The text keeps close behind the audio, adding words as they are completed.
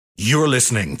You're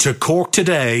listening to Cork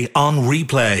Today on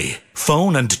replay.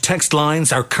 Phone and text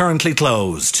lines are currently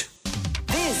closed.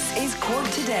 This is Cork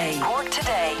Today. Cork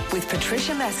Today with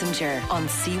Patricia Messenger on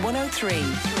C103.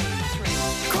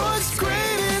 Cork's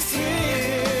greatest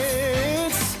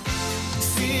hits,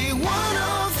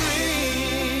 C103.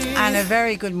 And a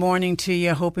very good morning to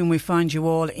you. Hoping we find you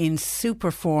all in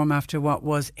super form after what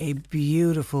was a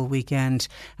beautiful weekend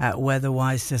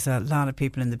weather-wise. There's a lot of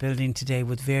people in the building today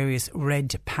with various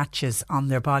red patches on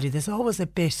their body. There's always a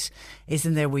bit,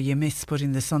 isn't there, where you miss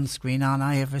putting the sunscreen on.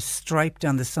 I have a stripe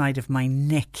down the side of my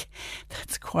neck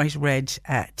that's quite red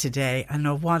today. I don't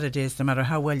know what it is, no matter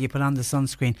how well you put on the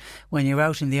sunscreen. When you're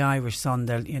out in the Irish sun,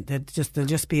 there'll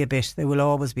just be a bit. There will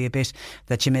always be a bit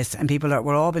that you miss. And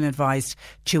we're all been advised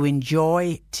to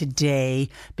enjoy today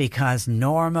because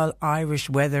normal Irish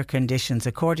weather conditions,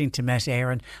 according to Met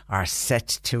Éireann, are set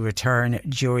to return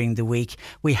during the week.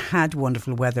 We had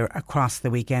wonderful weather across the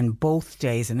weekend, both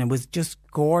days, and it was just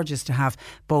gorgeous to have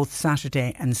both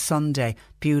Saturday and Sunday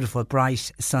beautiful,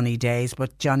 bright, sunny days.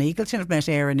 But John Eagleton of Met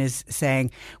Éireann is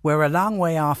saying we're a long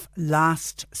way off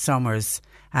last summer's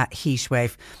heat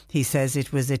wave. He says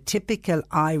it was a typical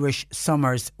Irish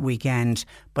summer's weekend,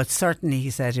 but certainly, he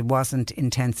said, it wasn't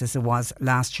intense as it was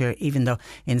last year, even though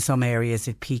in some areas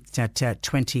it peaked at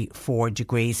 24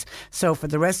 degrees. So for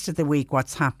the rest of the week,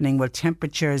 what's happening? Well,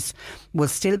 temperatures will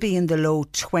still be in the low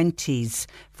 20s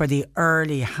for the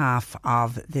early half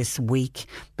of this week.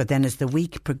 But then as the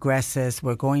week progresses,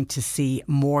 we're going to see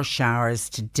more showers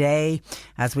today.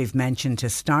 As we've mentioned, to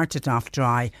start it off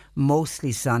dry,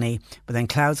 mostly sunny, but then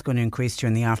clouds going to increase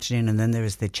during the afternoon, and then there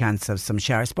is the chance of some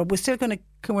showers. But we're still going to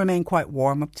can remain quite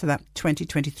warm, up to that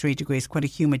 23 degrees, quite a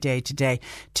humid day today.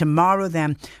 Tomorrow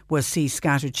then we'll see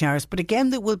scattered showers, but again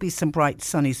there will be some bright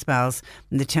sunny spells,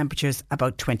 and the temperatures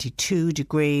about 22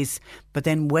 degrees. But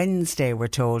then Wednesday we're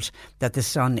told that the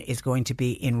sun is going to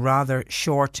be in rather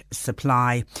short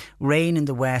supply. Rain in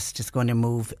the west is going to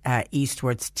move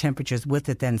eastwards, temperatures with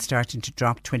it then starting to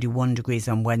drop, 21 degrees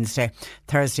on Wednesday.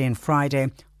 Thursday and Friday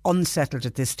unsettled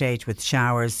at this stage with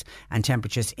showers and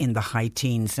temperatures in the high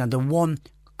teens. Now the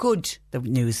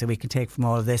news that we can take from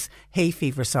all of this, hay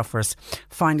fever sufferers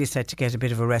finally set to get a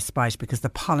bit of a respite because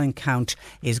the pollen count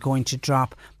is going to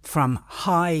drop from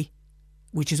high,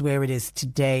 which is where it is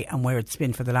today and where it's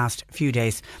been for the last few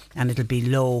days, and it'll be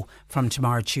low from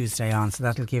tomorrow Tuesday on. So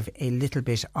that'll give a little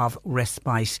bit of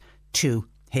respite to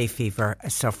hay fever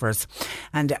sufferers.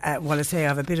 And while I say I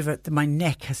have a bit of my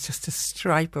neck has just a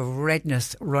stripe of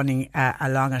redness running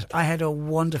along it. I had a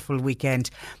wonderful weekend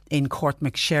in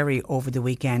Courtmacsherry over the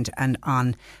weekend, and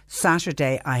on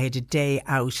Saturday I had a day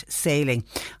out sailing.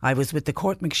 I was with the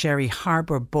Courtmacsherry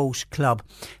Harbour Boat Club.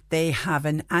 They have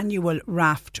an annual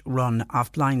raft run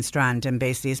off Blind Strand, and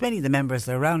basically as many of the members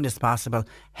around as possible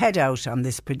head out on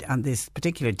this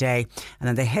particular day, and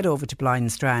then they head over to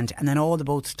Blind Strand, and then all the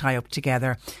boats tie up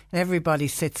together and everybody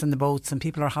sits in the boats, and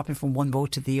people are hopping from one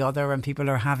boat to the other, and people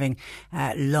are having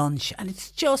lunch, and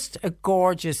it's just a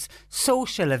gorgeous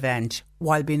social event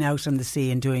while being out on the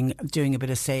sea and doing a bit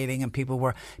of sailing. And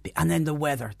then the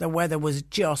weather was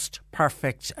just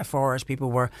perfect for it.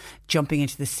 People were jumping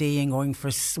into the sea and going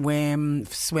for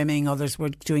swimming. Others were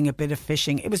doing a bit of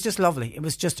fishing. It was just lovely. It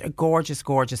was just a gorgeous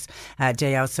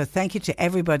day out. So thank you to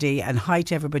everybody, and hi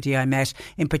to everybody I met.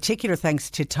 In particular,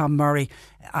 thanks to Tom Murray.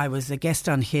 I was a guest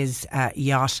on his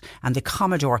yacht, and the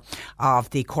Commodore of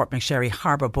the Courtmacsherry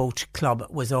Harbour Boat Club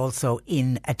was also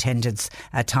in attendance,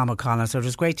 Tom O'Connell. So it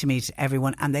was great to meet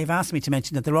everyone, and they've asked me to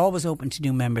mention that they're always open to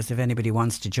new members if anybody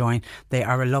wants to join. They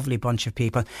are a lovely bunch of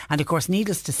people. And of course,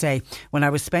 needless to say, when I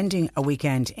was spending a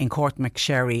weekend in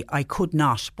Courtmacsherry, I could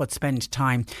not but spend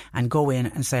time and go in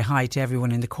and say hi to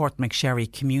everyone in the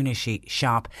Courtmacsherry community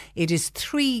shop. It is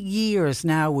 3 years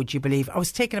now, would you believe? I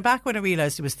was taken aback when I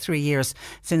realised it was 3 years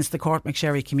since the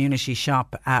Courtmacsherry community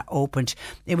shop opened.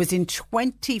 It was in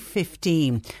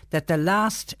 2015 that the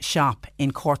last shop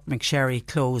in Courtmacsherry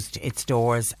closed its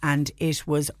doors, and it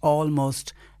was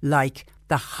almost like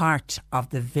the heart of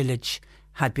the village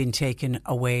had been taken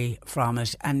away from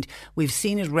it. And we've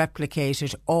seen it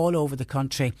replicated all over the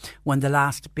country. When the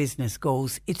last business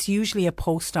goes, it's usually a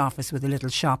post office with a little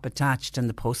shop attached, and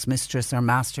the postmistress or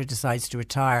master decides to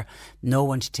retire. No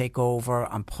one to take over,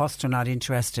 and post are not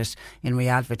interested in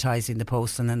re-advertising the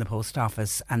post, and then the post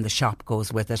office and the shop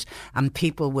goes with it. And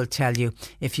people will tell you,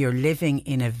 if you're living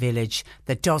in a village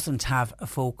that doesn't have a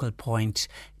focal point,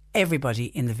 everybody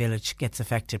in the village gets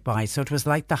affected by it. So it was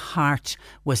like the heart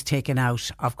was taken out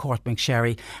of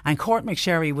Courtmacsherry. And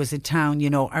Courtmacsherry was a town,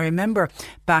 I remember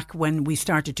back when we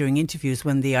started doing interviews,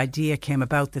 when the idea came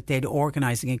about that they'd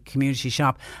organising a community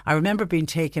shop, I remember being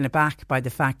taken aback by the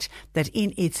fact that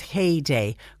in its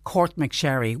heyday,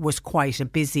 Courtmacsherry was quite a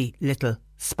busy little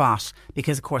spot,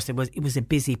 because of course it was a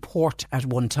busy port at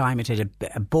one time. It had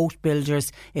a boat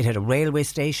builders, it had a railway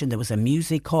station, there was a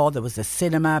music hall, there was a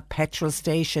cinema, petrol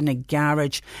station, a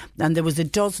garage, and there was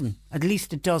at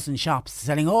least a dozen shops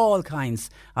selling all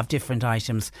kinds of different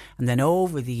items. And then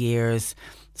over the years,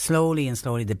 slowly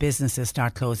the businesses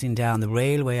start closing down. The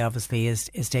railway obviously is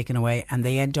taken away, and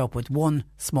they end up with one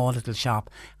small little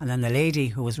shop. And then the lady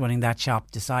who was running that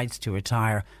shop decides to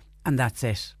retire. And that's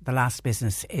it. The last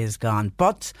business is gone.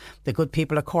 But the good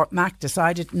people of Corkmac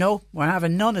decided, no, we're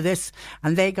having none of this.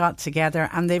 And they got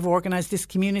together and they've organised this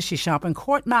community shop. And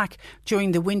Corkmac,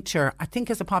 during the winter, I think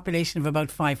has a population of about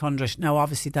 500. Now,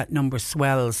 obviously, that number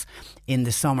swells in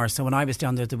the summer. So when I was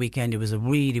down there at the weekend, it was a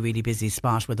really, really busy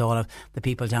spot with all of the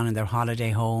people down in their holiday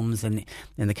homes and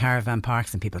in the caravan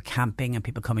parks, and people camping and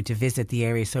people coming to visit the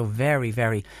area. So very,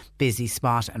 very busy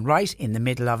spot. And right in the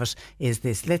middle of it is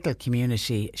this little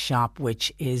community shop,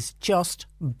 which is just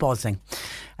buzzing.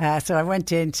 So I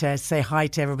went in to say hi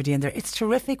to everybody in there. It's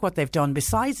terrific what they've done.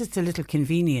 Besides, it's a little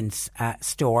convenience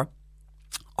store.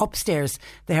 Upstairs,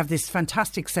 they have this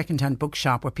fantastic second-hand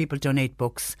bookshop where people donate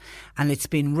books, and it's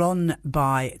been run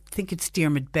by, I think it's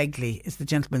Diarmuid Begley is the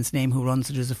gentleman's name who runs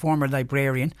it, who's a former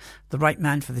librarian, the right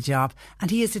man for the job, and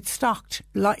he has it stocked.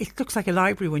 It looks like a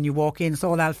library when you walk in. It's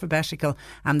all alphabetical,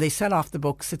 and they sell off the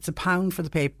books. It's £1 for the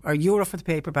paper, or €1 for the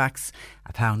paperbacks,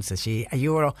 £1 says she,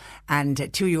 €1, and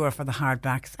 €2 for the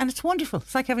hardbacks, and it's wonderful.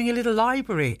 It's like having a little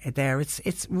library there.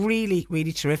 It's really,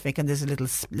 really terrific, and there's a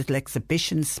little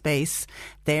exhibition space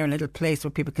there, a little place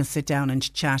where people can sit down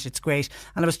and chat. It's great.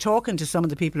 And I was talking to some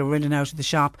of the people who were in and out of the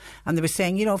shop, and they were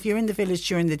saying, if you're in the village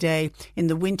during the day, in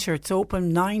the winter it's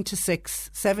open 9 to 6,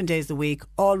 7 days a week,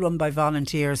 all run by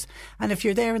volunteers. And if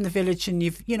you're there in the village and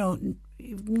you've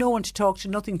no one to talk to,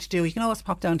 nothing to do, you can always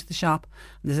pop down to the shop.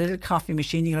 There's a little coffee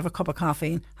machine, you can have a cup of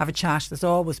coffee, have a chat. There's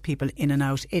always people in and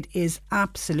out. It is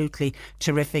absolutely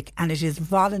terrific, and it is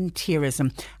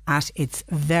volunteerism at its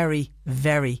very,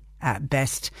 very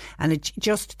best. And it's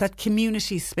just that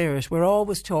community spirit. We're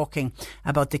always talking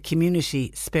about the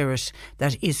community spirit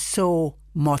that is so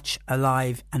much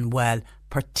alive and well,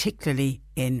 particularly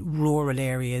in rural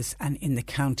areas and in the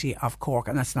county of Cork.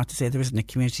 And that's not to say there isn't a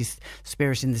community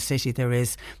spirit in the city, there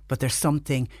is, but there's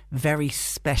something very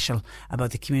special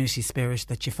about the community spirit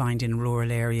that you find in a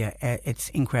rural area. It's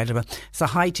incredible. So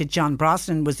hi to John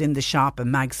Brosnan was in the shop,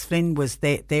 and Mags Flynn was,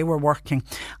 they were working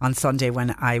on Sunday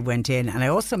when I went in. And I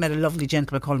also met a lovely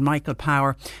gentleman called Michael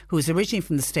Power, who's originally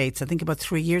from the States. I think about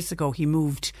 3 years ago he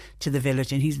moved to the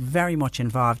village, and he's very much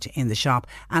involved in the shop.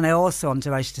 And I also, I'm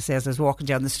delighted to say, as I was walking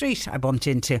down the street, I bumped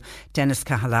into Dennis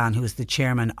Cahalan, who is the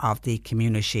chairman of the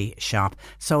community shop.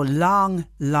 So long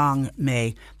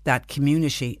may that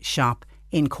community shop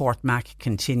in Corkmac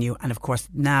continue. And of course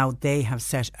now they have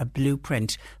set a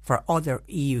blueprint for other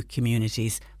EU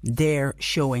communities. They're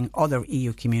showing other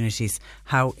EU communities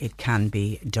how it can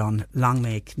be done. Long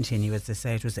may it continue. As I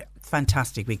say, it was a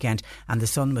fantastic weekend and the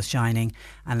sun was shining,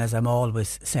 and as I'm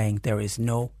always saying, there is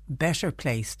no better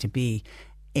place to be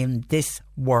in this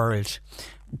world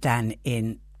than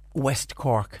in West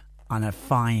Cork on a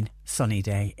fine sunny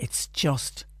day. It's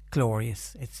just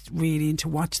glorious. It's really, to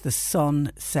watch the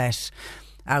sun set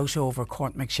out over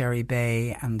Courtmacsherry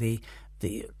Bay, and the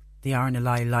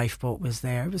Arnalai lifeboat was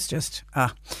there. It was just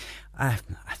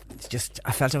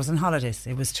I felt I was on holidays.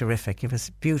 It was terrific. It was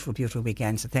a beautiful, beautiful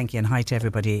weekend. So thank you, and hi to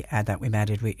everybody that we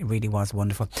met. It really was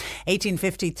wonderful.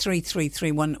 1850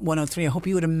 333 103. I hope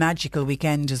you had a magical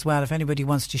weekend as well. If anybody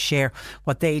wants to share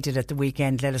what they did at the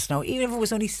weekend, let us know. Even if it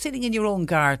was only sitting in your own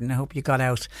garden, I hope you got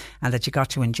out and that you got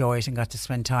to enjoy it and got to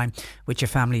spend time with your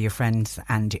family, your friends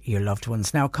and your loved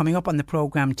ones. Now, coming up on the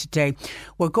programme today,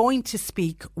 we're going to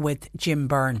speak with Jim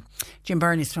Byrne. Jim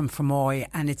Byrne is from Fermoy,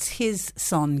 and it's his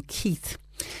son Keith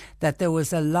that there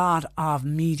was a lot of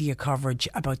media coverage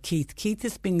about Keith. Keith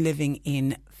has been living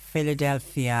in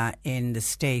Philadelphia in the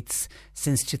States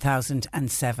since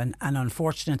 2007, and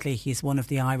unfortunately he's one of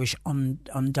the Irish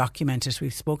undocumented.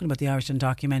 We've spoken about the Irish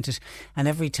undocumented, and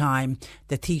every time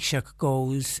the Taoiseach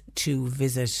goes to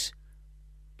visit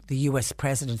the US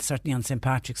President, certainly on St.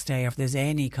 Patrick's Day, or if there's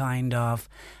any kind of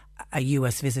a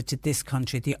US visit to this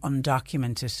country, the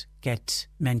undocumented get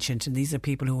mentioned. And these are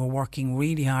people who are working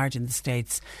really hard in the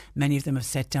States. Many of them have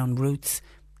set down roots.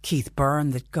 Keith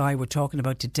Byrne, the guy we're talking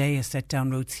about today, has set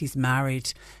down roots. He's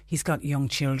married. He's got young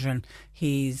children.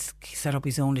 He's set up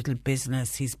his own little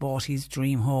business. He's bought his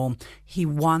dream home. He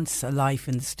wants a life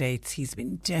in the States. He's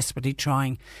been desperately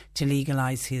trying to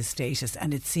legalise his status.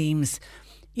 And it seems,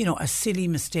 you know, a silly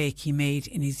mistake he made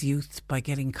in his youth by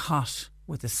getting caught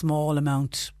with a small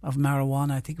amount of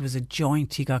marijuana. I think it was a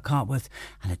joint he got caught with,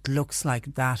 and it looks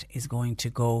like that is going to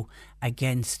go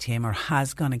against him, or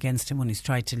has gone against him when he's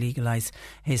tried to legalise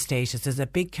his status. There's a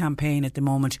big campaign at the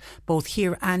moment, both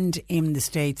here and in the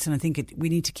States, and I think we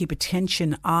need to keep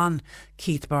attention on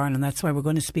Keith Byrne, and that's why we're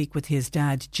going to speak with his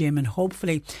dad, Jim, and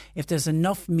hopefully if there's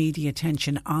enough media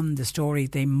attention on the story,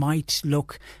 they might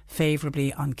look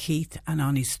favourably on Keith and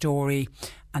on his story,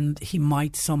 and he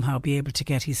might somehow be able to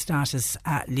get his status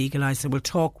legalised. So we'll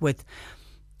talk with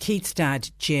Keith's dad,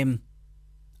 Jim,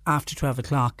 after 12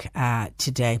 o'clock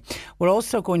today. We're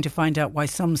also going to find out why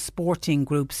some sporting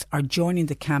groups are joining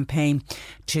the campaign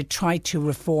to try to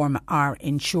reform our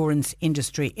insurance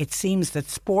industry. It seems that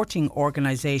sporting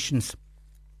organisations,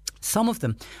 some of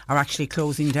them are actually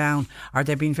closing down, or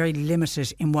they're being very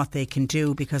limited in what they can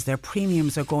do because their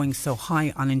premiums are going so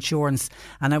high on insurance.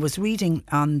 And I was reading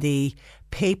on the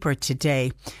paper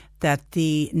today that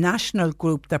the national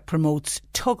group that promotes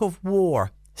tug of war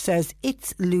says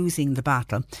it's losing the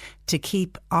battle to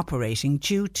keep operating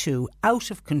due to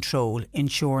out of control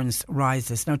insurance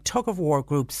rises. Now, tug of war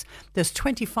groups, there's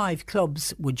 25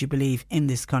 clubs, would you believe, in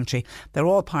this country. They're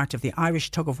all part of the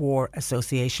Irish Tug of War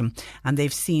Association, and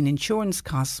they've seen insurance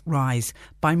costs rise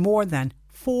by more than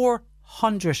 400%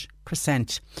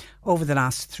 over the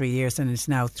last 3 years, and it's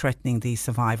now threatening the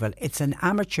survival. It's an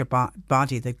amateur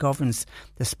body that governs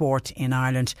the sport in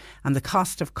Ireland, and the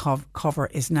cost of cover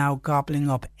is now gobbling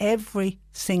up every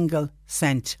single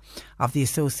cent of the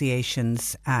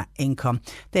association's income.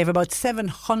 They have about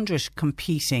 700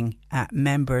 competing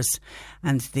members,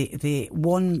 and the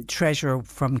one treasurer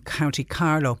from County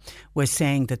Carlow was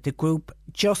saying that the group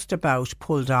just about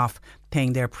pulled off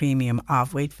paying their premium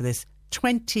of, wait for this,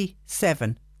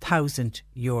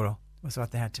 €27,000 was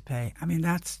what they had to pay. I mean,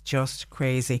 that's just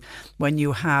crazy when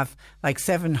you have like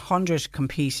 700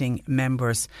 competing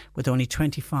members with only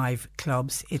 25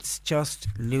 clubs. It's just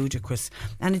ludicrous.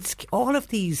 And it's all of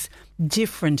these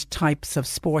different types of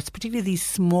sports, particularly these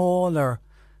smaller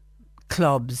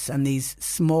clubs and these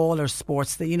smaller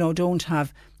sports that, you know, don't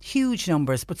have huge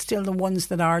numbers, but still the ones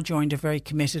that are joined are very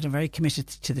committed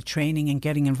to the training and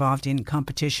getting involved in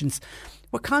competitions.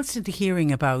 We're constantly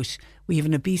hearing about, we have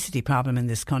an obesity problem in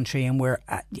this country, and we're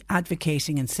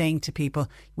advocating and saying to people,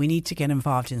 we need to get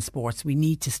involved in sports, we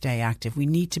need to stay active, we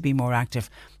need to be more active.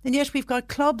 And yet we've got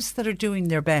clubs that are doing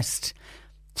their best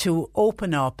to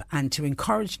open up and to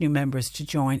encourage new members to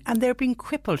join, and they're being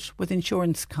crippled with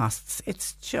insurance costs.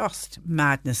 It's just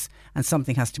madness, and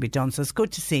something has to be done. So it's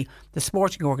good to see the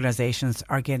sporting organisations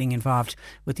are getting involved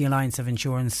with the Alliance of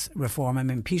Insurance Reform. I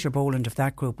mean, Peter Boland of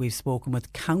that group we've spoken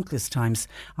with countless times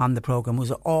on the programme,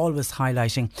 who's always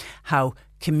highlighting how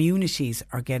communities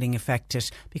are getting affected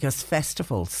because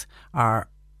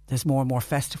there's more and more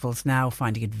festivals now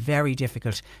finding it very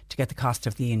difficult to get the cost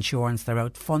of the insurance. They're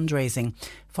out fundraising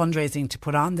to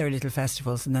put on their little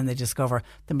festivals, and then they discover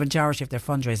the majority of their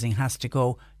fundraising has to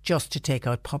go just to take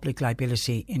out public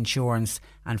liability insurance.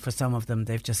 And for some of them,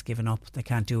 they've just given up. They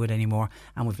can't do it anymore.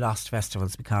 And we've lost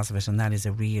festivals because of it. And that is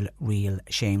a real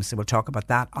shame. So we'll talk about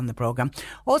that on the programme.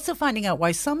 Also finding out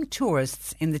why some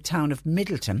tourists in the town of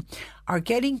Middleton are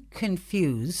getting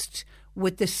confused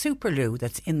with the Superloo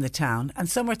that's in the town, and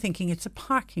some are thinking it's a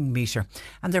parking meter,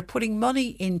 and they're putting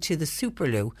money into the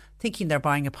Superloo thinking they're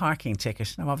buying a parking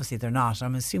ticket. Now obviously they're not.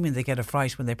 I'm assuming they get a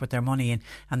fright when they put their money in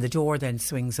and the door then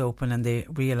swings open and they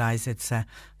realise it's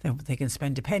they can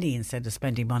spend a penny instead of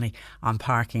spending money on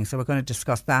parking. So we're going to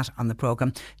discuss that on the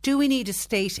programme. Do we need a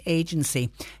state agency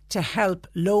to help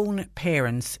lone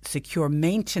parents secure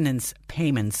maintenance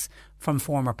payments from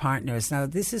former partners? Now,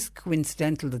 this is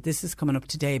coincidental that this is coming up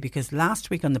today because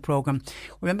last week on the programme,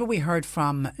 remember we heard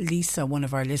from Lisa, one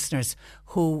of our listeners,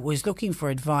 who was looking for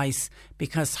advice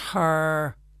because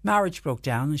her marriage broke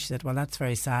down, and she said, well, that's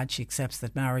very sad. She accepts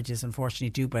that marriages unfortunately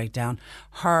do break down.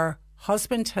 Her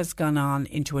husband has gone on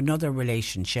into another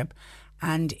relationship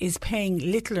and is paying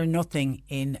little or nothing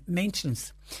in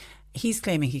maintenance. He's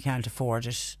claiming he can't afford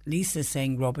it. Lisa's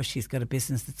saying rubbish. He's got a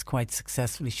business that's quite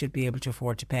successful. He should be able to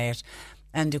afford to pay it.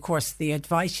 And of course, the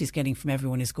advice she's getting from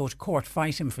everyone is go to court,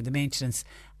 fight him for the maintenance.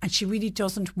 And she really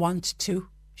doesn't want to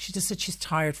She just said she's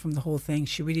tired from the whole thing.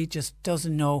 She really just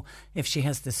doesn't know if she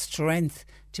has the strength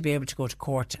to be able to go to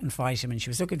court and fight him. And she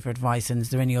was looking for advice, and is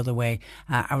there any other way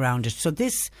around it? So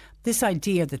this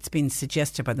idea that's been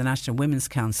suggested by the National Women's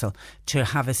Council to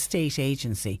have a state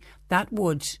agency,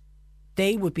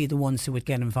 they would be the ones who would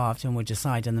get involved and would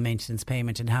decide on the maintenance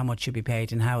payment and how much should be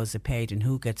paid and how is it paid and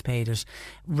who gets paid it,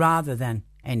 rather than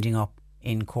ending up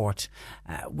in court,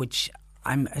 which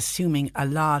I'm assuming a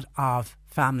lot of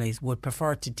families would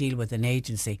prefer to deal with an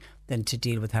agency than to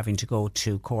deal with having to go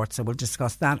to court. So we'll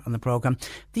discuss that on the programme.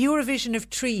 The Eurovision of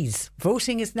trees.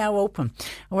 Voting is now open.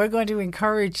 And we're going to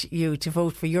encourage you to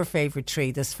vote for your favourite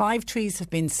tree. There's 5 trees have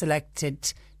been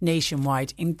selected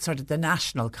nationwide in sort of the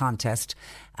national contest,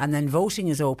 and then voting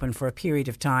is open for a period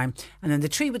of time, and then the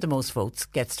tree with the most votes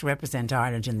gets to represent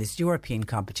Ireland in this European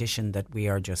competition that we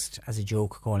are just as a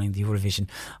joke calling the Eurovision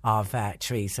of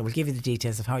trees. So we'll give you the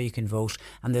details of how you can vote,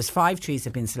 and there's 5 trees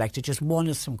have been selected. Just one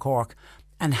is from Cork,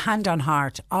 and hand on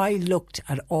heart, I looked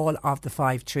at all of the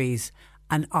 5 trees,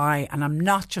 and I'm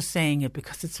not just saying it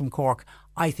because it's from Cork,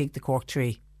 I think the Cork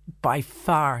tree by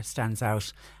far stands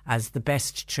out as the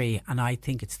best tree, and I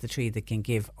think it's the tree that can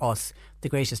give us the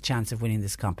greatest chance of winning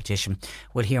this competition.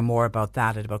 We'll hear more about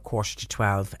that at about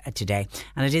 11:45 today.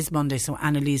 And it is Monday, so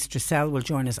Annalise Dressel will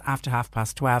join us after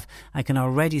 12:30. I can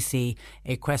already see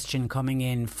a question coming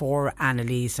in for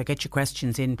Annalise, so get your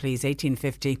questions in please.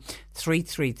 1850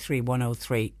 333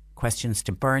 103. Questions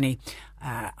to Bernie.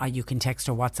 You can text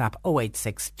or WhatsApp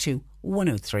 0862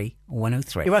 103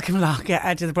 103. You're welcome along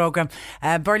to the programme.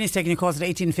 Bernie's taking your calls at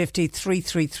 1850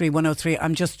 333 103.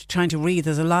 I'm just trying to read.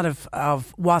 There's a lot of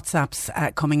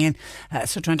WhatsApps coming in.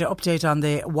 So trying to update on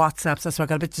the WhatsApps. That's why I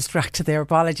got a bit distracted there.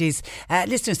 Apologies.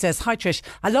 Listener says, hi Trish,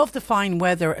 I love the fine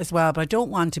weather as well, but I don't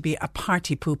want to be a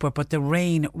party pooper, but the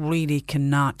rain really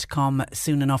cannot come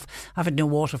soon enough. I've had no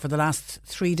water for the last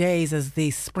 3 days as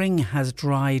the spring has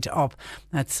dried up.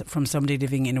 That's from somebody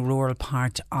living in a rural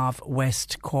part of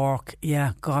West Cork.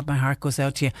 Yeah, God, my heart goes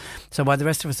out to you. So while the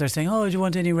rest of us are saying, oh, do you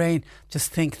want any rain?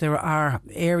 Just think there are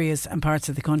areas and parts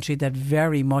of the country that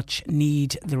very much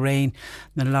need the rain.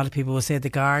 And a lot of people will say the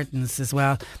gardens as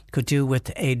well could do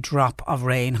with a drop of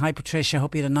rain. Hi Patricia,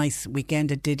 hope you had a nice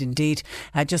weekend. It did indeed.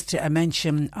 Just a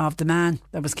mention of the man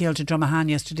that was killed in Dromahane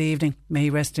yesterday evening. May he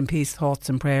rest in peace. Thoughts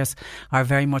and prayers are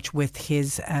very much with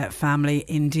his family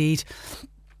indeed.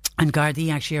 And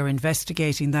Gardaí actually are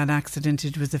investigating that accident.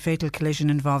 It was a fatal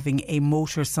collision involving a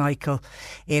motorcycle.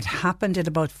 It happened at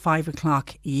about 5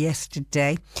 o'clock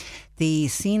yesterday. The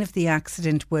scene of the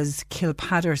accident was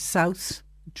Kilpadder South,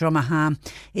 Dromahane.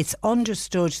 It's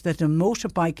understood that a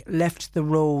motorbike left the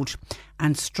road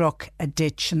and struck a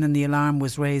ditch, and then the alarm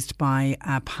was raised by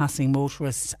passing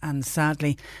motorists, and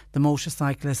sadly the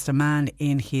motorcyclist, a man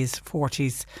in his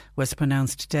 40s, was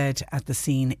pronounced dead at the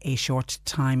scene a short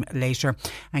time later.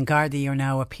 And Gardaí are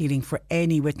now appealing for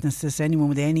any witnesses. Anyone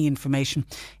with any information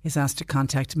is asked to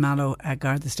contact Mallow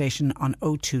Garda Station on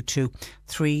 022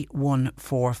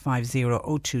 31450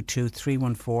 022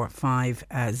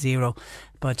 31450.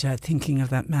 But thinking of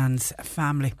that man's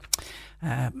family,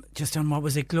 just on what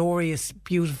was a glorious,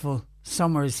 beautiful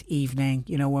summer's evening,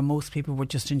 you know, where most people were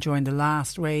just enjoying the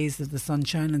last rays of the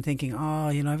sunshine and thinking, oh,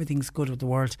 you know, everything's good with the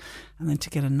world. And then to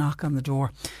get a knock on the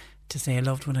door to say a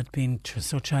loved one had been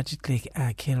so tragically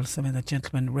killed. So may that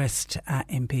gentleman rest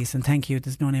in peace. And thank you.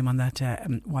 There's no name on that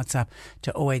WhatsApp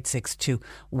to 0862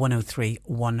 103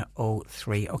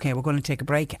 103. OK, we're going to take a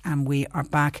break and we are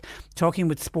back talking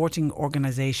with sporting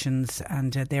organisations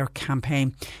and their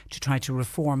campaign to try to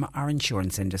reform our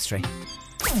insurance industry.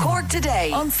 Cork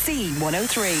Today on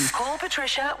C103. Call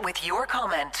Patricia with your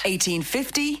comment.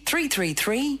 1850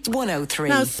 333 103.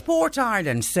 Now, Sport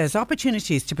Ireland says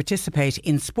opportunities to participate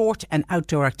in sport and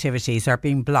outdoor activities are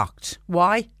being blocked.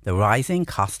 Why? The rising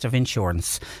cost of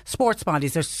insurance. Sports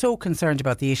bodies are so concerned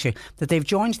about the issue that they've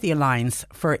joined the Alliance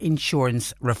for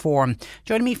Insurance Reform.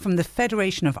 Joining me from the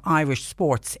Federation of Irish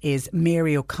Sports is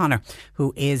Mary O'Connor,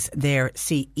 who is their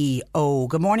CEO.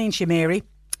 Good morning to you, Mary.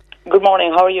 Good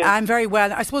morning, how are you? I'm very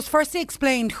well. I suppose firstly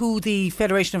explain who the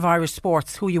Federation of Irish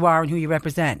Sports, who you are and who you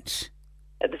represent.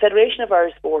 The Federation of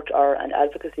Irish Sport are an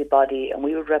advocacy body, and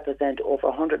we would represent over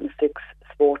 106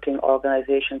 sporting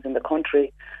organisations in the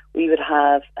country. We would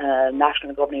have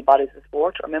national governing bodies of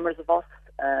sport or members of us,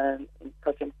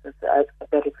 such as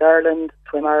Athletics Ireland,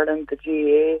 Swim Ireland, the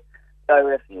GAA,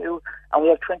 the IRFU, and we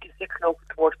have 26 local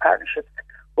sports partnerships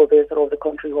who are based all over the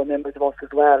country who are members of us as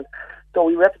well. So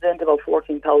we represent about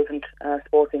 14,000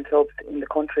 sporting clubs in the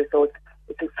country, so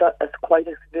it's quite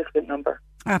a significant number.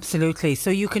 Absolutely. So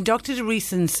you conducted a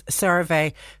recent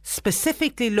survey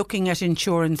specifically looking at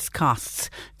insurance costs.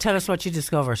 Tell us what you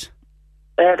discovered.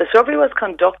 The survey was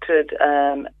conducted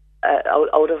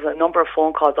out of a number of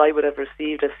phone calls I would have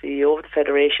received as CEO of the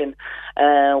Federation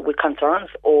with concerns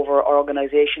over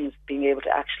organisations being able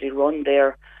to actually run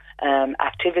their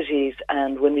activities.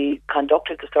 And when we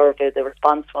conducted the survey, the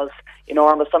response was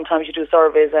enormous. Sometimes you do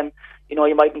surveys and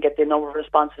you mightn't get the number of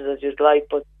responses as you'd like,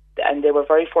 and they were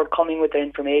very forthcoming with the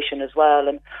information as well.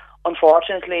 And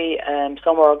unfortunately,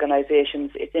 some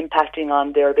organisations, it's impacting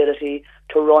on their ability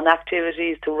to run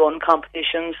activities, to run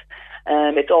competitions.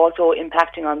 It's also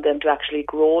impacting on them to actually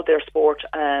grow their sport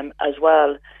as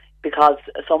well, because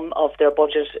some of their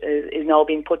budget is now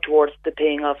being put towards the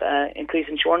paying of increased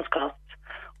insurance costs.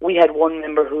 We had one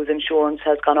member whose insurance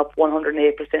has gone up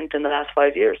 108% in the last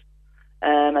 5 years,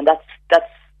 and that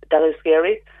is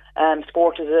scary.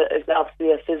 Sport is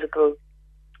obviously a physical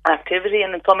activity,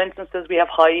 and in some instances we have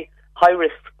high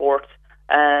risk sports,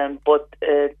 but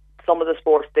some of the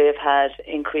sports, they've had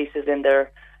increases in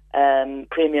their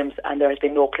premiums, and there has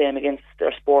been no claim against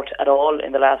their sport at all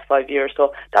in the last 5 years.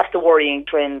 So that's the worrying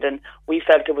trend, and we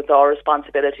felt it was our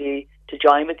responsibility to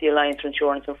join with the Alliance for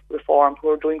Insurance Reform, who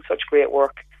are doing such great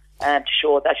work, to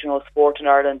show that sport in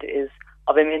Ireland is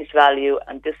of immense value,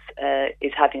 and this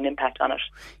is having an impact on it.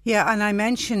 Yeah, and I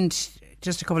mentioned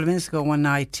just a couple of minutes ago when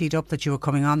I teed up that you were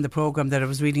coming on the programme, that I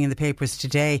was reading in the papers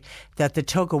today that the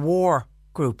tug of war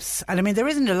groups, and I mean there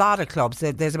isn't a lot of clubs,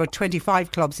 there's about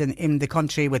 25 clubs in the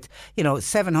country with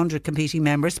 700 competing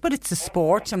members, but it's a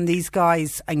sport, and these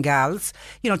guys and gals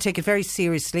take it very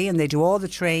seriously, and they do all the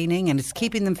training, and it's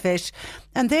keeping them fit,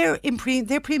 and their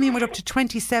premium went up to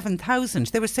 27,000.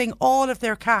 They were saying all of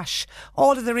their cash,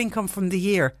 all of their income from the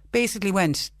year basically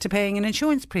went to paying an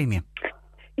insurance premium.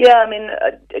 Yeah, I mean,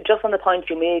 just on the point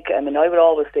you make, I mean, I would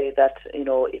always say that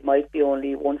it might be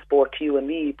only one sport to you and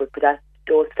me, but that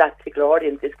particular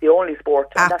audience, it's the only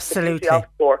sport. And absolutely. That's the beauty of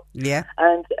sport. Yeah.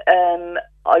 And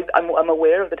I'm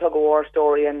aware of the tug of war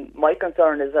story, and my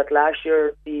concern is that last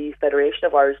year the Federation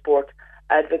of Irish Sport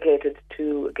advocated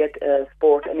to get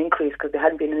sport an increase, because there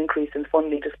hadn't been an increase in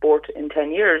funding to sport in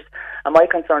 10 years. And my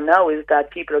concern now is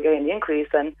that people are getting the increase,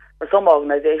 and for some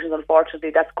organisations,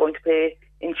 unfortunately, that's going to pay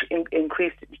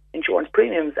increased insurance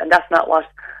premiums, and that's not what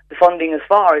the funding is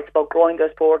for. It's about growing their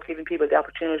sport, giving people the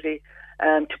opportunity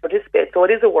to participate. So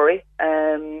it is a worry.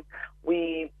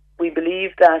 We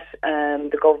believe that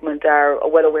the government are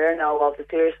well aware now of the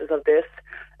seriousness of this.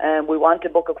 We want the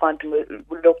Book of Quantum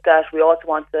looked at. We also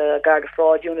want the Garda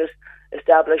Fraud Unit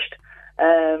established.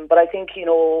 But I think, as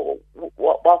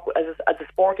the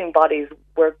sporting bodies,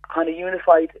 we're kind of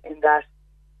unified in that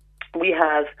we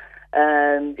have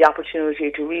the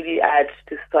opportunity to really add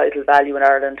to societal value in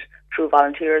Ireland through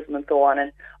volunteerism and so on.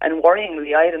 And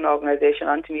worryingly, I had an organisation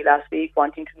on to me last week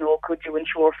wanting to know, could you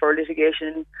insure for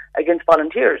litigation against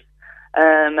volunteers?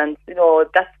 And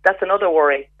that's another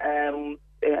worry, and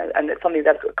it's something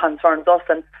that concerns us.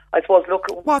 And I suppose, look,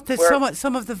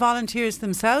 some of the volunteers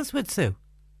themselves would sue.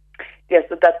 Yes,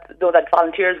 that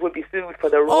volunteers would be sued for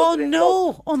their role. Oh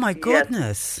no! Oh my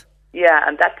goodness! Yes. Yeah,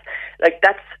 and that's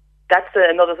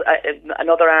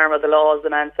another arm of the law, as the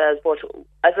man says. But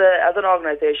as an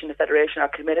organisation, the Federation are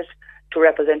committed to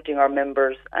representing our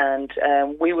members, and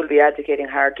we will be advocating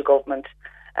hard to government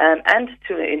and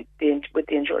with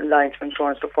the Alliance for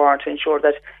Insurance Reform to ensure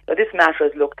that this matter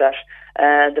is looked at.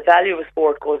 The value of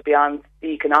sport goes beyond the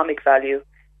economic value.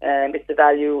 It's the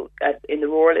value in the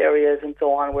rural areas and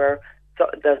so on, where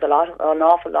there's an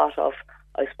awful lot of,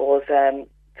 I suppose,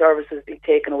 services being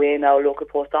taken away now. Local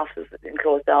post offices being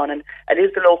closed down, and it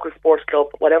is the local sports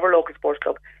club, whatever local sports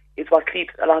club, is what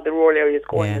keeps a lot of the rural areas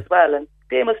going as well, and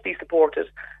they must be supported.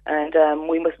 And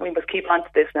we must keep on to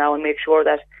this now and make sure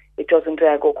that it doesn't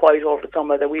go quiet over the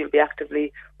summer, that we'll be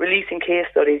actively releasing case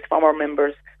studies from our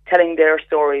members, telling their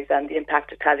stories and the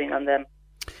impact it's having on them.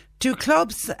 Do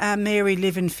clubs, Mary,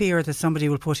 live in fear that somebody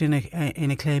will put in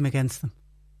a claim against them?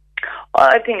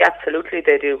 I think absolutely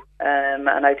they do, and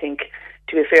I think,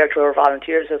 to be fair to our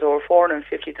volunteers, there's over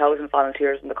 450,000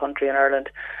 volunteers in the country in Ireland,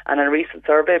 and in a recent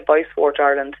survey by Sport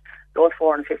Ireland, those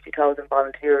 450,000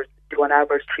 volunteers do on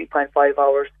average 3.5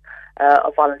 hours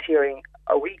of volunteering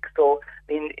a week. So,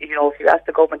 I mean, if you ask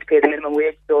the government to pay the minimum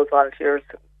wage to those volunteers,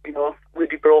 we'd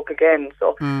be broke again.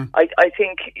 So I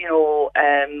think,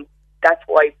 that's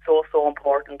why it's so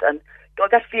important. And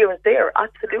that fear is there,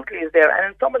 absolutely is there.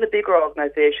 And in some of the bigger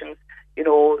organisations,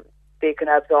 they can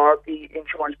absorb the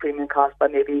insurance premium cost by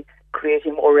maybe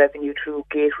creating more revenue through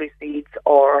gate receipts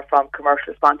or from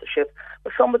commercial sponsorship.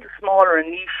 But some of the smaller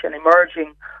and niche and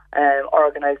emerging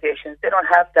organisations, they don't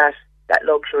have that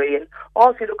luxury. And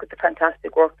also look at the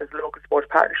fantastic work that the local sports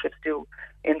partnerships do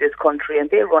in this country, and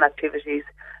they run activities,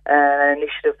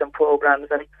 initiatives and programmes,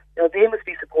 and they must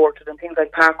be supported, and things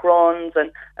like park runs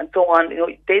and so on.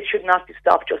 They should not be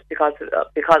stopped just because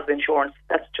of insurance.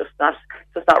 That's just not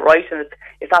right, and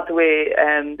it's not the way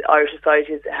Irish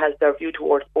society has their view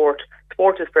towards sport.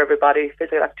 Sport is for everybody,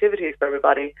 physical activity is for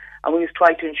everybody, and we must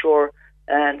try to ensure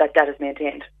that is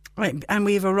maintained. Right, and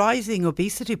we have a rising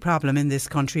obesity problem in this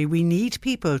country. We need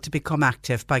people to become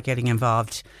active by getting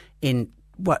involved in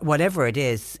whatever it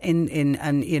is in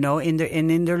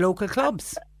their local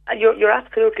clubs. You're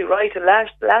absolutely right. And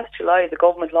last July, the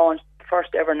government launched the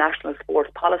first ever national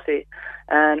sports policy,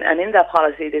 and in that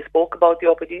policy, they spoke about the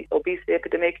obesity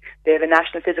epidemic. They have a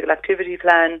national physical activity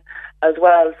plan as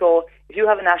well. So if you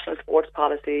have a national sports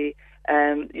policy,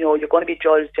 you're going to be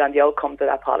judged on the outcomes of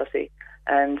that policy.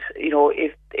 And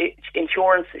if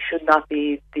insurance should not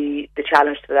be the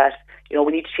challenge to that.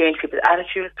 We need to change people's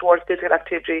attitudes towards physical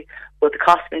activity, but the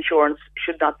cost of insurance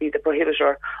should not be the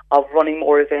prohibitor of running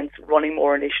more events, running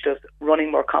more initiatives, running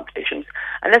more competitions.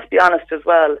 And let's be honest as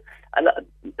well,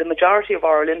 the majority of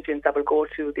our Olympians that will go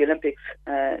to the Olympics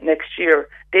next year,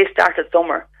 they started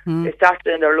summer. They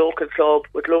started in their local club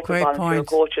with local volunteer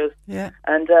coaches. Yeah.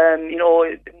 And,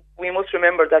 we must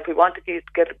remember that we want to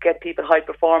get people high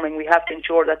performing. We have to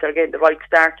ensure that they're getting the right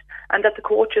start, and that the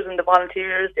coaches and the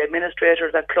volunteers, the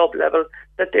administrators at club level,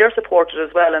 that they're supported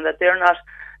as well, and that they're not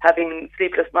having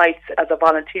sleepless nights as a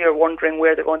volunteer wondering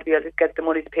where they're going to be able to get the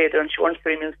money to pay their insurance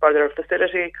premiums for their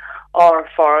facility or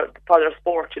for their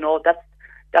sport.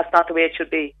 That's not the way it should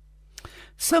be.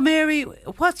 So, Mary,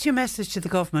 what's your message to the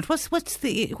government?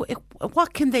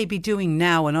 What can they be doing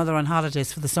now and other on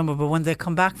holidays for the summer, but when they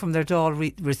come back from their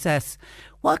Dáil recess,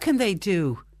 what can they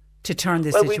do to turn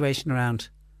this situation around?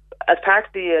 As part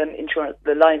of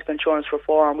the Alliance for Insurance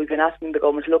Reform, we've been asking the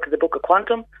government to look at the Book of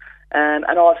Quantum and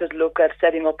also to look at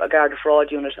setting up a Garda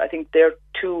fraud unit. I think they're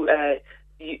two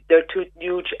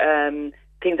huge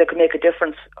things that could make a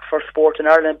difference for sport in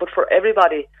Ireland, but for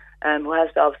everybody who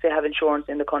has to obviously have insurance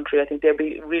in the country. I think they'll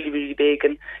be really, really big.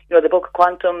 And, the Book of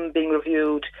Quantum being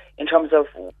reviewed in terms of,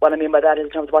 what I mean by that is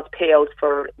in terms of what's payouts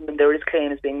for when there is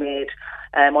claims being made.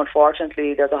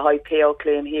 Unfortunately, there's a high payout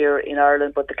claim here in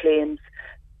Ireland, but the claims,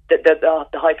 the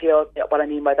high payout, what I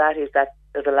mean by that is that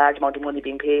there's a large amount of money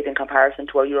being paid in comparison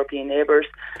to our European neighbours.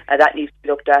 That needs to be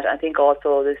looked at. I think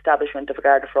also the establishment of a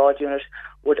Garda fraud unit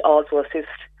would also assist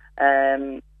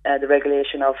the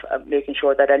regulation of making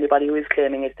sure that anybody who is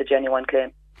claiming is the genuine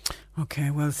claim.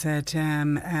 Okay, well said,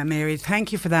 Mary.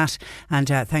 Thank you for that, and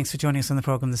thanks for joining us on the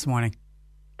programme this morning.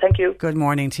 Thank you. Good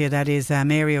morning to you. That is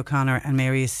Mary O'Connor, and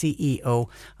Mary is CEO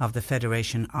of the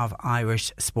Federation of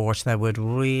Irish Sport. That would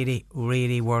really,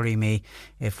 really worry me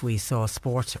if we saw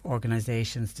sport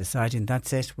organisations deciding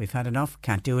that's it, we've had enough,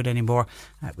 can't do it anymore.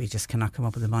 We just cannot come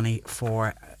up with the money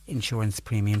for insurance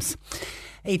premiums.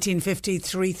 1850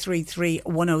 333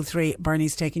 103.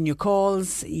 Bernie's taking your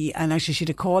calls, and actually she had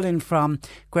a call in from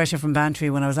Greta from Bantry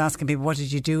when I was asking people what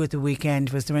did you do at the weekend.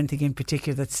 Was there anything in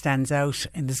particular that stands out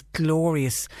in this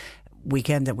glorious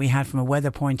weekend that we had from a weather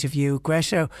point of view?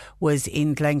 Greta was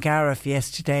in Glengariff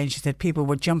yesterday, and she said people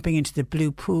were jumping into the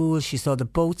blue pool. She saw the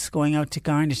boats going out to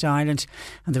Garnet Island,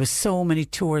 and there were so many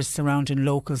tourists surrounding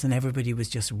locals, and everybody was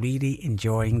just really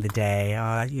enjoying the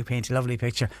day. You paint a lovely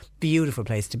picture. Beautiful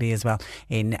place to be as well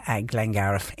in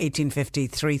Glengariff. 1850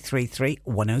 333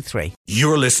 103.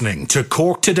 You're listening to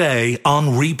Cork Today on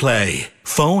replay.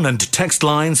 Phone and text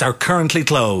lines are currently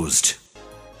closed.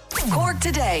 Cork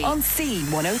Today on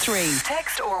C103.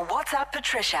 Text or WhatsApp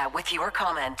Patricia with your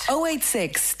comment.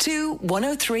 0862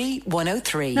 103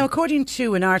 103. Now, according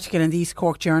to an article in the East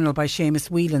Cork Journal by Seamus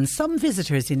Whelan, some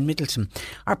visitors in Middleton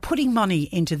are putting money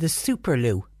into the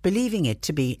Superloo, believing it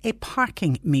to be a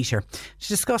parking meter. To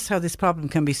discuss how this problem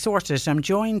can be sorted, I'm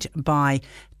joined by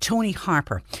Tony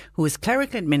Harper, who is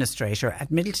Clerical Administrator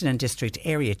at Middleton and District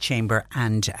Area Chamber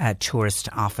and Tourist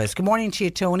Office. Good morning to you,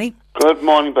 Tony. Good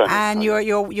morning, Ben. And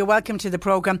you're welcome to the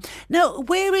programme. Now,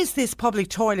 where is this public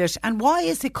toilet, and why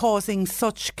is it causing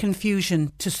such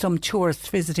confusion to some tourists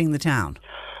visiting the town?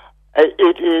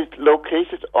 It is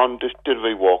located on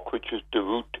Distillery Walk, which is the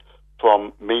route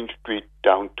from Main Street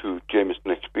down to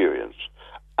Jameson Experience.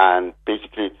 And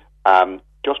basically,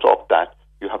 just off that,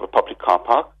 you have a public car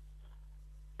park.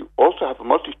 You also have a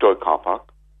multi-storey car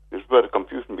park. This is where the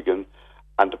confusion begins.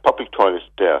 And the public toilet is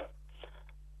there.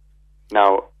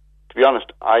 Now, to be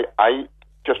honest, I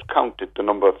just counted the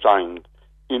number of signs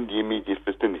in the immediate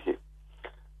vicinity.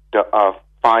 There are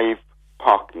 5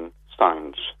 parking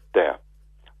signs there.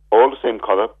 All the same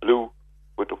colour, blue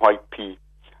with the white P.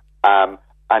 And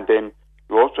then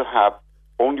you also have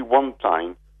only one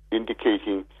sign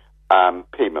indicating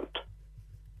payment.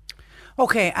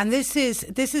 Okay, and this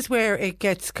is where it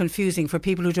gets confusing for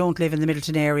people who don't live in the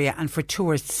Midleton area and for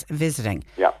tourists visiting.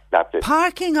 Yeah, that's it.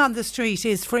 Parking on the street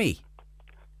is free.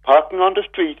 Parking on the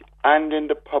street and in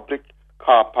the public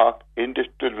car park in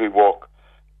Distillery Walk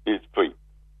is free.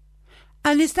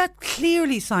 And is that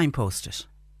clearly signposted?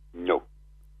 No.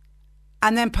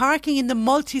 And then parking in the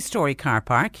multi-storey car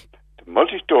park? The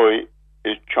multi-storey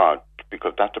is charged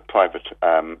because that's a private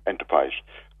enterprise,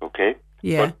 okay?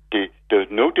 Yeah. But there's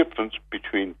no difference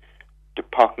between the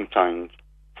parking signs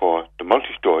for the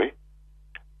multi-storey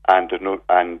and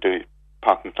the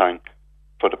parking sign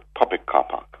for the public car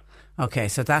park. Okay,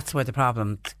 so that's where the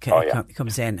problem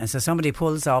comes in. And so somebody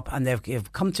pulls up and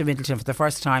they've come to Midleton for the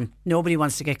first time. Nobody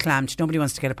wants to get clamped. Nobody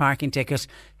wants to get a parking ticket.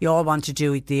 You all want to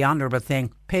do the honourable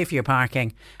thing, pay for your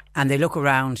parking. And they look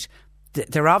around.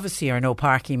 There obviously are no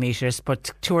parking meters, but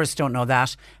tourists don't know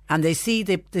that. And they see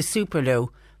the Superloo.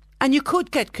 And you could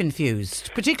get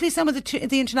confused, particularly some of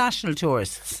the international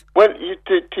tourists. Well,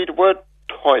 the word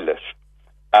toilet,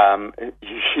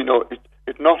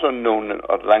 it's not unknown in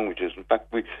other languages. In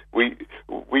fact, we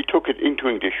took it into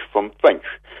English from French.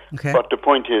 Okay. But the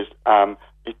point is,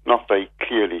 it's not very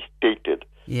clearly stated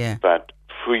that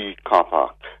free car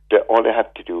park. All they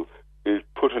have to do is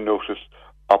put a notice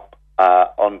up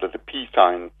under the P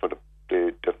sign for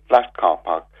the flat car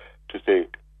park to say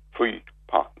free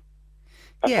parking.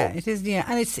 That's all. It is. Yeah,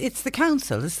 and it's the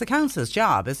council. It's the council's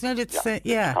job, isn't it? It's the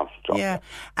council's job. Yeah.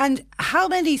 And how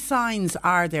many signs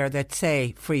are there that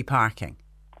say free parking?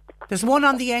 There's one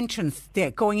on the entrance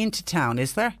going into town,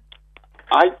 is there?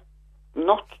 I'm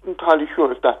not entirely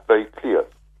sure if that's very clear.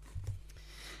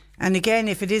 And again,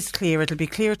 if it is clear, it'll be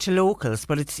clear to locals.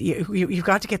 But you've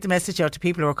got to get the message out to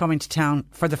people who are coming to town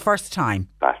for the first time.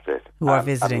 That's it. Who are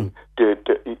visiting.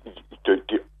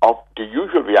 The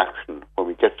usual reaction when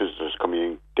we get visitors coming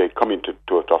in, they come into the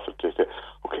tourist office, they say,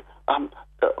 okay,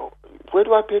 where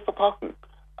do I pay for parking?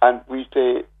 And we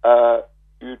say,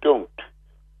 you don't.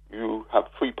 You have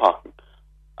free parking.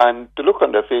 And the look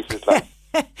on their face is like,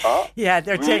 yeah,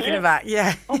 they're really? taken aback.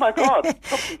 Yeah. Oh my God,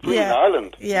 something free in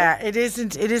Ireland. Yeah, it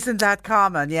isn't that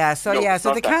common. Yeah. So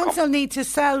so the council need to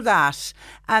sell that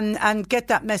and get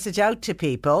that message out to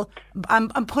people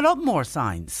and put up more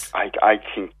signs. I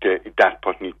think that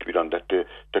part needs to be done. That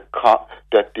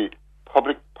the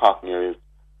public parking areas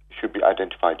should be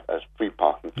identified as free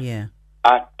parking. Yeah.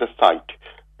 At the site.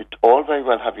 It's all very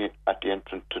well having it at the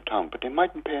entrance to town, but they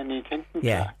mightn't pay any attention to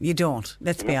that. You don't.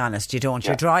 Let's be honest, you don't.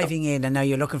 You're driving in and now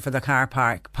you're looking for the car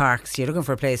parks. You're looking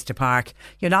for a place to park.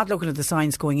 You're not looking at the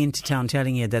signs going into town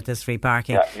telling you that there's free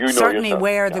parking. Yeah, certainly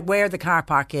yourself, where the car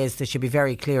park is, there should be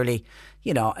very clearly,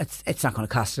 it's not going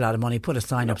to cost a lot of money. Put a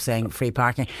sign up saying free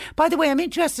parking. By the way, I'm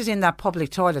interested in that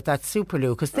public toilet, that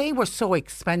Superloo, because they were so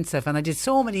expensive, and I did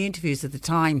so many interviews at the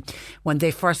time when they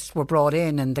first were brought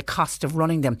in and the cost of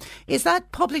running them. Is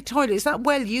that public toilet, is that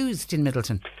well used in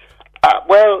Midleton?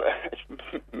 Well,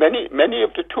 many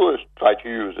of the tourists try to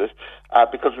use it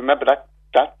because remember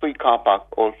that free car park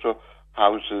also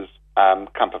houses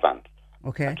camper vans.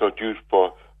 Okay. So it's used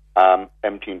for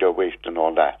emptying their waste and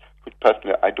all that, which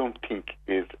personally I don't think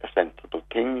is a sensible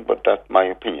thing, but that's my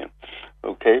opinion.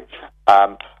 Okay.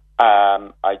 I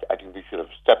think we should have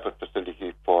separate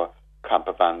facilities for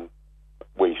camper van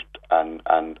waste and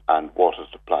water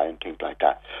supply and things like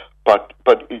that. But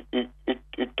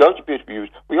it does appear to be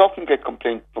used. We often get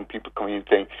complaints from people coming in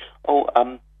saying,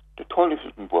 the toilet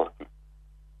isn't working.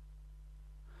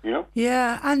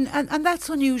 Yeah, and that's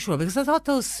unusual, because I thought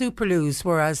those Superloos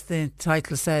were, as the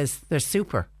title says, they're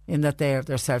super in that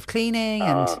they're self-cleaning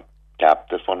and...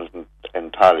 this one isn't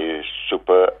entirely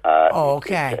super.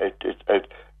 Okay.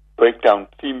 Breakdown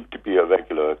seems to be a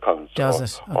regular occurrence. Does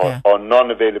it? Okay. Or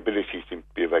non-availability seems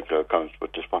to be a regular occurrence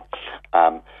with this one.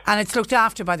 And it's looked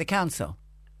after by the council?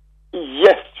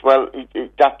 Yes, well,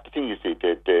 that's the thing, you see.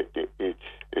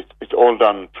 It's all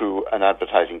done through an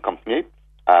advertising company,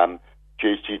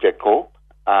 JC Deco,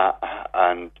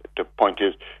 and the point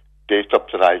is they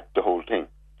subsidise the whole thing.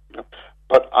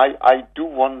 But I do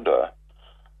wonder,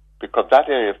 because that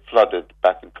area flooded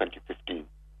back in 2015.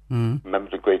 Remember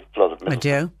the great flood of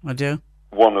Midleton? I do.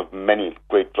 One of many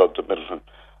great floods of Midleton.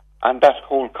 And that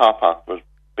whole car park was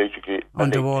basically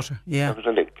underwater. Yeah. It was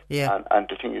a lake. Yeah. And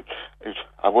the thing is,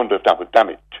 I wonder if that was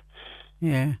damaged.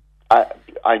 Yeah.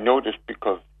 I know this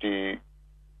because the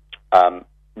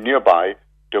nearby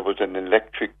there was an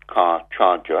electric car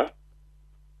charger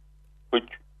which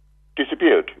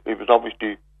disappeared. It was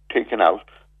obviously taken out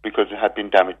because it had been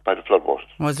damaged by the floodwaters.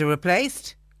 Was it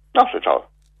replaced? Not at all.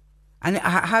 And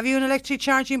have you an electric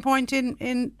charging point in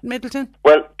Midleton?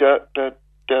 Well,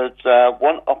 there's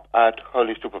one up at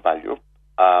Hurley Super Value,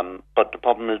 But the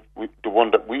problem is, the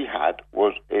one that we had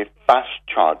was a fast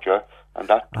charger, and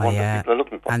that's the one that people are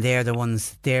looking for. And they're the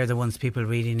ones people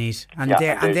really need. And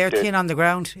they're thin on the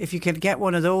ground. If you can get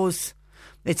one of those,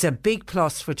 it's a big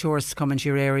plus for tourists coming to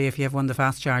your area if you have one of the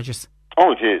fast chargers.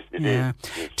 Oh, it is. It is.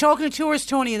 Talking to tourists,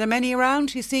 Tony, are there many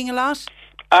around? Are you seeing a lot?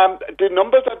 The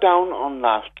numbers are down on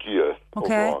last year.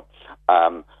 Okay.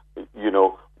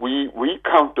 Overall. We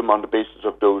count them on the basis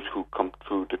of those who come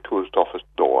through the tourist office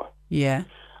door. Yeah.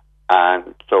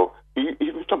 And so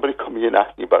even somebody coming in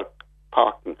asking about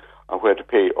parking or where to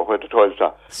pay or where the toilets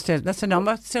are. Still, that's a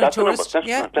number. Still a tourist. That's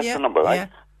the number, right?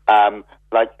 Yeah.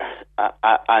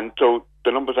 And so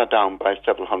the numbers are down by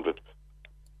several hundred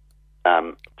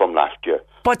from last year.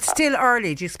 But still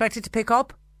early. Do you expect it to pick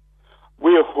up?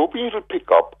 We are hoping it'll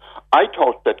pick up. I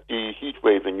thought that the heat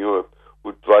wave in Europe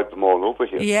would drive them all over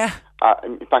here. Yeah.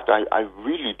 In fact, I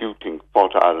really do think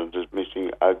Fort Ireland is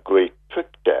missing a great trick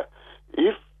there.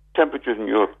 If temperatures in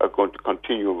Europe are going to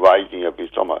continue rising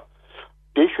every summer,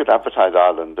 they should advertise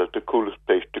Ireland as the coolest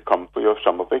place to come for your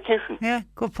summer vacation. Yeah,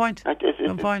 good point.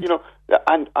 Good point.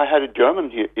 And I had a German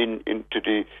here into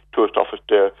the tourist office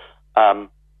there,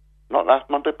 not last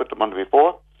Monday, but the Monday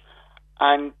before,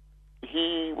 and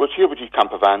he was here with his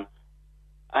camper van,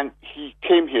 and he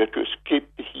came here to escape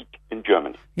the heat in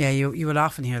Germany. Yeah, you will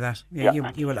often hear that.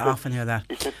 You will often hear that.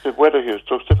 He said the weather here is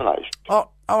so civilised. Oh,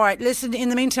 all right. Listen, in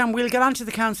the meantime, we'll get on to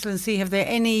the council and see have there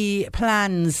any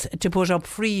plans to put up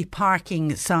free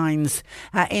parking signs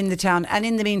in the town. And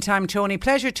in the meantime, Tony,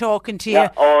 pleasure talking to you. Yeah,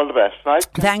 all the best, right?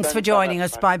 Thanks for joining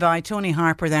us. Bye-bye. Tony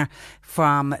Harper there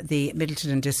from the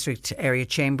Middleton and District Area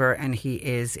Chamber, and he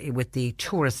is with the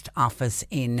tourist office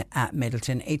in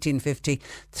Middleton. 1850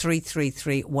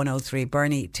 333 103.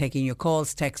 Bernie taking your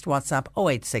calls. Text WhatsApp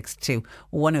 0862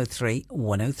 103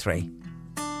 103.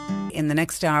 In the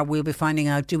next hour, we'll be finding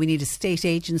out, do we need a state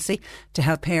agency to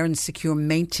help parents secure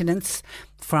maintenance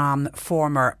from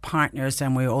former partners?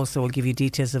 And we also will give you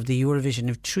details of the Eurovision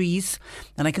of trees.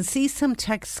 And I can see some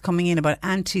texts coming in about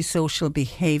antisocial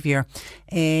behaviour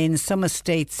in some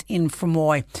estates in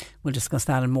Fermoy. We'll discuss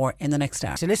that and more in the next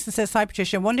hour. So listen, says, hi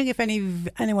Patricia, I'm wondering if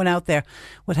anyone out there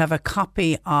would have a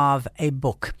copy of a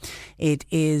book. It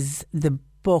is the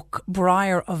book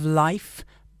Briar of Life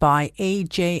by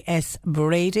A.J.S.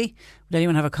 Brady. Would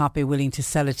anyone have a copy willing to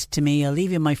sell it to me? I'll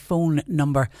leave you my phone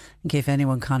number in case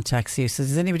anyone contacts you. So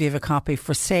does anybody have a copy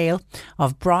for sale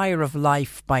of Briar of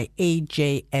Life by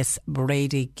A.J.S.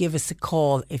 Brady? Give us a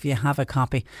call if you have a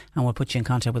copy and we'll put you in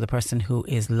contact with the person who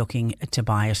is looking to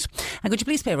buy it. And could you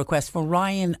please play a request for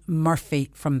Ryan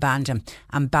Murphy from Bandon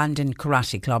and Bandon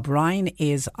Karate Club? Ryan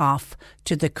is off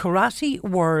to the Karate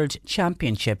World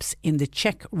Championships in the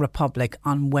Czech Republic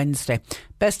on Wednesday.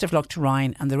 Best of luck to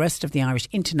Ryan and the rest of the Irish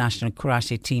international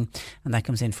karate team. And that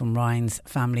comes in from Ryan's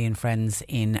family and friends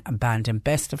in Bandon.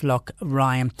 Best of luck,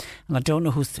 Ryan. And I don't know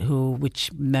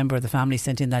which member of the family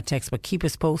sent in that text, but keep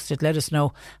us posted. Let us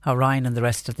know how Ryan and the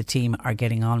rest of the team are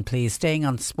getting on, please. Staying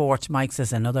on sport, Mike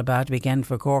says another bad weekend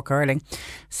for Cork hurling.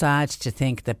 Sad to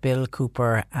think that Bill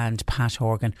Cooper and Pat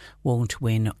Horgan won't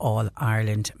win All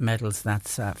Ireland medals.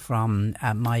 That's from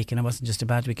Mike. And it wasn't just a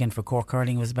bad weekend for Cork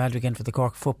hurling, it was a bad weekend for the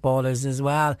Cork footballers as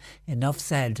well. Enough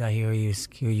said. I hear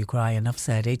you cry. Enough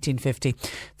said. 1850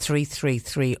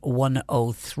 333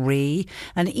 103.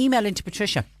 And email into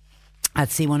Patricia at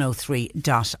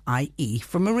c103.ie.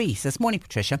 For Marie says, morning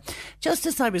Patricia, just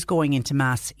as I was going into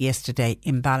Mass yesterday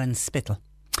in Ballinspittle,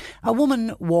 a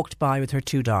woman walked by with her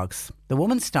two dogs. The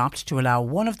woman stopped to allow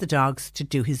one of the dogs to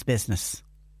do his business.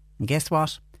 And guess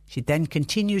what? She then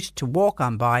continued to walk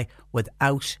on by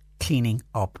without cleaning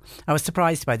up. I was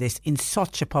surprised by this in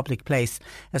such a public place,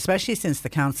 especially since the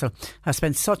council has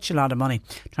spent such a lot of money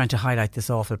trying to highlight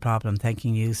this awful problem.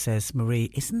 Thanking you, says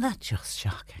Marie. Isn't that just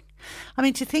shocking? I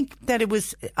mean, to think that it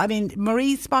was,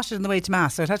 Marie spotted on the way to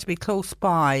Mass, so it had to be close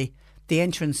by the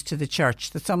entrance to the church,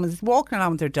 that someone was walking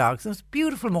around with their dogs. It was a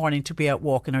beautiful morning to be out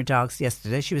walking her dogs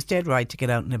yesterday. She was dead right to get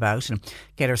out and about and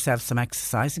get herself some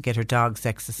exercise and get her dogs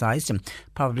exercised, and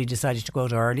probably decided to go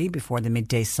out early before the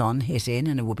midday sun hit in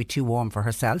and it would be too warm for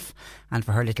herself and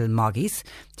for her little moggies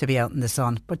to be out in the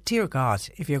sun. But dear God,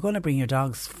 if you're going to bring your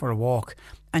dogs for a walk,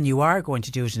 and you are going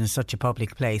to do it in such a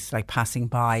public place like passing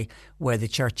by where the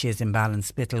church is in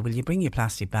Ballinspittle, will you bring your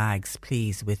plastic bags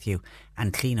please with you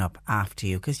and clean up after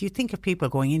you? Because you think of people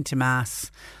going into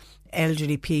Mass,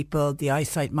 elderly people, the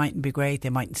eyesight mightn't be great, they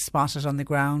mightn't spot it on the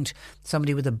ground.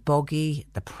 Somebody with a buggy,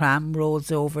 the pram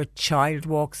rolls over, child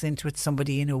walks into it,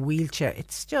 somebody in a wheelchair.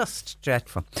 It's just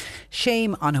dreadful.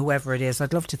 Shame on whoever it is.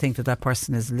 I'd love to think that that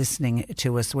person is listening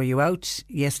to us. Were you out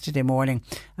yesterday morning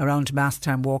around Mass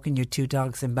time walking your two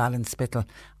dogs in Ballinspittle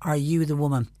Are you the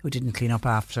woman who didn't clean up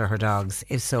after her dogs?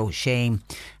 If so, shame,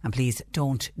 and please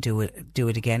don't do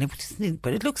it again.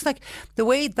 But it looks like the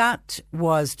way that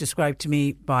was described to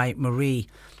me by Marie,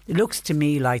 it looks to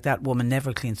me like that woman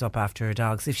never cleans up after her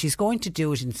dogs. If she's going to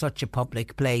do it in such a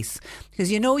public place,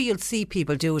 because you'll see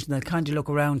people do it and they'll kind of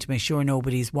look around to make sure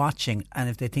nobody's watching, and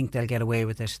if they think they'll get away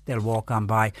with it, they'll walk on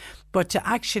by. But to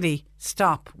actually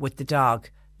stop with the dog,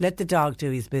 let the dog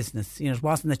do his business. It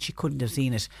wasn't that she couldn't have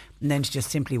seen it and then to just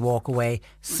simply walk away.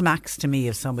 Smacks to me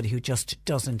of somebody who just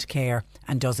doesn't care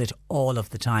and does it all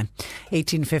of the time.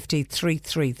 1850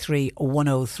 333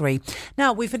 103.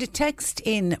 Now, we've had a text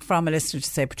in from a listener to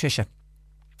say, Patricia,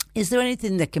 is there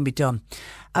anything that can be done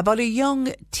about a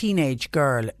young teenage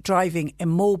girl driving a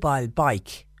mobile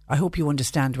bike? I hope you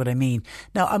understand what I mean.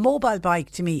 Now, a mobile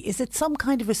bike to me, is it some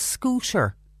kind of a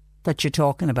scooter that you're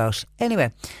talking about?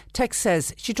 Anyway, text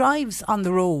says she drives on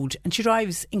the road and she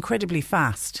drives incredibly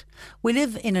fast. We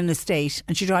live in an estate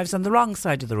and she drives on the wrong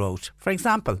side of the road. For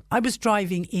example, I was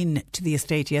driving in to the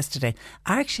estate yesterday.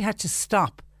 I actually had to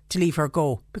stop to leave her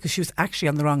go because she was actually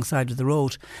on the wrong side of the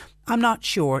road. I'm not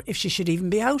sure if she should even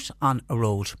be out on a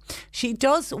road. She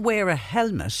does wear a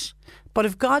helmet, but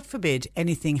if God forbid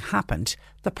anything happened,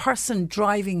 the person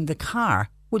driving the car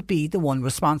would be the one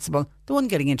responsible, the one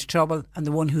getting into trouble, and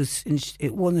the one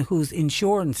whose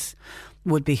insurance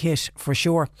would be hit for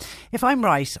sure. If I'm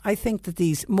right, I think that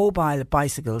these mobile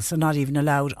bicycles are not even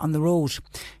allowed on the road.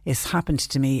 It's happened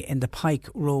to me in the Pike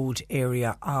Road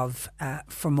area of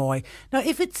Fermoy. Now,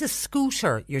 if it's a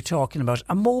scooter you're talking about,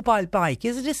 a mobile bike,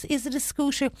 is it a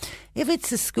scooter? If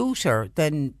it's a scooter,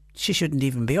 then she shouldn't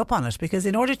even be up on it, because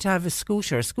in order to have a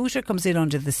scooter comes in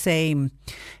under the same,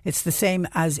 it's the same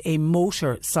as a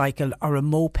motorcycle or a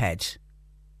moped.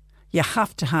 You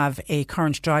have to have a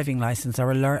current driving licence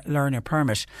or a learner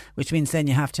permit, which means then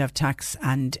you have to have tax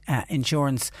and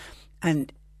insurance.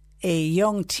 And a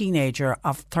young teenager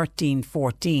of 13,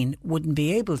 14 wouldn't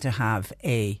be able to have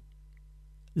a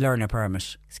learner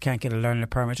permit. You can't get a learner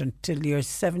permit until you're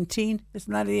 17.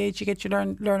 Isn't that the age you get your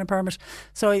learner permit?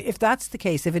 So if that's the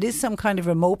case, if it is some kind of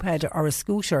a moped or a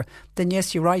scooter, then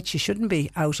yes, you're right, she shouldn't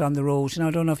be out on the road. And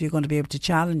I don't know if you're going to be able to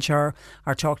challenge her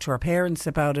or talk to her parents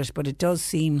about it, but it does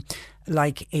seem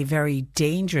like a very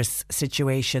dangerous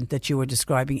situation that you were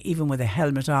describing, even with a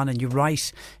helmet on. And you're right,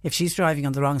 if she's driving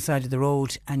on the wrong side of the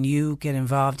road and you get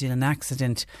involved in an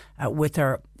accident with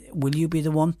her, will you be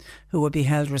the one who will be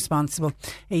held responsible?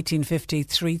 1850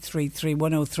 333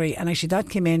 103. And actually that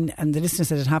came in, and the listener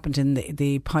said it happened in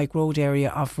the Pike Road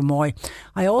area of Fermoy.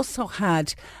 I also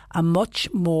had a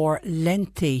much more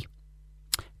lengthy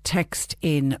text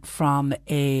in from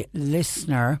a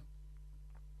listener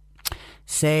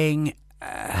saying,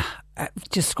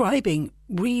 describing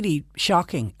really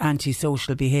shocking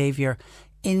antisocial behaviour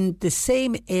in the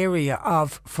same area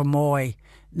of Fermoy.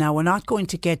 Now, we're not going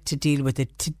to get to deal with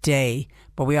it today,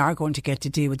 but we are going to get to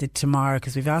deal with it tomorrow,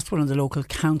 because we've asked one of the local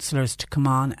councillors to come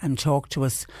on and talk to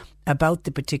us about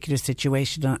the particular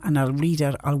situation. And I'll read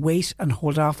out, I'll wait and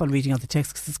hold off on reading out the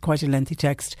text because it's quite a lengthy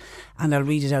text, and I'll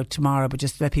read it out tomorrow. But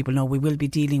just to let people know, we will be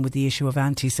dealing with the issue of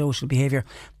antisocial behaviour.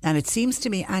 And it seems to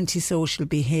me antisocial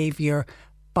behaviour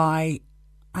by,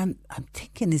 I'm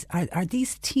thinking, are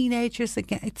these teenagers?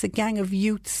 It's a gang of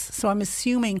youths. So I'm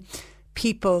assuming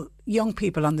young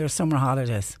people on their summer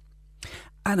holidays.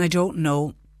 And I don't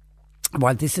know,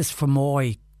 while this is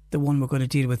Fermoy, the one we're going to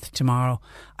deal with tomorrow,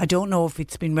 I don't know if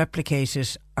it's been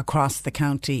replicated across the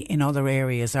county in other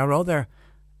areas or other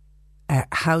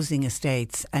housing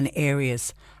estates and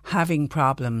areas having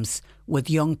problems with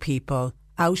young people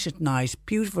out at night,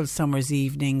 beautiful summer's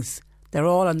evenings. They're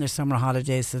all on their summer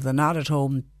holidays, so they're not at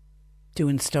home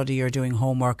doing study or doing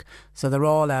homework, so they're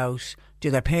all out. Do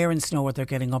their parents know what they're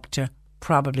getting up to?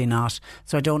 Probably not.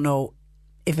 So I don't know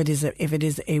if it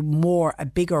is a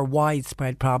bigger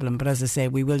widespread problem, but as I say,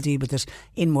 we will deal with it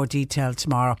in more detail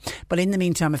tomorrow. But in the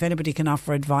meantime, if anybody can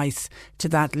offer advice to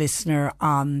that listener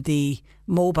on the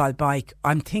mobile bike,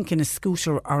 I'm thinking a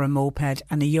scooter or a moped,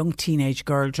 and a young teenage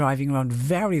girl driving around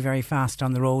very, very fast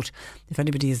on the road. If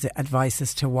anybody has advice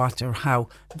as to what or how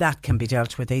that can be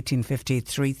dealt with, 1850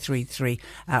 333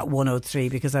 103,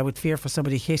 because I would fear for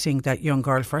somebody hitting that young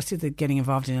girl, firstly they're getting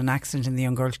involved in an accident and the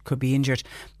young girl could be injured,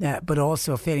 but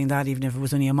also failing that, even if it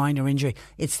was only a minor injury,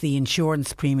 it's the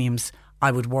insurance premiums I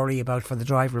would worry about for the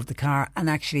driver of the car. And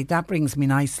actually that brings me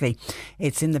nicely,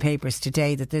 it's in the papers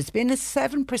today that there's been a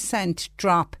 7%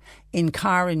 drop in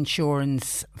car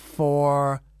insurance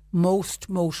for most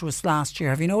motorists last year.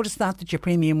 Have you noticed that your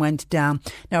premium went down?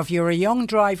 Now, if you're a young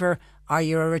driver or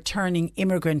you're a returning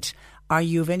immigrant, or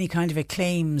you have any kind of a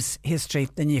claims history,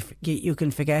 then you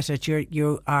can forget it.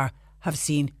 You have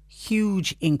seen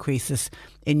huge increases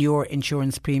in your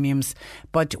insurance premiums.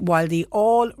 But while the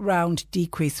all-round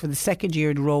decrease for the second year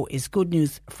in a row is good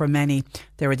news for many,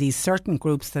 there are these certain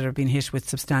groups that have been hit with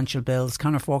substantial bills.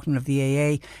 Conor Faulkner of the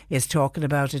AA is talking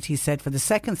about it. He said for the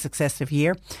second successive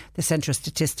year, the Central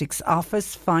Statistics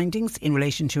Office findings in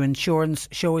relation to insurance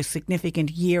show a significant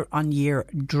year-on-year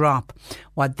drop.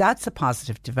 While that's a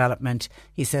positive development,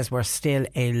 he says we're still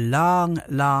a long,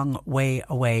 long way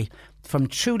away from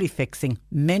truly fixing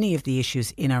many of the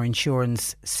issues in our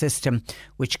insurance system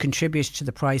which contribute to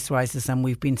the price rises. And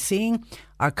we've been seeing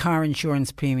our car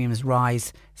insurance premiums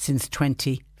rise since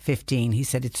 2015. He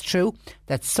said it's true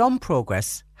that some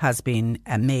progress has been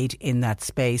made in that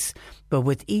space, but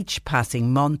with each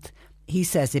passing month, he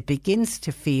says it begins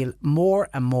to feel more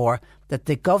and more that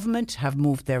the government have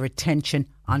moved their attention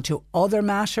onto other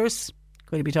matters.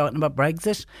 Going to be talking about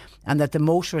Brexit, and that the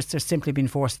motorists are simply being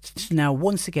forced to now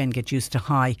once again get used to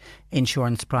high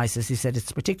insurance prices. He said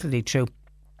it's particularly true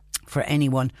for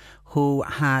anyone who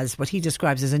has what he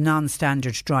describes as a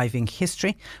non-standard driving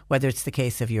history, whether it's the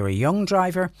case of you're a young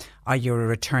driver or you're a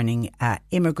returning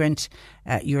immigrant.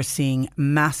 You're seeing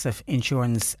massive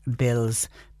insurance bills,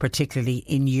 particularly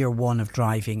in year one of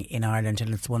driving in Ireland,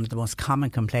 and it's one of the most common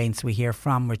complaints we hear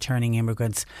from returning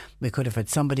immigrants. We could have had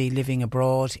somebody living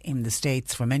abroad in the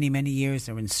States for many, many years,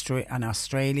 or in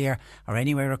Australia or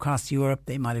anywhere across Europe.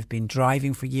 They might have been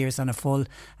driving for years on a full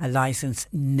licence,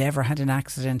 never had an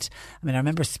accident. I mean, I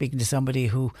remember speaking to somebody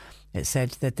who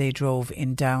said that they drove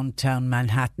in downtown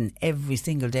Manhattan every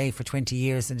single day for 20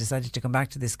 years and decided to come back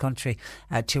to this country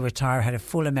to retire, had a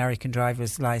full American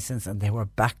driver's licence, and they were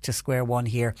back to square one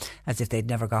here as if they'd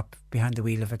never got behind the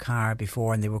wheel of a car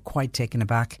before, and they were quite taken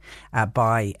aback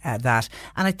by that.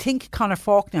 And I think Conor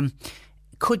Faulkner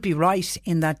could be right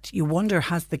in that you wonder,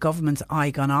 has the government's eye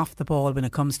gone off the ball when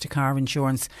it comes to car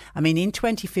insurance? I mean, in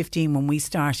 2015, when we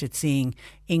started seeing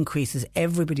increases,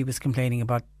 everybody was complaining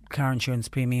about car insurance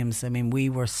premiums. I mean, we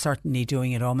were certainly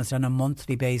doing it almost on a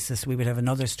monthly basis. We would have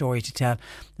another story to tell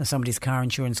of somebody's car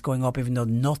insurance going up, even though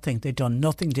they'd done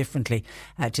nothing differently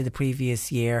to the previous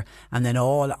year. And then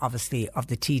all, obviously, of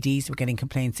the TDs were getting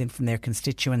complaints in from their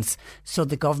constituents. So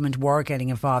the government were getting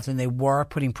involved, and they were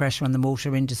putting pressure on the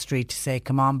motor industry to say,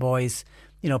 come on, boys,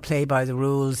 play by the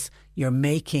rules. You're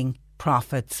making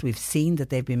profits. We've seen that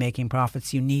they've been making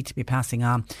profits. You need to be passing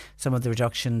on some of the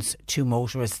reductions to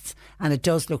motorists. And it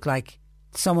does look like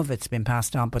some of it's been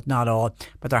passed on, but not all.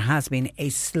 But there has been a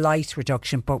slight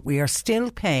reduction, but we are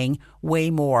still paying way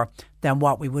more than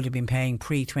what we would have been paying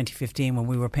pre-2015, when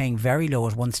we were paying very low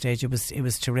at one stage. It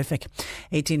was terrific.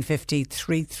 1850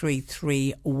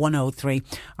 333 103.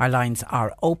 Our lines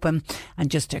are open.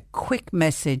 And just a quick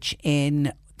message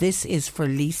in. This is for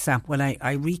Lisa. Well, I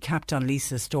recapped on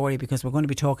Lisa's story because we're going to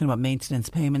be talking about maintenance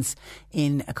payments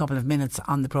in a couple of minutes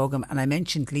on the programme. And I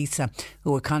mentioned Lisa,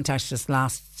 who had contacted us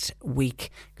last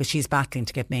week because she's battling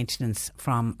to get maintenance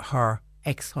from her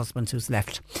ex-husband who's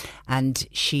left. And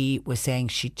she was saying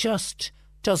she just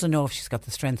doesn't know if she's got the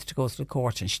strength to go to the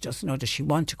court, and she doesn't know, does she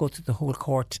want to go through the whole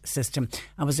court system.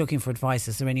 I was looking for advice.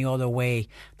 Is there any other way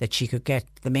that she could get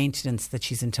the maintenance that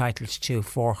she's entitled to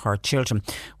for her children?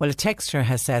 Well, a texter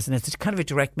has said, and it's kind of a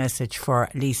direct message for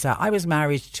Lisa, I was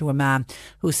married to a man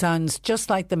who sounds just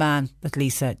like the man that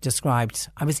Lisa described.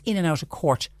 I was in and out of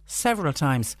court several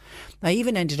times. I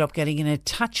even ended up getting an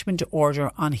attachment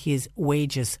order on his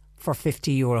wages for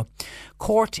 €50.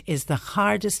 Court is the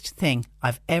hardest thing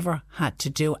I've ever had to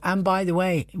do. And by the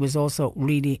way, it was also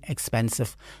really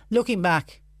expensive. Looking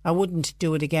back, I wouldn't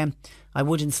do it again. I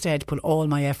would instead put all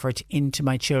my effort into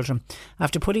my children.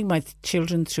 After putting my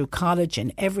children through college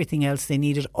and everything else they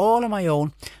needed all on my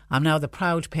own, I'm now the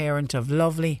proud parent of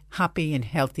lovely, happy and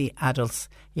healthy adults.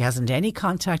 He hasn't any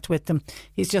contact with them.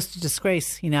 He's just a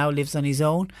disgrace. He now lives on his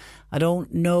own. I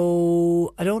don't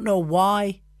know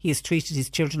why he has treated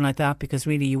his children like that, because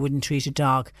really you wouldn't treat a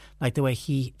dog like the way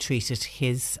he treated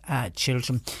his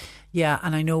children. Yeah,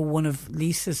 and I know one of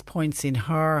Lisa's points in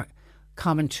her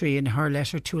commentary in her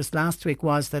letter to us last week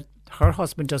was that her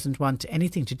husband doesn't want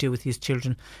anything to do with his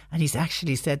children, and he's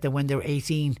actually said that when they're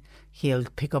 18 he'll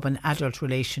pick up an adult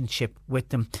relationship with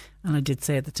them. And I did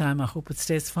say at the time, I hope it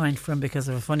stays fine for him, because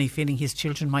I have a funny feeling his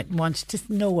children might want to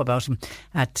know about him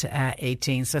at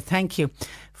 18. So thank you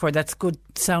for that's good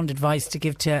sound advice to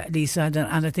give to Lisa.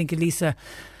 And I think Lisa,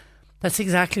 that's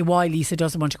exactly why Lisa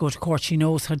doesn't want to go to court. She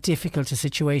knows how difficult a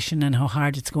situation and how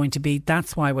hard it's going to be.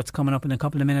 That's why what's coming up in a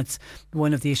couple of minutes,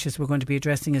 one of the issues we're going to be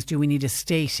addressing is, do we need a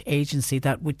state agency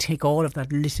that would take all of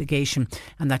that litigation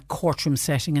and that courtroom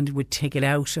setting, and it would take it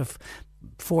out of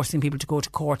forcing people to go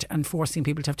to court and forcing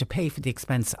people to have to pay for the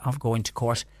expense of going to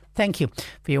court. Thank you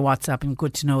for your WhatsApp, and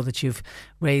good to know that you've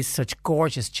raised such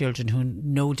gorgeous children who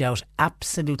no doubt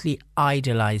absolutely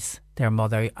idolise their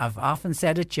mother. I've often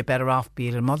said it, you're better off, be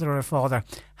it a mother or a father,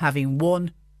 having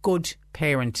one good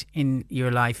parent in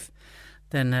your life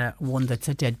than one that's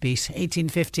a deadbeat.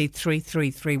 1850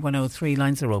 333 103,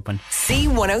 lines are open.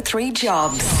 C103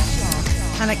 Jobs.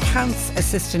 An accounts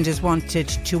assistant is wanted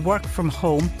to work from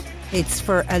home. It's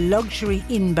for a luxury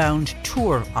inbound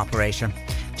tour operator.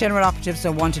 General operatives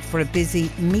are wanted for a busy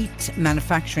meat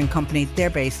manufacturing company. They're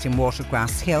based in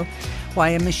Watergrass Hill.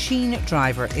 While a machine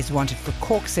driver is wanted for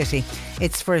Cork City.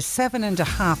 It's for a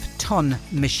 7.5 tonne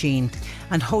machine.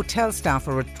 And hotel staff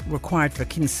are required for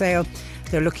Kinsale.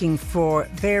 They're looking for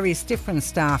various different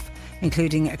staff,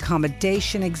 including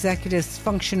accommodation executives,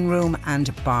 function room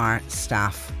and bar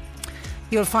staff.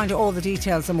 You'll find all the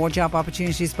details and more job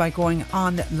opportunities by going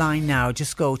online now.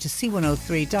 Just go to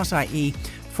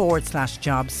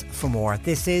c103.ie/jobs for more.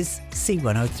 This is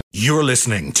C103. You're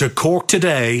listening to Cork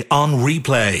Today on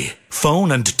replay.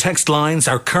 Phone and text lines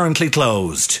are currently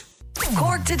closed.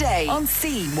 Cork Today on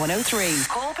C103.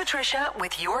 Call Patricia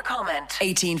with your comment.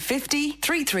 1850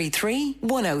 333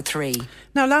 103.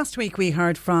 Now, last week we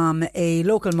heard from a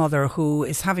local mother who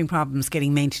is having problems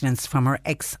getting maintenance from her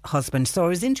ex-husband. So I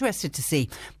was interested to see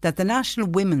that the National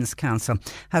Women's Council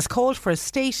has called for a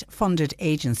state-funded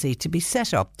agency to be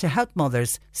set up to help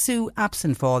mothers sue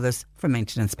absent fathers for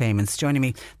maintenance payments. Joining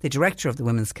me, the Director of the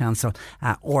Women's Council,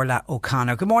 Orla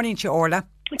O'Connor. Good morning to you, Orla.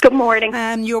 Good morning.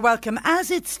 You're welcome. As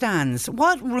it stands,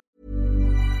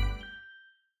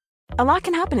 A lot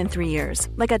can happen in 3 years,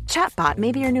 like a chatbot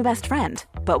may be your new best friend.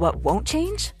 But what won't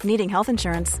change? Needing health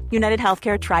insurance. United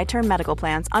Healthcare Tri-Term Medical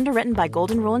Plans, underwritten by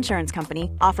Golden Rule Insurance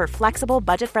Company, offer flexible,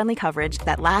 budget-friendly coverage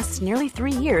that lasts nearly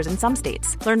 3 years in some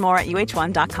states. Learn more at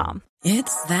uh1.com.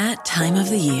 It's that time of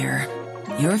the year.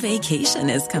 Your vacation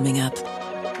is coming up.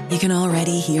 You can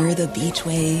already hear the beach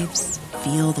waves,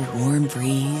 feel the warm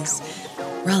breeze,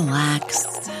 relax,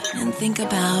 and think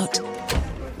about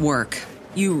work.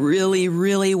 You really,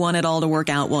 really want it all to work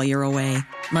out while you're away.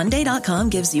 Monday.com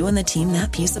gives you and the team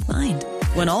that peace of mind.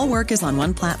 When all work is on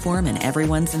one platform and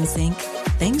everyone's in sync,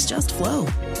 things just flow.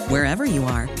 Wherever you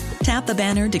are, tap the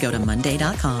banner to go to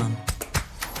Monday.com.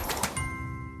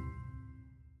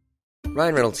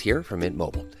 Ryan Reynolds here from Mint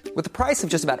Mobile. With the price of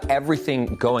just about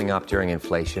everything going up during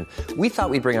inflation, we thought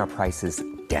we'd bring our prices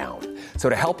down. So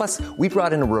to help us, we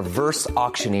brought in a reverse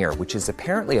auctioneer, which is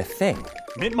apparently a thing.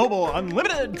 Mint Mobile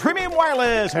Unlimited Premium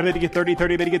Wireless. How to get 30,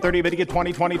 30, bit to get 30, bit to get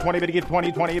 20, 20, 20, bit to get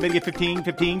 20, 20, bit to get 15,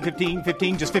 15, 15,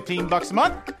 15, just $15 a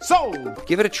month? Sold!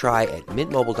 Give it a try at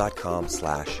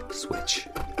mintmobile.com/switch.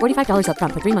 $45 up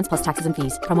front for 3 months plus taxes and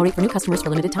fees. Promo rate for new customers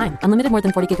for limited time. Unlimited more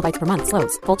than 40 gigabytes per month.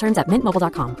 Slows full terms at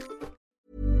mintmobile.com.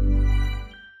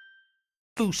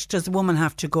 Does a woman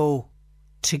have to go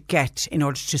to get in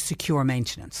order to secure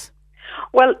maintenance?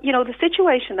 Well, you know, the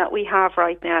situation that we have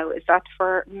right now is that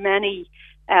for many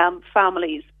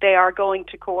families, they are going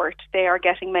to court, they are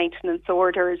getting maintenance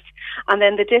orders, and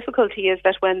then the difficulty is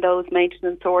that when those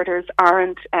maintenance orders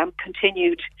aren't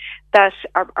continued, that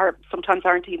are sometimes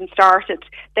aren't even started,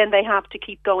 then they have to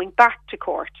keep going back to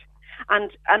court.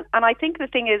 And I think the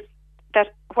thing is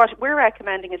that what we're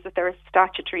recommending is that there is a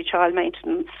statutory child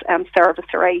maintenance service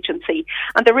or agency.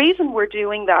 And the reason we're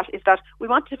doing that is that we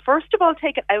want to, first of all,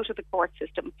 take it out of the court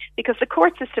system, because the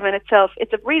court system in itself,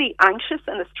 it's a really anxious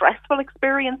and a stressful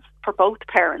experience for both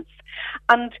parents.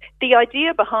 And the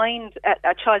idea behind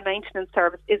a child maintenance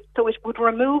service is so it would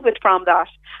remove it from that.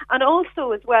 And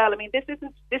also as well, I mean, this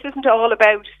isn't all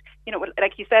about, you know,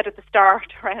 like you said at the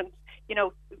start, around, you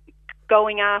know,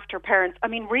 going after parents. I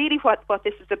mean, really what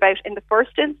this is about in the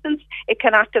first instance, it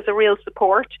can act as a real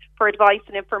support for advice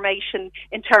and information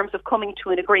in terms of coming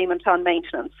to an agreement on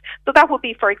maintenance. So that would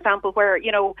be, for example, where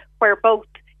both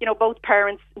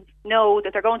parents know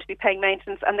that they're going to be paying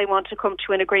maintenance and they want to come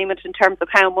to an agreement in terms of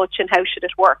how much and how should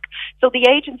it work. So the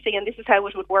agency, and this is how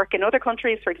it would work in other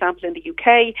countries, for example in the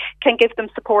UK, can give them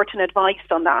support and advice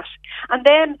on that. And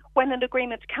then when an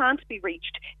agreement can't be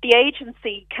reached, the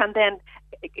agency can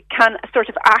sort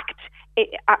of act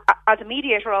as a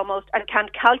mediator almost, and can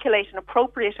calculate an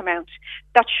appropriate amount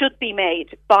that should be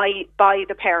made by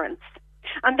the parents.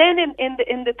 And then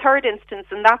in the third instance,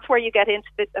 and that's where you get into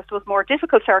the, I suppose, more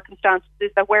difficult circumstances,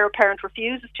 is that where a parent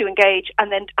refuses to engage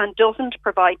and doesn't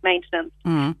provide maintenance,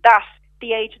 that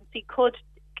the agency could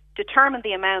determine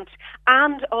the amount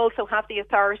and also have the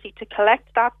authority to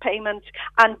collect that payment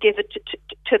and give it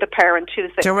to the parent who's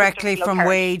directly from parent.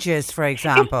 Wages, for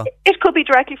example. It could be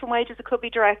directly from wages. It could be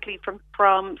directly from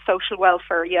social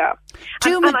welfare. Yeah.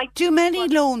 Do many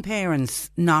lone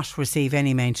parents not receive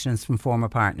any maintenance from former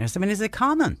partners? I mean, is it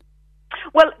common?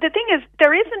 Well, the thing is,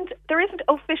 there isn't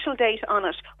official data on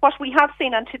it. What we have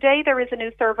seen, and today there is a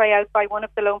new survey out by one of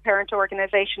the lone parent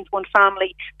organisations, One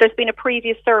Family. There's been a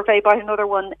previous survey by another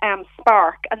one,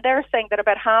 Spark, and they're saying that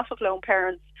about half of lone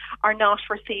parents are not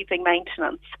receiving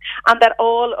maintenance, and that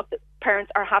all of the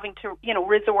parents are having to,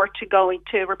 resort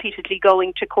to repeatedly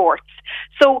going to courts.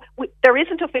 So there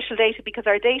isn't official data because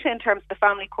our data in terms of the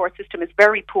family court system is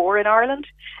very poor in Ireland.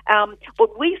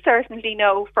 But we certainly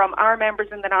know from our members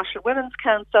in the National Women's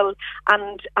Council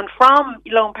and from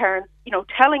lone parents,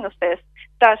 telling us this,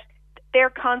 that they're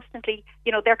constantly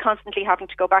having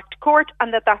to go back to court,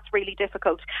 and that's really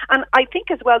difficult. And I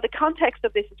think as well, the context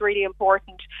of this is really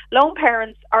important. Lone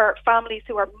parents are families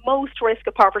who are most risk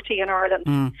of poverty in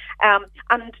Ireland.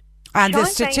 And the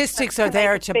statistics are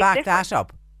there to back that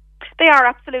up. They are,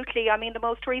 absolutely. I mean, the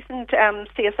most recent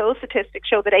CSO statistics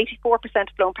show that 84% of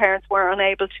lone parents were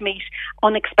unable to meet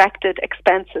unexpected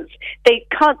expenses. They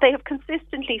have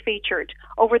consistently featured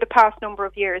over the past number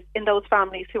of years in those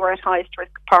families who are at highest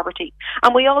risk of poverty.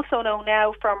 And we also know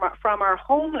now from our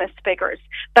homeless figures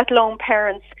that lone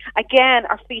parents, again,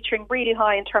 are featuring really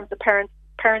high in terms of parents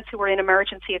who are in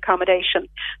emergency accommodation.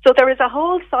 So there is a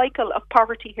whole cycle of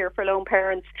poverty here for lone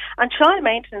parents, and child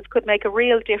maintenance could make a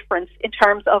real difference in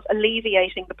terms of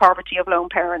alleviating the poverty of lone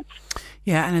parents.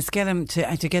 Yeah, and it's get them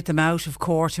to get them out of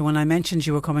court. And when I mentioned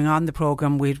you were coming on the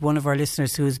programme, we had one of our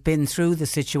listeners who has been through the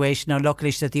situation. Now,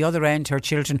 luckily, she's at the other end. Her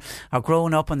children are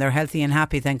grown up and they're healthy and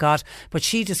happy, thank God. But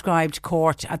she described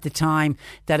court at the time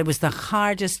that it was the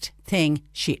hardest thing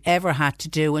she ever had to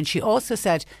do. And she also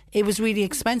said it was really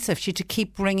expensive. She had to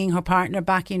keep bringing her partner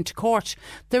back into court.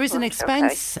 There is an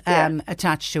expense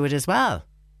attached to it as well.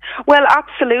 Well,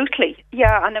 absolutely.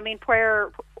 Yeah, and I mean,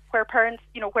 where parents,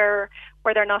 where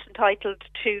they're not entitled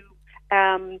to,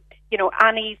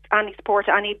 any support,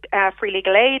 any free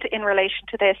legal aid in relation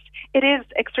to this, it is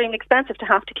extremely expensive to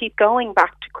have to keep going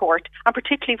back to court, and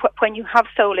particularly when you have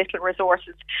so little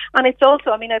resources. And it's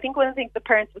also, I think one of the things the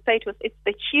parents would say to us, it's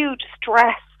the huge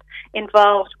stress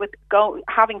involved with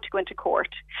having to go into court.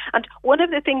 And one of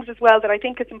the things as well that I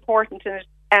think is important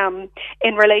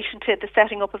in relation to the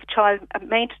setting up of a child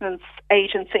maintenance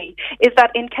agency is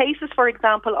that in cases, for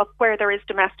example, of where there is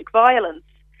domestic violence,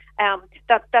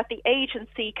 that the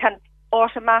agency can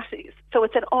so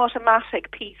it's an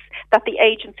automatic piece that the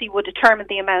agency would determine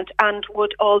the amount and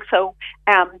would also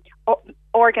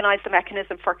organise the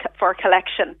mechanism for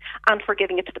collection and for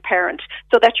giving it to the parent,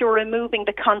 so that you're removing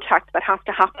the contact that has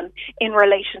to happen in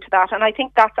relation to that. And I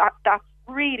think that's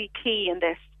really key in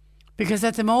this. Because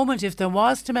at the moment, if there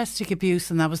was domestic abuse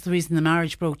and that was the reason the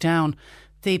marriage broke down,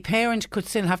 the parent could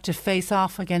still have to face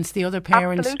off against the other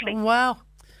parent. Absolutely. Wow.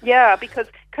 Yeah, because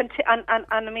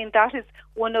I mean that is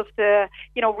one of the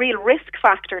real risk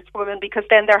factors for women, because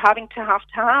then they're having to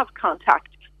have contact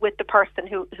with the person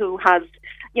who has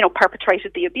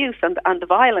perpetrated the abuse and the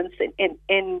violence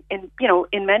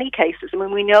in many cases. I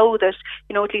mean, we know that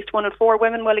at least 1 in 4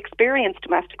 women will experience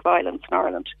domestic violence in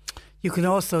Ireland. You can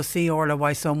also see, Orla,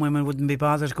 why some women wouldn't be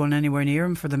bothered going anywhere near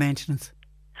him for the maintenance.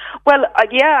 Well,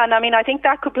 yeah, and I mean I think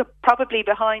that could be probably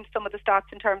behind some of the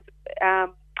stats in terms of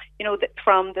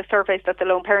from the surveys that the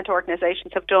lone parent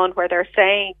organisations have done, where they're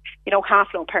saying, half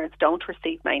lone parents don't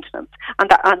receive maintenance,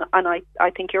 and I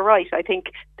think you're right. I think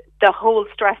the whole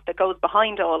stress that goes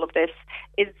behind all of this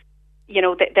is,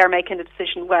 they're making a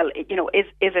decision. Well, is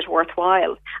it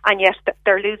worthwhile? And yet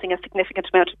they're losing a significant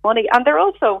amount of money, and they're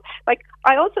also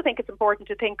I also think it's important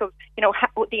to think of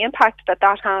the impact that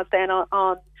has then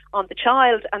on the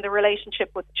child and the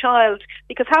relationship with the child,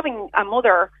 because having a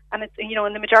mother, and it's in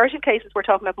the majority of cases we're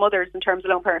talking about mothers in terms of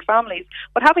lone parent families,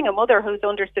 but having a mother who's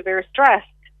under severe stress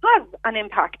has an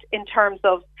impact in terms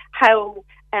of how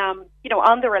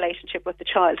on the relationship with the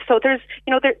child. So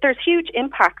there's huge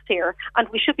impacts here, and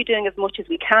we should be doing as much as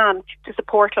we can to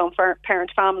support lone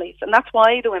parent families, and that's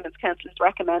why the Women's Council is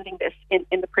recommending this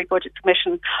in the pre-budget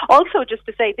submission. Also, just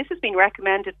to say, this has been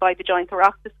recommended by the Joint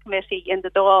Oireachtas Committee in the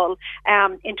Dáil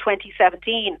in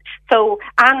 2017. So,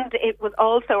 and it was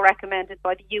also recommended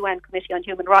by the UN Committee on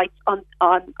Human Rights on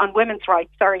Women's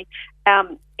Rights.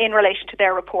 In relation to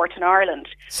their report in Ireland.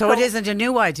 So it isn't a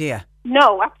new idea.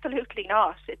 No, absolutely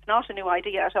not. It's not a new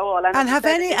idea at all. And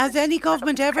has any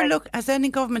government ever looked at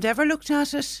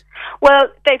it? Well,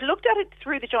 they've looked at it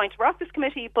through the Joint Oireachtas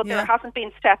Committee, but there hasn't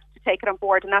been steps to take it on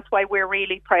board, and that's why we're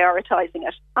really prioritising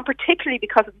it, and particularly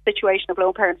because of the situation of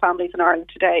lone parent families in Ireland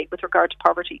today with regard to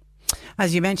poverty.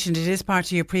 As you mentioned, it is part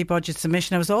of your pre-budget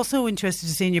submission. I was also interested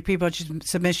to see in your pre-budget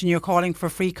submission you're calling for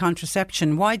free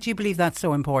contraception. Why do you believe that's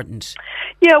so important?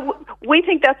 Yeah, we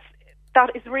think that's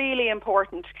that is really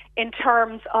important in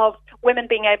terms of women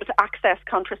being able to access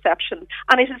contraception.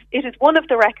 And it is one of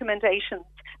the recommendations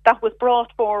that was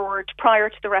brought forward prior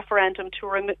to the referendum to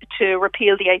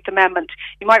repeal the Eighth Amendment.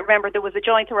 You might remember there was a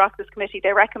joint Oireachtas committee.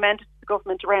 They recommended to the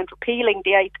government around repealing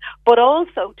the Eighth, but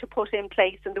also to put in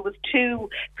place, and there was two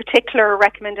particular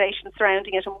recommendations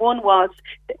surrounding it, and one was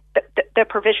the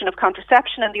provision of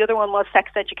contraception and the other one was sex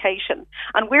education.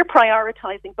 And we're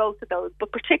prioritising both of those,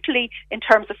 but particularly in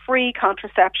terms of free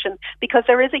contraception, because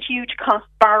there is a huge cost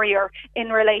barrier in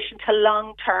relation to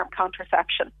long-term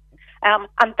contraception.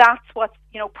 And that's what's,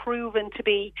 proven to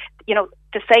be,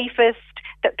 the safest,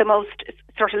 the most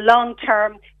sort of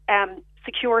long-term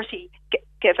security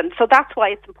given. So that's why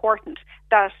it's important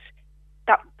that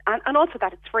and also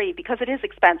that it's free, because it is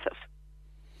expensive.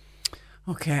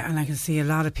 Okay, and I can see a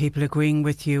lot of people agreeing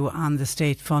with you on the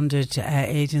state-funded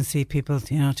agency. People,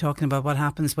 talking about what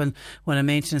happens when a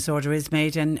maintenance order is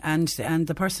made and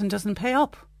the person doesn't pay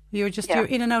up. You're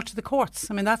in and out to the courts.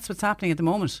 I mean, that's what's happening at the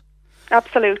moment.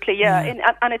 Absolutely, yeah.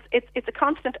 And it's a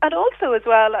constant. And also as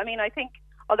well, I mean, I think,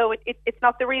 although it's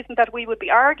not the reason that we would be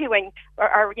arguing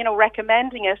or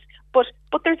recommending it, but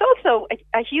there's also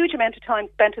a huge amount of time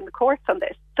spent in the courts on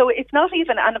this. So it's not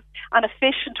even an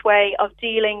efficient way of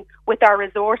dealing with our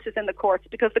resources in the courts,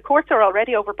 because the courts are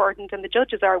already overburdened and the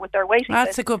judges are with their waiting list.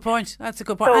 That's a good point.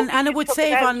 So, and it would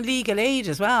save on legal aid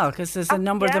as well, because there's a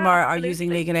number of them are using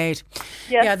legal aid.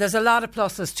 Yes. Yeah, there's a lot of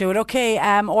pluses to it. Okay,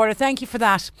 Orla, thank you for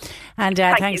that. And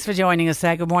thanks for joining us.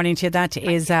 Good morning to you. That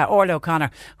is Orla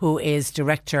O'Connor, who is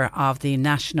Director of the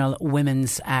National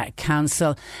Women's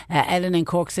Council. Ellen in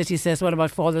Cork City says, what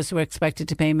about fathers who are expected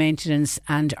to pay maintenance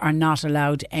and are not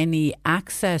allowed any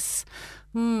access?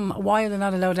 Why are they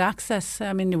not allowed access?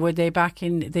 I mean, were they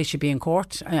they should be in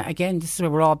court. Again, this is where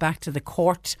we're all back to the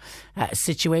court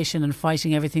situation and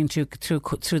fighting everything through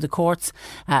the courts.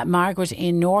 Margaret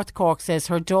in North Cork says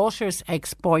her daughter's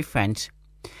ex-boyfriend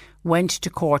went to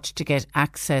court to get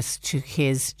access to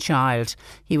his child.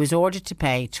 He was ordered to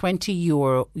pay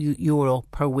 €20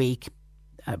 per week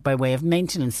by way of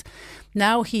maintenance.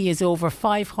 Now he is over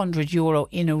 €500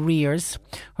 in arrears.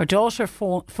 Her daughter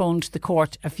phoned the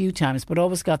court a few times, but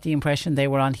always got the impression they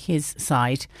were on his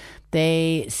side.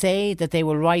 They say that they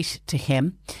will write to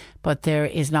him, but there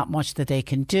is not much that they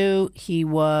can do. He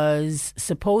was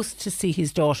supposed to see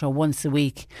his daughter once a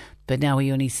week, but now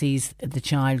he only sees the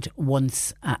child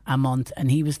once a month,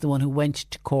 and he was the one who went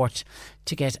to court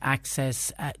to get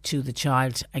access to the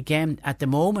child. Again, at the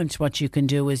moment, what you can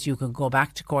do is you can go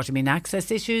back to court. I mean,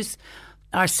 access issues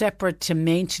are separate to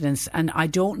maintenance, and I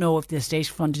don't know if the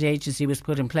state-funded agency was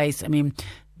put in place. I mean,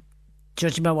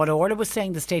 judging by what Orla was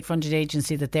saying, the state-funded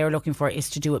agency that they're looking for is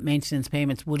to do with maintenance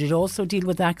payments. Would it also deal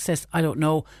with access? I don't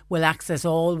know. Will access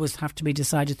always have to be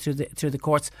decided through the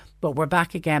courts? But we're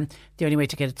back again. The only way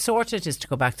to get it sorted is to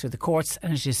go back through the courts,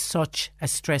 and it is such a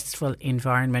stressful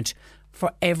environment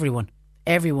for everyone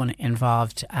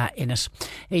involved in it.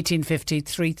 1850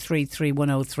 333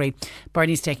 103.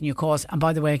 Bernie's taking your calls. And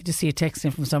by the way, I can just see a text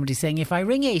in from somebody saying, if I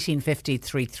ring 1850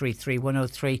 333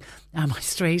 103, am I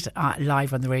straight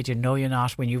live on the radio? No, you're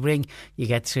not. When you ring, you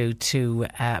get through to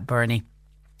Bernie.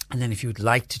 And then if you'd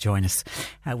like to join us,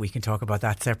 we can talk about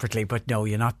that separately. But no,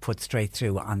 you're not put straight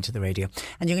through onto the radio.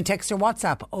 And you can text or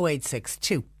WhatsApp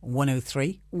 0862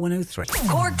 103 103.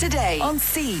 Cork Today on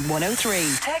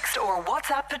C103. Text or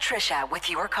WhatsApp Patricia with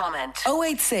your comment.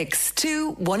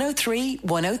 0862 103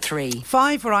 103.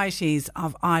 5 varieties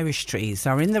of Irish trees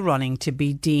are in the running to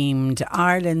be deemed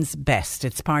Ireland's best.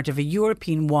 It's part of a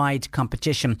European-wide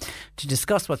competition. To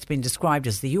discuss what's been described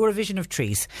as the Eurovision of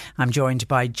trees, I'm joined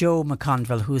by Joe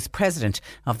McConville, who's President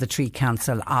of the Tree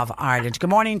Council of Ireland.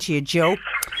 Good morning to you, Joe.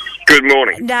 Good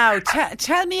morning. Now,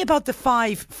 tell me about the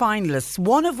 5 finalists,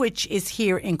 one of which is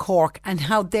here in Cork, and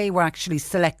how they were actually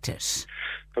selected.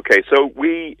 Okay, so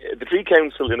the Tree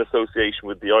Council, in association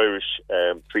with the Irish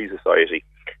Tree Society,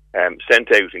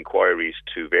 sent out inquiries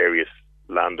to various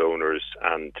landowners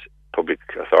and public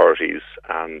authorities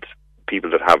and people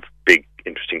that have big,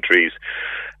 interesting trees.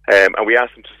 And we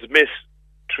asked them to submit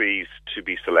trees to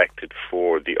be selected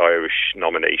for the Irish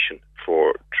nomination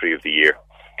for Tree of the Year.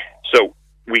 So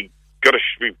we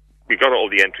got all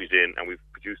the entries in, and we've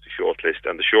produced a shortlist,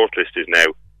 and the shortlist is now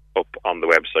up on the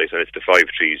website, and it's the 5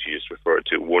 trees you just referred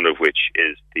to, one of which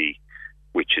is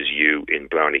yew in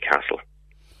Blarney Castle.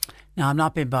 Now, I'm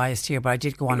not being biased here, but I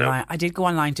did go online. I did go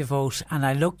online to vote, and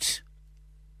I looked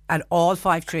at all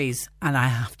 5 trees, and I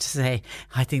have to say,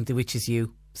 I think the witch's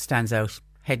yew stands out.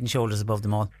 head and shoulders above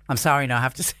them all. I'm sorry, now I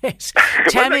have to say it.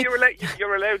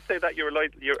 You're allowed to say that.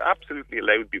 You're absolutely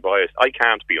allowed to be biased. I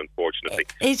can't be, unfortunately.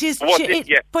 It is,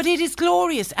 but it is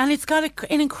glorious, and it's got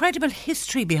an incredible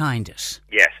history behind it.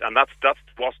 Yes, and that's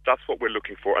what we're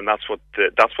looking for, and that's what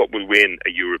will win a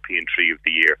European Tree of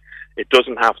the Year. It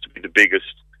doesn't have to be the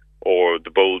biggest or the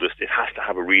boldest. It has to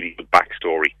have a really good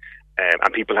backstory,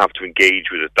 and people have to engage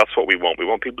with it. That's what we want. We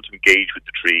want people to engage with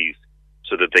the trees,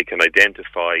 so that they can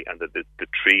identify, and that the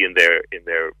tree in their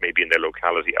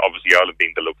locality, obviously Ireland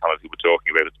being the locality we're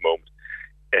talking about at the moment,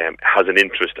 has an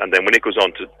interest. And then when it goes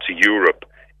on to Europe,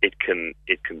 it can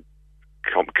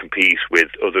compete with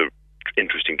other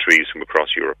interesting trees from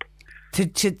across Europe.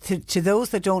 To those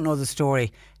that don't know the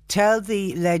story, tell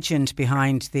the legend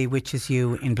behind the Witches'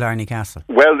 Yew in Blarney Castle.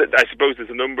 Well, I suppose there's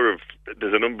a number of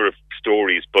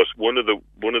stories, but one of the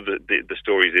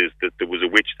stories is that there was a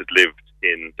witch that lived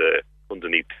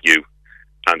underneath the yew,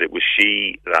 and it was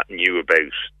she that knew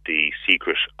about the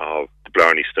secret of the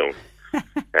Blarney Stone,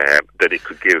 that it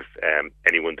could give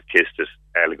anyone that kissed it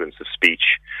elegance of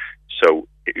speech. So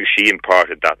she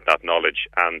imparted that knowledge,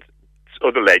 and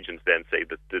other legends then say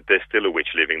that there's still a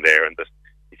witch living there, and that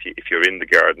if you're in the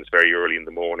gardens very early in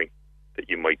the morning, that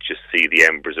you might just see the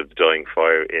embers of the dying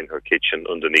fire in her kitchen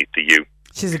underneath the yew.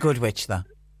 She's a good witch, though.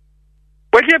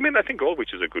 Well, yeah, I mean, I think all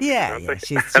witches are good. Yeah,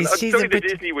 witches, yeah. She's only the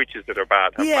Disney witches that are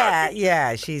bad. But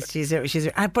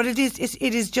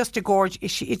it is just a gorge.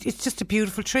 It's just a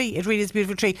beautiful tree. It really is a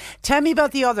beautiful tree. Tell me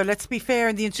about the other. Let's be fair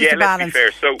in the interest of balance.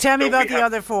 Let's be fair. Tell me about the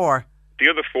other four. The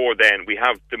other four, then, we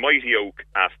have the Mighty Oak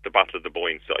at the Battle of the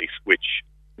Boyne site, which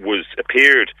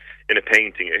appeared in a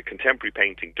painting, a contemporary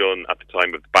painting done at the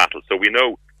time of the battle. So we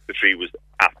know the tree was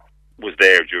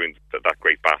there during that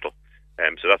great battle.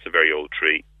 So that's a very old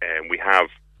tree. We have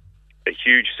a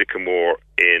huge sycamore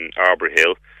in Arbour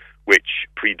Hill, which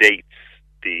predates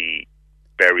the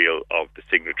burial of the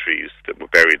signatories that were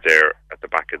buried there at the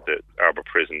back of the Arbour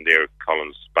prison near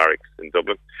Collins Barracks in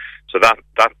Dublin. So that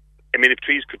I mean, if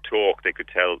trees could talk, they could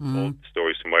tell all the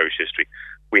stories from Irish history.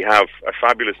 We have a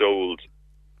fabulous old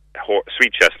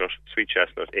sweet chestnut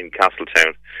in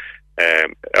Castletown,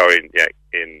 or in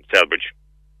Selbridge,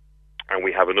 and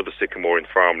we have another sycamore in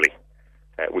Farmley,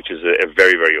 which is a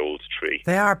very, very old tree.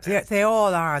 They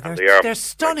all are. They're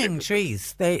stunning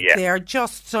trees. They are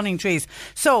just stunning trees.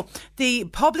 So the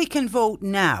public can vote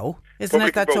now, isn't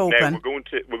it? That's open. Now. We're going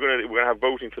to have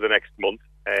voting for the next month.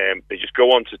 They just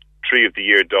go on to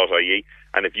treeoftheyear.ie,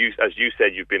 and as you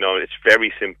said, you've been on. It's a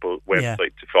very simple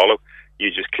website to follow.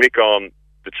 You just click on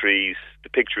the trees, the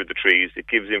picture of the trees. It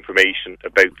gives information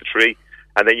about the tree,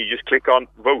 and then you just click on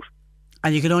vote.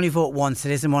 And you can only vote once.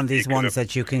 It isn't one of these ones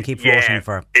that you can keep voting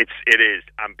for. It is,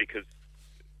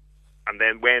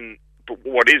 but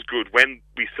what is good, when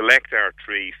we select our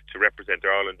trees to represent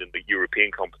Ireland in the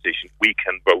European competition, we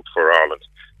can vote for Ireland.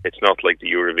 It's not like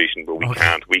the Eurovision where we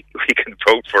can't. We can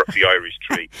vote for the Irish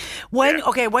tree.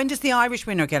 When does the Irish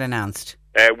winner get announced?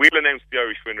 We'll announce the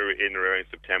Irish winner in around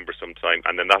September sometime,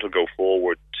 and then that'll go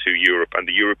forward to Europe and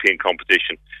the European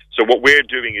competition. So what we're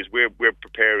doing is we're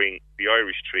preparing the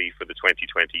Irish tree for the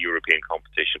 2020 European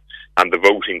competition, and the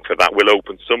voting for that will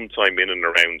open sometime in and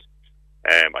around,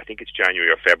 I think it's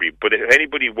January or February. But if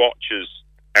anybody watches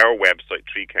our website,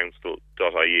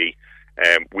 treecouncil.ie,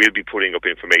 we'll be putting up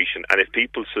information, and if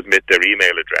people submit their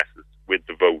email addresses with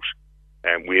the vote,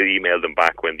 we'll email them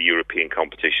back when the European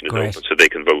competition is open, so they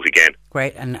can vote again.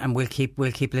 Great, and we'll keep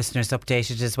listeners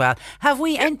updated as well. Have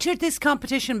we entered this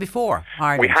competition before,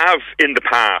 Ireland? We have in the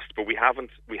past, but we haven't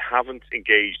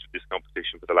engaged with this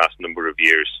competition for the last number of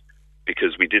years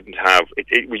because we didn't have it.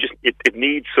 It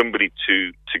needs somebody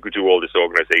to do all this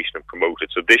organisation and promote it.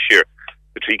 So this year,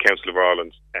 the Tree Council of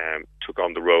Ireland took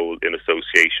on the role in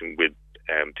association with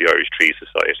the Irish Tree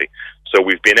Society. So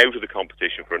we've been out of the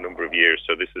competition for a number of years.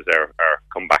 So this is our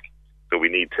comeback. So we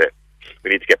need to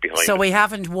get behind. So we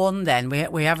haven't won then.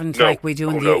 We haven't like we do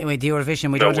in the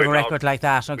Eurovision. We don't have a record like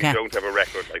that. Okay. We don't have a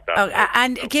record like that.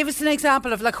 And give us an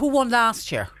example of who won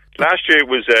last year. Last year it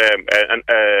was a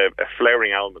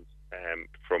flowering almond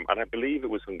from, and I believe it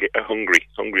was Hungary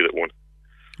that won.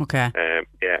 Okay.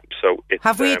 So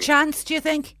have we a chance? Do you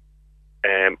think?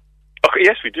 Okay,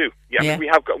 yes, we do. Yeah.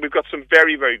 We've got some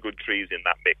very, very good trees in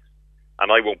that mix,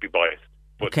 and I won't be biased,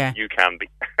 but you can be.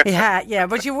 yeah.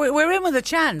 But we're in with a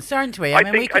chance, aren't we? I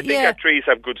think our trees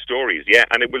have good stories,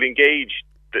 and it will engage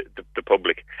the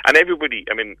public and everybody.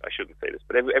 I mean, I shouldn't say this,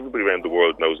 but everybody around the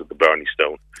world knows of the Blarney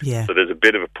Stone. Yeah. So there's a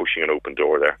bit of a pushing an open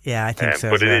door there. Yeah, I think so.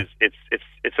 But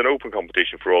it's an open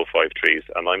competition for all 5 trees,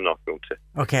 and I'm not going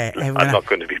to. Okay. I'm not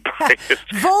going to be biased.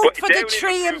 Vote for the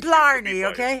tree in Blarney,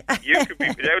 okay? You could be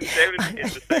down in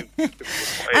the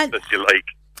south as you like.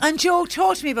 And Joe,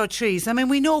 talk to me about trees. I mean,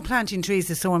 we know planting trees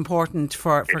is so important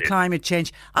for climate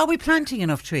change. Are we planting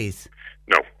enough trees?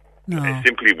 No. No.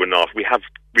 Simply we're not. We have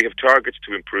targets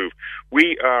to improve.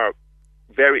 We are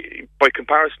by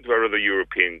comparison to our other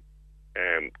European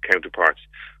counterparts,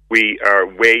 we are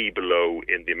way below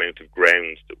in the amount of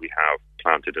grounds that we have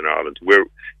planted in Ireland. We're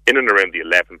in and around the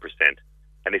 11%.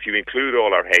 And if you include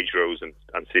all our hedgerows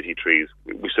and city trees,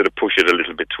 we sort of push it a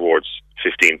little bit towards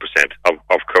 15%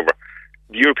 of cover.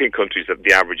 The European countries,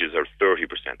 the averages are 30%.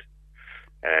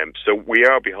 So we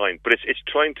are behind. But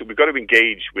we've got to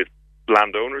engage with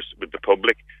landowners, with the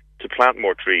public, to plant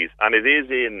more trees. And it is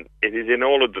in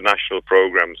all of the national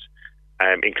programs,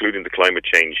 including the climate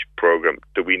change program,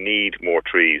 that we need more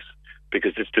trees,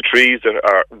 because it's the trees that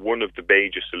are one of the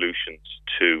major solutions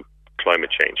to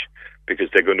climate change, because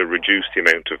they're going to reduce the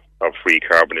amount of free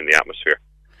carbon in the atmosphere.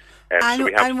 So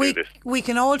we have to do this. We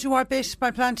can all do our bit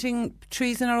by planting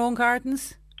trees in our own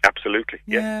gardens? Absolutely,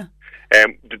 yeah.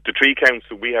 The Tree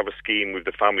Council, we have a scheme with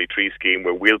the Family Tree Scheme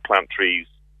where we'll plant trees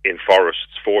in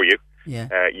forests for you. Yeah.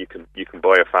 You can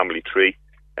buy a family tree,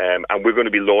 and we're going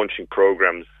to be launching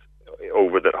programs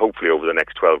hopefully over the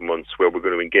next 12 months, where we're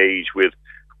going to engage with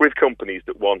companies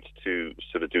that want to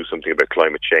sort of do something about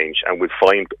climate change, and we'll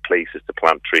find places to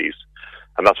plant trees,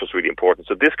 and that's what's really important.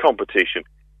 So this competition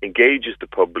engages the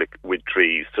public with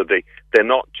trees, so they're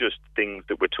not just things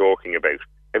that we're talking about.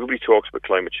 Everybody talks about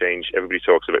climate change, everybody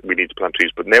talks about we need to plant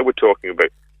trees, but now we're talking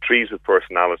about trees with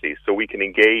personalities, so we can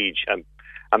engage and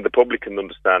the public can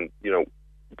understand,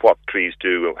 what trees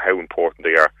do and how important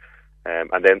they are.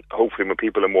 And then hopefully when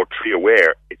people are more tree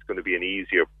aware, it's going to be an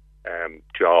easier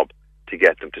job to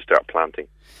get them to start planting.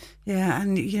 Yeah,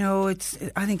 and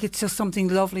I think it's just something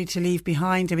lovely to leave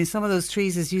behind. I mean, some of those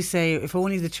trees, as you say, if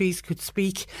only the trees could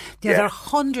speak, they're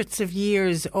hundreds of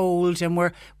years old, and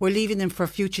we're leaving them for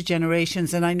future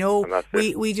generations. And I know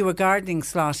we do a gardening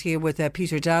slot here with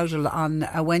Peter Dowdall on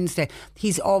a Wednesday.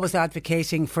 He's always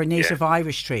advocating for native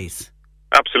Irish trees.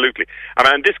 Absolutely.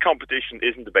 And this competition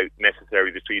isn't about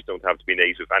necessarily the trees don't have to be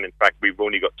native. And in fact, we've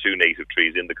only got 2 native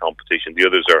trees in the competition. The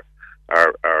others are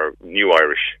new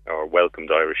Irish or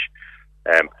welcomed Irish.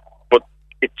 But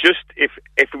it just, if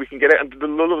we can get it, and the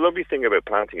lovely thing about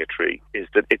planting a tree is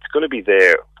that it's going to be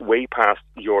there way past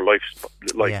your life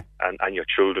and your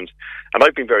children's. And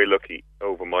I've been very lucky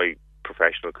over my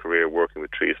professional career working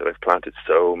with trees that I've planted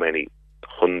so many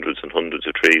hundreds and hundreds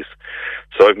of trees.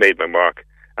 So I've made my mark.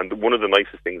 And one of the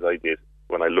nicest things I did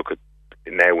when I look at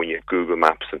now, when you have Google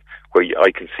Maps, and where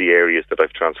I can see areas that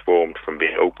I've transformed from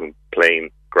being open, plain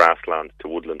grassland to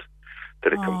woodland,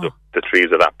 that it comes up. The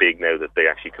trees are that big now that they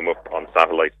actually come up on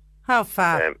satellite. How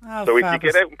fab! So if you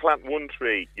get out and plant one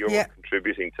tree, you're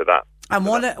contributing to that. And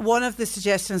one of the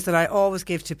suggestions that I always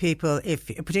give to people,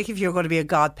 particularly if you're going to be a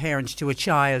godparent to a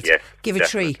child, give a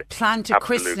tree, plant a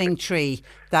christening tree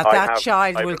that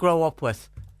child will grow up with.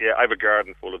 Yeah, I have a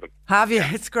garden full of them. Have you?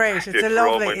 It's great. It's a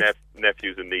lovely. For all my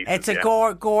nephews and nieces. It's a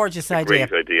gorgeous idea.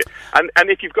 Great idea. And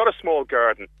if you've got a small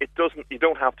garden, you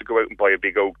don't have to go out and buy a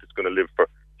big oak that's going to live for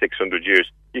 600 years.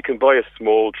 You can buy a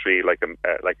small tree like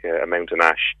a mountain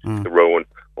ash, the rowan,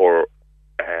 or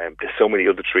there's so many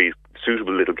other trees,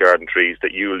 suitable little garden trees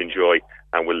that you'll enjoy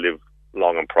and will live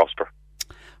long and prosper.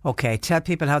 Okay, tell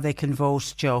people how they can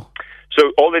vote, Joe.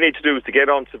 So all they need to do is to get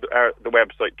onto the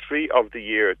website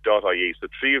treeoftheyear.ie. So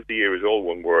tree of the year is all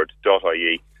one word,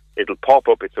 .ie. It'll pop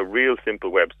up. It's a real simple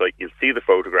website. You'll see the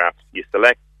photographs. You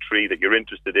select the tree that you're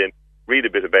interested in, read a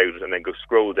bit about it, and then go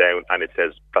scroll down, and it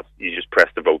says you just press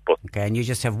the vote button. Okay, and you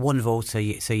just have one vote, so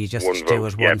you just one do vote. it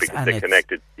once. Yeah, because they're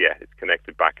connected. Yeah, it's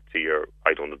connected back to your.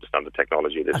 I don't understand the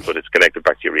technology of this, but it's connected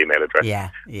back to your email address.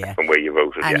 Yeah. From where you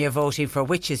voted. And you're voting for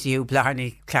which is you,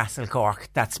 Blarney, Castle, Cork.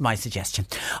 That's my suggestion.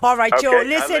 All right, okay, Joe.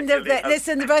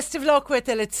 Listen, the best of luck with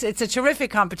it. It's a terrific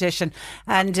competition,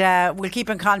 and we'll keep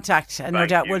in contact, and no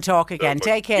doubt we'll talk again.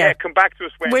 Take care. Yeah, come back to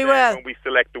us when we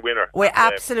select the winner. We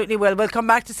absolutely will. We'll come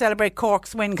back to celebrate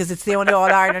Cork's win, because it's the only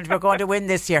All Ireland we're going to win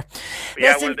this year.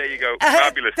 Well, there you go.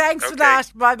 Fabulous. Thanks for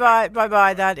that.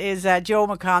 Bye. That is Joe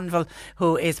McConville,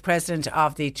 who is president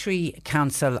of the Tree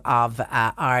Council of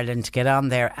Ireland. Get on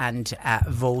there and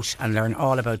vote and learn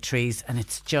all about trees. And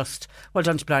it's just well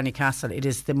done to Blarney Castle. It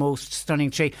is the most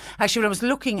stunning tree. Actually, when I was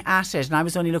looking at it, and I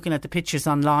was only looking at the pictures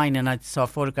online, and I saw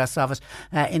photographs of it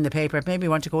in the paper, it made me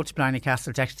want to go to Blarney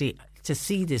Castle to actually to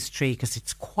see this tree because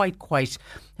it's quite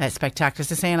spectacular.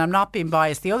 So saying, I'm not being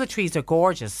biased. The other trees are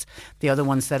gorgeous. The other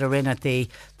ones that are in at the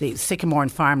sycamore in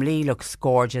Farmlee looks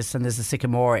gorgeous, and there's a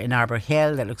sycamore in Arbour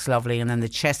Hill that looks lovely, and then the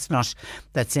chestnut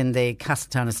that's in the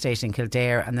Castletown estate in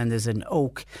Kildare, and then there's an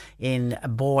oak in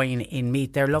Boyne in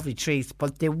Meath. They're lovely trees,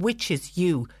 but the witch's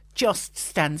yew just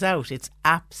stands out. It's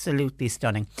absolutely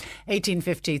stunning.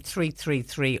 1850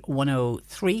 333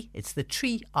 103. It's the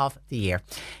tree of the year.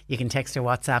 You can text or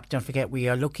WhatsApp. Don't forget, we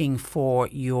are looking for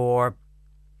your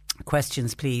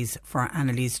questions, please, for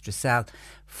Annalise Dressel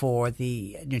for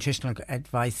the nutritional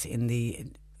advice in the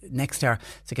next hour.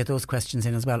 So get those questions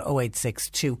in as well.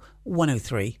 0862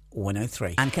 103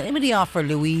 103. And can anybody offer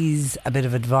Louise a bit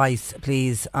of advice,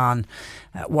 please, on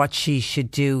what she should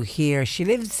do here? She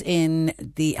lives in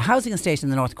the housing estate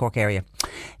in the North Cork area.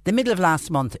 The middle of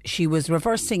last month, she was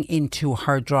reversing into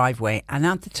her driveway, and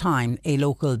at the time, a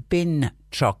local bin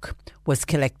truck was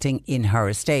collecting in her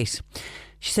estate.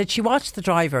 She said she watched the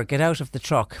driver get out of the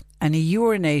truck and he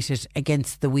urinated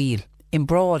against the wheel in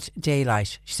broad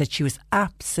daylight. She said she was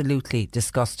absolutely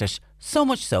disgusted, so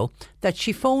much so that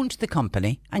she phoned the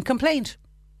company and complained.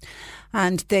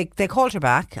 And they called her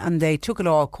back and they took it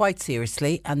all quite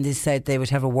seriously, and they said they would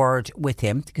have a word with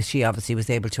him because she obviously was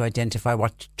able to identify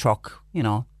what truck,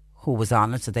 who was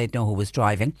on it, so they'd know who was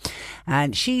driving.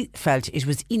 And she felt it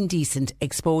was indecent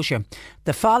exposure.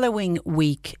 The following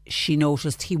week, she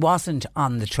noticed he wasn't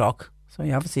on the truck. So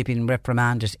he obviously been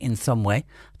reprimanded in some way.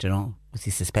 I don't know, was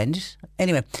he suspended?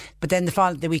 Anyway, but then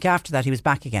the week after that, he was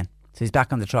back again. So he's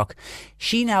back on the truck.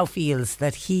 She now feels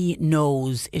that he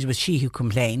knows it was she who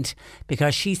complained,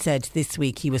 because she said this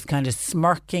week he was kind of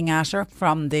smirking at her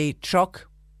from the truck.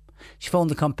 She phoned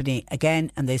the company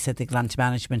again and they said they gone to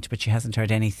management, but she hasn't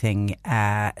heard anything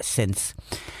since.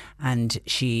 And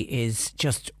she is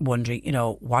just wondering,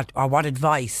 what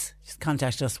advice, she's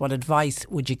contacted us, what advice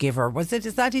would you give her?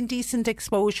 Is that indecent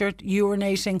exposure,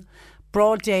 urinating,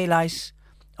 broad daylight,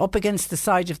 up against the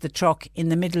side of the truck in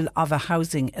the middle of a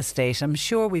housing estate? I'm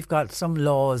sure we've got some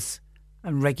laws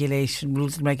and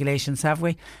rules and regulations, have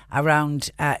we,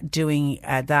 around doing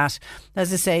that.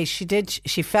 As I say,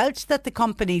 she felt that the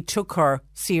company took her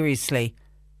seriously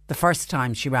the first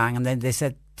time she rang, and then they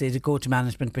said they'd go to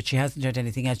management, but she hasn't heard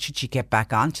anything else. Should she get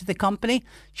back onto the company?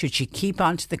 Should she keep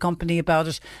on to the company about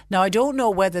it? Now, I don't know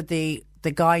whether the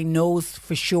guy knows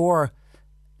for sure,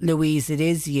 Louise, it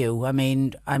is you. I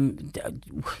mean,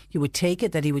 you would take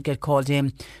it that he would get called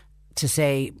in to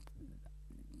say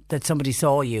that somebody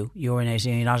saw you urinating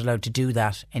and you're not allowed to do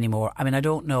that anymore. I mean, I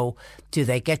don't know. Do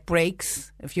they get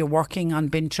breaks if you're working on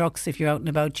bin trucks? If you're out and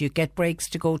about, do you get breaks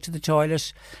to go to the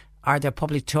toilet? Are there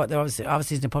public toilets?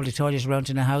 Obviously, there's a public toilet around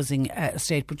in a housing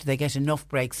estate, but do they get enough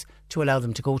breaks to allow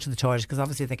them to go to the toilet? Because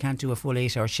obviously they can't do a full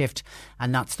 8-hour shift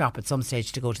and not stop at some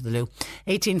stage to go to the loo.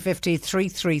 1850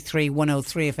 333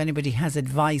 103. If anybody has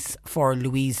advice for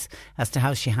Louise as to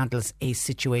how she handles a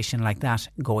situation like that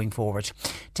going forward,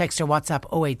 text or WhatsApp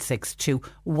 0862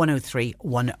 103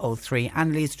 103.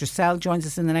 Annalise Dressel joins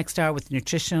us in the next hour with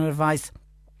nutritional advice.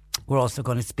 We're also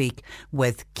going to speak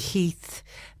with Keith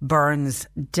Byrne's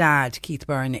dad. Keith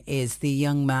Byrne is the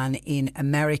young man in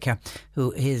America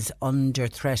who is under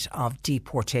threat of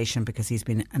deportation because he's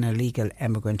been an illegal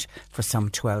immigrant for some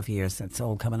 12 years. That's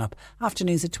all coming up.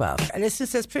 Afternoons at 12. A listener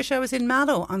says, Trish, I was in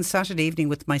Mallow on Saturday evening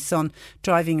with my son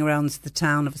driving around the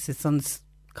town. Obviously, his son's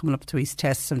coming up to his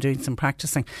tests. I'm doing some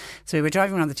practicing. So we were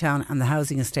driving around the town and the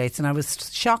housing estates, and I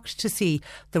was shocked to see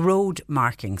the road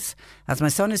markings. As my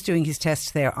son is doing his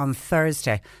test there on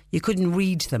Thursday, you couldn't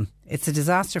read them. It's a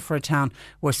disaster for a town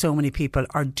where so many people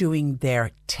are doing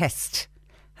their test.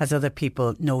 Has other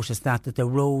people noticed that the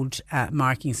road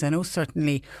markings? I know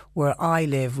certainly where I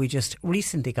live, we just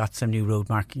recently got some new road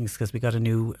markings because we got a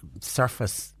new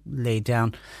surface laid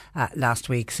down last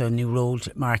week. So new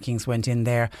road markings went in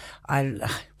there.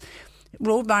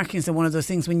 Road markings are one of those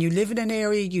things, when you live in an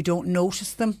area, you don't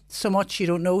notice them so much. You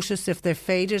don't notice if they're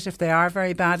faded, if they are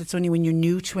very bad. It's only when you're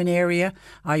new to an area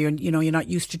or you're not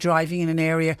used to driving in an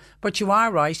area. But you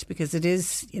are right, because it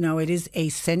is a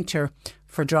centre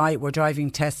for where driving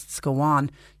tests go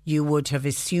on. You would have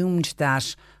assumed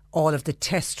that all of the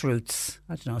test routes,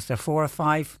 I don't know, is there 4 or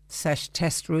 5 set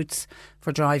test routes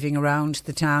for driving around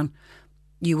the town?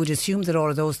 You would assume that all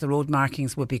of those, the road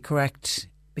markings, would be correct,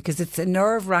 because it's a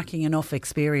nerve-wracking enough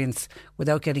experience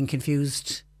without getting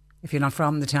confused if you're not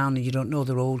from the town and you don't know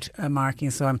the road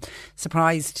markings. So I'm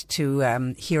surprised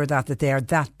to hear that they are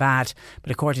that bad.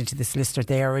 But according to this listener,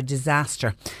 they are a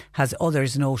disaster. Has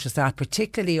others noticed that,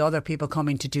 particularly other people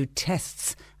coming to do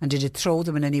tests? And did it throw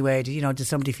them in any way? Did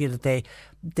somebody feel that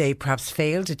they perhaps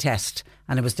failed a test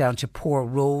and it was down to poor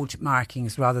road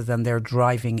markings rather than their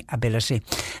driving ability.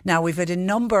 Now, we've had a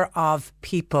number of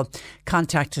people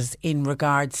contact us in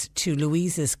regards to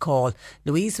Louise's call.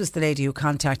 Louise was the lady who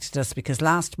contacted us because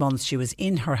last month she was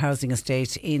in her housing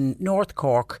estate in North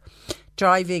Cork,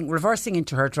 reversing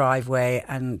into her driveway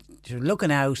and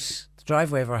looking out the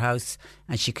driveway of her house,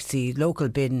 and she could see local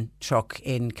bin truck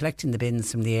in collecting the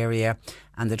bins from the area,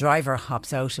 and the driver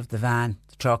hops out of the van,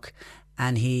 the truck,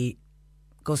 and he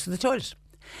goes to the toilet.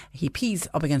 He pees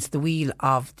up against the wheel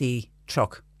of the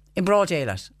truck in broad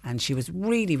daylight, and she was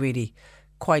really, really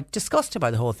quite disgusted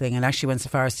by the whole thing, and actually went so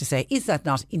far as to say, is that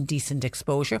not indecent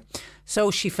exposure?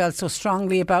 So she felt so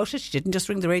strongly about it. She didn't just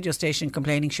ring the radio station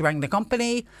complaining, she rang the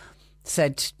company,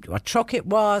 said what truck it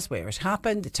was, where it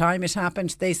happened, the time it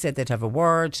happened. They said they'd have a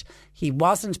word. He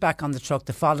wasn't back on the truck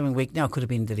the following week. Now, it could have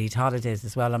been that he'd holidays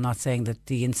as well. I'm not saying that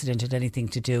the incident had anything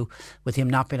to do with him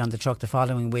not being on the truck the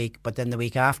following week, but then the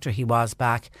week after he was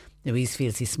back, Louise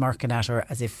feels he's smirking at her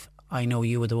as if, I know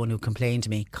you were the one who complained to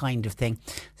me, kind of thing.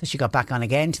 So she got back on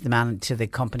again to the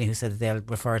company, who said that they'll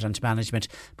refer it on to management,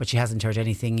 but she hasn't heard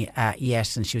anything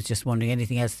yet, and she was just wondering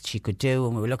anything else that she could do,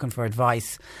 and we were looking for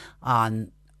advice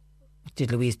on,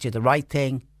 did Louise do the right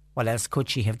thing? What else could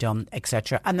she have done,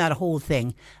 etc. And that whole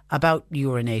thing about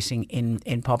urinating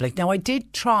in public. Now, I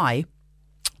did try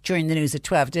during the news at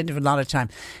 12, I didn't have a lot of time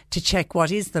to check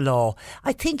what is the law.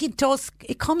 I think it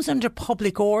comes under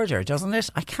public order, doesn't it?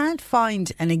 I can't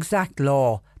find an exact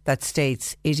law that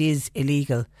states it is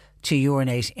illegal to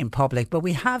urinate in public, but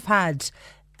we have had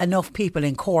enough people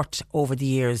in court over the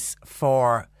years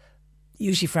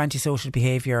usually for antisocial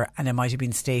behaviour, and it might have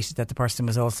been stated that the person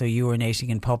was also urinating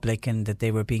in public and that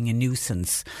they were being a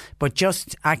nuisance. But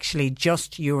just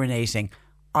urinating,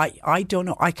 I don't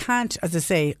know. I can't, as I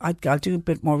say, I'll do a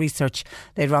bit more research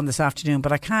later on this afternoon,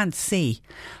 but I can't see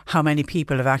how many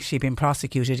people have actually been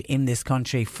prosecuted in this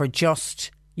country for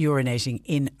just urinating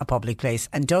in a public place.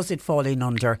 And does it fall in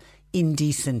under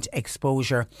indecent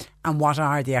exposure? And what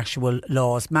are the actual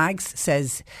laws? Mags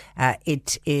says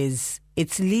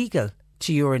it's legal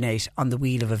to urinate on the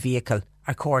wheel of a vehicle,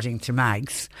 according to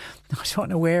Mags. I don't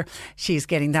know where she's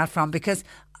getting that from, because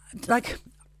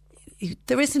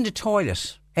there isn't a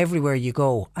toilet everywhere you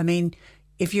go. I mean,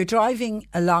 if you're driving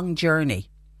a long journey,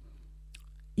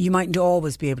 you mightn't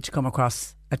always be able to come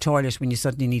across a toilet when you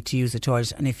suddenly need to use a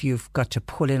toilet, and if you've got to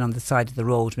pull in on the side of the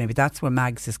road, maybe that's where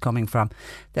Mags is coming from,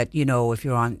 that, if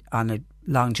you're on a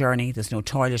long journey, there's no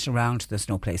toilet around, there's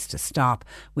no place to stop.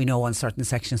 We know on certain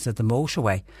sections of the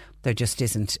motorway there just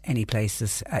isn't any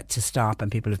places to stop,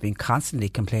 and people have been constantly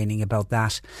complaining about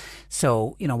that.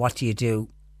 So, what do you do?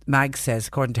 Mag says,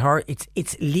 according to her,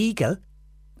 it's legal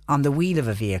on the wheel of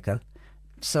a vehicle.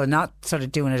 So not sort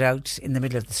of doing it out in the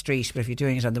middle of the street, but if you're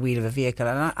doing it on the wheel of a vehicle,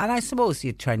 and I suppose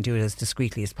you'd try and do it as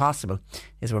discreetly as possible,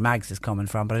 is where Mags is coming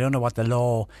from. But I don't know what the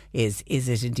law is. Is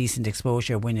it indecent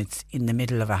exposure when it's in the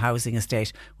middle of a housing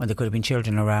estate, when there could have been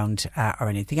children around or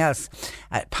anything else?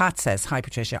 Pat says, hi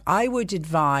Patricia, I would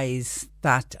advise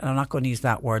that, and I'm not going to use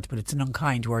that word, but it's an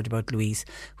unkind word about Louise,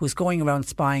 who's going around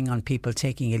spying on people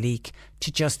taking a leak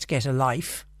to just get a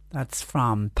life. That's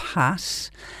from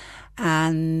Pat.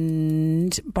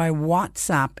 And by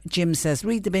WhatsApp, Jim says,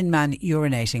 read the bin man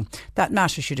urinating. That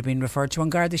matter should have been referred to an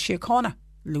Garda Síochána.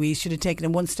 Louise should have taken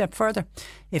it one step further.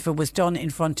 If it was done in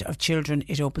front of children,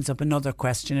 it opens up another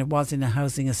question. It was in a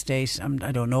housing estate.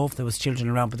 I don't know if there was children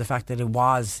around, but the fact that it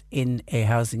was in a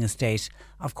housing estate,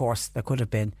 of course, there could have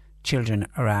been children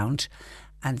around.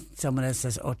 And someone else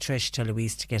says, oh, Trish, tell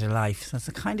Louise to get a life. So it's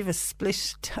a kind of a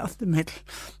split down the middle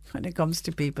when it comes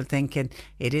to people thinking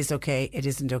it is okay, it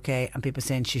isn't okay, and people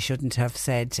saying she shouldn't have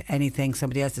said anything.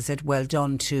 Somebody else has said, well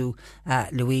done to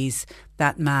Louise.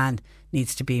 That man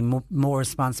needs to be more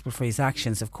responsible for his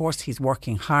actions. Of course, he's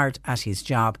working hard at his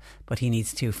job, but he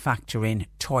needs to factor in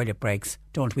toilet breaks.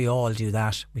 Don't we all do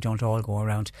that? We don't all go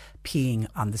around peeing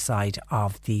on the side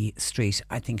of the street.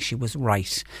 I think she was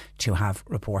right to have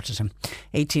reported him.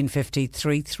 1850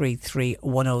 333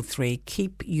 103.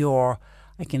 Keep your...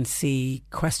 I can see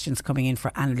questions coming in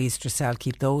for Annalise Dressel.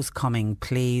 Keep those coming,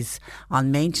 please. On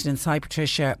maintenance, hi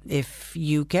Patricia, if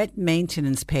you get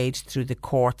maintenance paid through the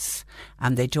courts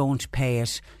and they don't pay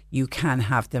it, you can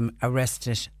have them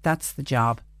arrested. That's the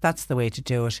job. That's the way to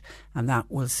do it, and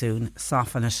that will soon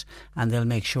soften it, and they'll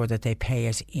make sure that they pay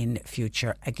it in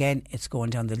future. Again, it's going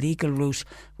down the legal route,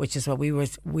 which is what we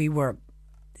were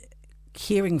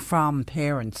hearing from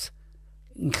parents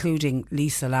including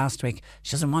Lisa last week.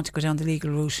 She doesn't want to go down the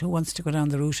legal route. Who wants to go down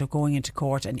the route of going into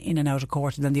court and in and out of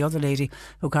court? And then the other lady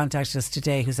who contacted us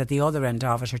today, who's at the other end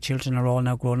of it, her children are all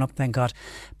now grown up, thank God,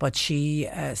 but she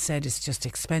said it's just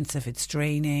expensive, it's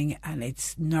draining, and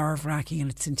it's nerve-wracking, and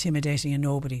it's intimidating, and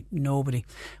nobody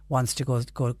wants to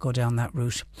go down that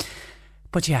route.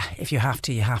 But yeah, if you have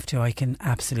to, you have to. I can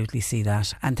absolutely see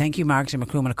that. And thank you, Margaret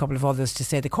McCroom, and a couple of others to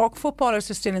say the Cork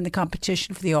footballers are still in the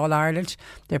competition for the All-Ireland.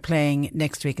 They're playing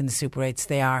next week in the Super 8s.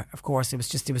 They are, of course. It was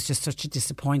just such a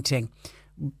disappointing,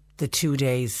 the 2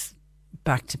 days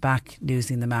back-to-back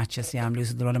losing the matches. Yeah, I'm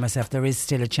losing the run of myself. There is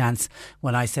still a chance.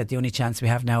 When I said the only chance we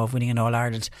have now of winning an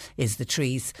All-Ireland is the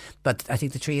Trees, but I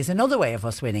think the Tree is another way of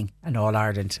us winning an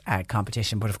All-Ireland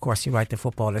competition. But of course, you're right, the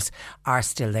footballers are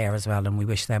still there as well, and we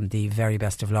wish them the very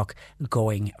best of luck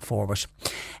going forward.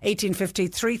 1850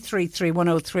 333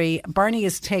 103. Bernie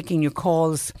is taking your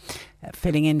calls,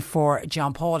 filling in for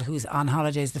John Paul, who's on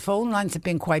holidays. The phone lines have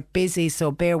been quite busy, so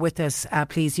bear with us,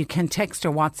 please. You can text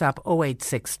or WhatsApp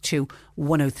 0862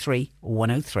 103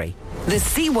 103. The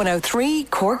C103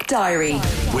 Cork Diary.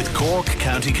 With Cork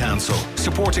County Council,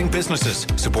 supporting businesses,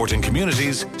 supporting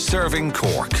communities, serving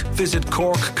Cork. Visit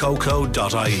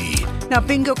corkcoco.ie. Now,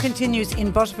 bingo continues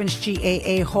in Butterfinch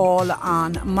GAA Hall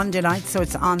on Monday night, so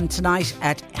it's on tonight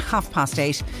at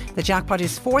 8:30. The jackpot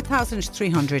is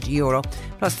 €4,300,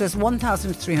 plus there's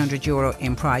 €1,300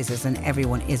 in prizes, and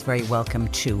everyone is very welcome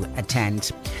to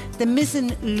attend. The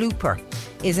Mizzen Looper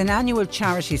is an annual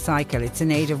charity cycle. It's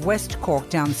in aid of West Cork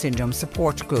Down Syndrome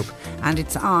Support Group, and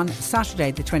it's on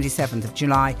Saturday the 27th of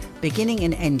July, beginning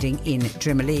and ending in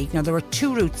Drimoleague. Now, there are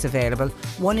two routes available.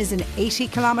 One is an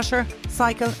 80-kilometre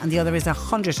cycle and the other is a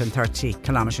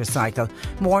 130-kilometre cycle.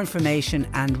 More information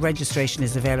and registration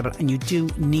is available, and you do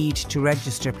need to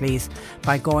register, please,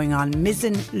 by going on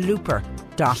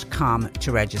mizzenlooper.com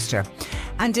to register.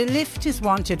 And a lift is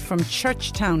wanted from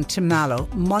Churchtown to Mallow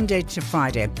Monday to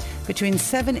Friday between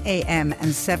 7am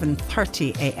and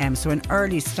 7:30am, so an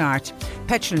early start.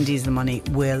 Petrol and diesel money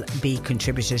will be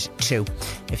contributed to.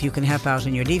 If you can help out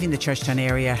and you're leaving the Churchtown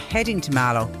area heading to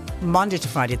Mallow Monday to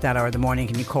Friday at that hour of the morning,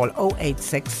 can you call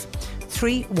 086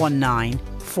 319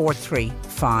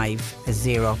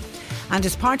 4350. And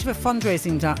as part of a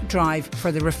fundraising drive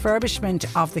for the refurbishment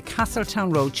of the Castletown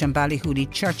Roach and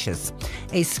Ballyhooly churches,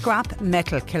 a scrap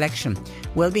metal collection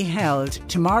will be held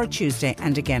tomorrow, Tuesday,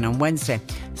 and again on Wednesday.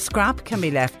 Scrap can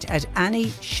be left at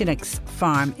Annie Shinnock's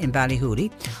farm in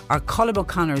Ballyhooly or Colm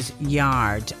O'Connor's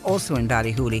yard, also in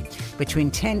Ballyhooly,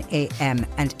 between 10am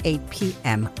and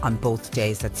 8pm on both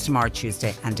days. That's tomorrow,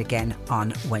 Tuesday, and again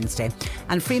on Wednesday.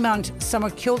 And Fremont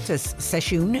Summer Kyotis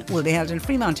Session will be held in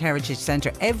Fremont Heritage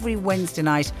Centre every Wednesday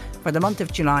night for the month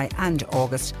of July and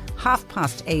August,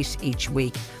 8:30 each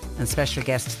week. And special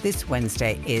guest this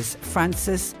Wednesday is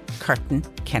Francis Curtin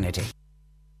Kennedy.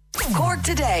 Cork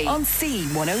Today on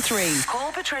C103.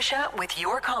 Call Patricia with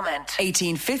your comment.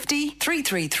 1850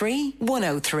 333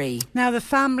 103. Now, the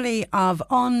family of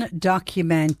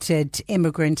undocumented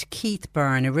immigrant Keith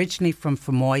Byrne, originally from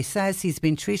Fermoy, says he's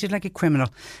been treated like a criminal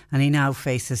and he now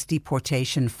faces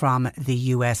deportation from the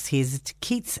US.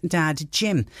 Keith's dad,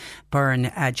 Jim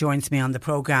Byrne, joins me on the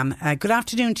programme. Good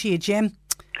afternoon to you, Jim.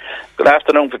 Good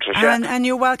afternoon, Patricia. And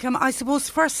you're welcome. I suppose,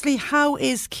 firstly, how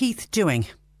is Keith doing?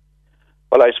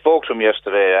 Well, I spoke to him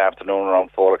yesterday afternoon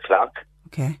around 4 o'clock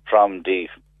from the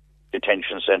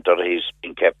detention centre that he's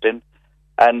been kept in.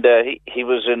 And he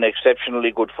was in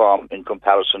exceptionally good form in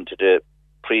comparison to the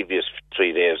previous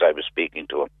 3 days I was speaking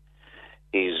to him.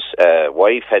 His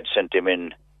wife had sent him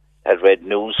in, had read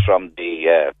news from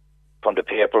the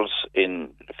papers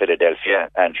in Philadelphia,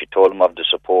 and she told him of the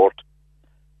support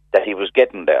that he was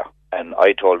getting there. And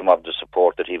I told him of the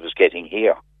support that he was getting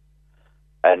here.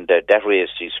 And that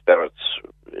raised his spirits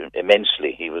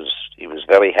immensely. He was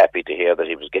very happy to hear that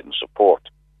he was getting support.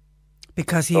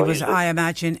 Because he was, I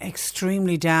imagine,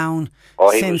 extremely down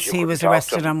since he was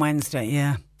arrested on Wednesday,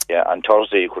 yeah. Yeah, on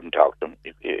Thursday you couldn't talk to him.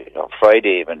 On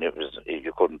Friday even, you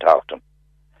couldn't talk to him.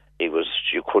 You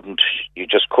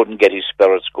just couldn't get his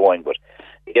spirits going. But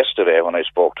yesterday when I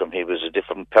spoke to him, he was a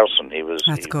different person.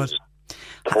 That's good.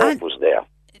 The hope was there.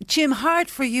 Jim, hard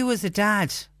for you as a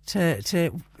dad to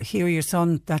hear your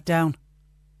son that down?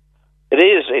 It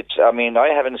is.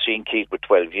 I haven't seen Keith for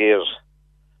 12 years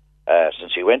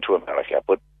since he went to America,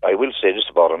 but I will say this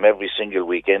about him. Every single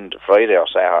weekend, Friday or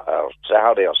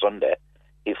Saturday or Sunday,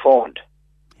 he phoned.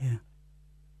 Yeah.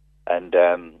 And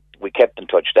we kept in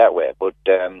touch that way. But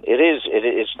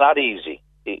it's not easy.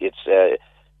 This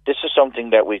is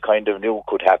something that we kind of knew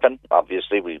could happen,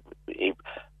 obviously.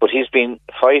 But he's been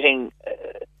fighting...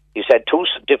 He's had two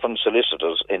different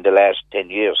solicitors in the last 10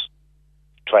 years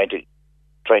trying to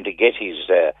trying to get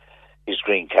his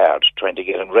green card, trying to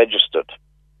get him registered.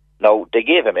 Now, they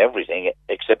gave him everything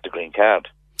except the green card.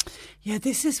 Yeah,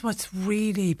 this is what's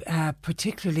really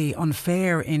particularly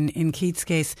unfair in Keith's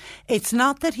case. It's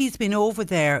not that he's been over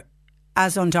there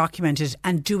as undocumented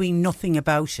and doing nothing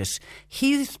about it.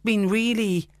 He's been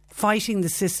really fighting the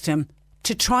system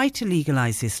to try to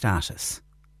legalise his status.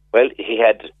 Well, he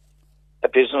had a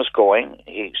business going.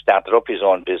 He started up his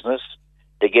own business.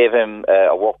 They gave him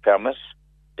a work permit.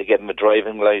 They gave him a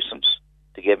driving licence.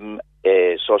 They gave him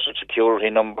a social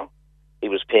security number. He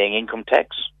was paying income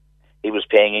tax. He was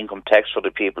paying income tax for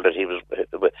the people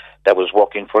that was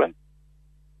working for him.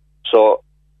 So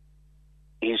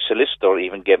his solicitor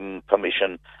even gave him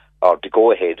permission or to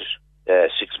go ahead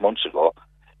 6 months ago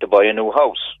to buy a new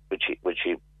house, which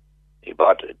he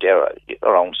bought there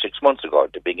around 6 months ago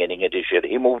at the beginning of this year.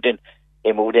 He moved in.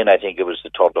 I think it was the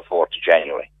 3rd or 4th of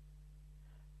January,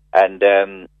 and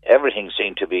everything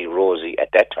seemed to be rosy at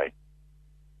that time.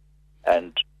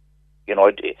 And you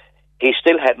know, he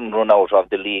still hadn't run out of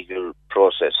the legal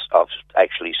process of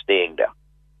actually staying there.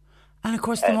 And of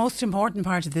course, the most important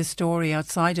part of this story,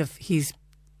 outside of he's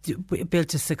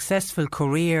built a successful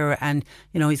career and,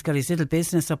 you know, he's got his little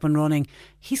business up and running,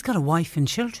 he's got a wife and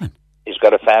children. He's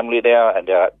got a family there, and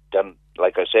they're,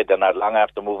 like I said, they're not long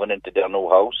after moving into their new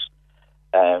house.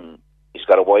 He's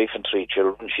got a wife and 3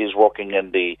 children. She's working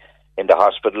in the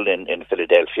hospital in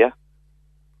Philadelphia.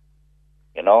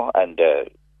 You know, and the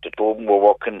two of them were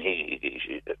working.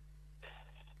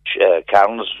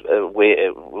 Karen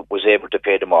was able to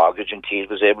pay the mortgage, and Keith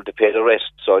was able to pay the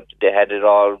rest. So they had it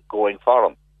all going for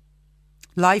them.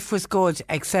 Life was good,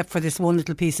 except for this one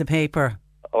little piece of paper.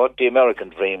 Oh, the American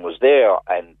dream was there,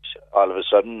 and all of a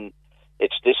sudden,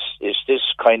 it's this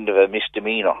kind of a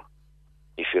misdemeanor,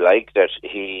 if you like, that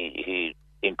he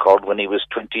incurred when he was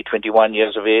 21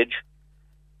 years of age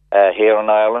here in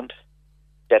Ireland.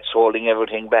 That's holding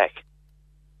everything back.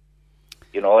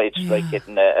 You know, it's like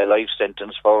getting a life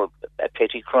sentence for a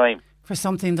petty crime. For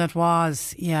something that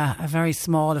was, a very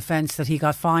small offence that he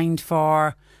got fined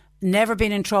for. Never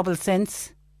been in trouble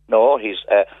since? No,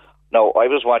 no, I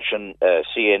was watching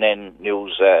CNN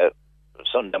News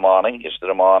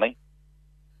yesterday morning,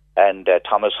 and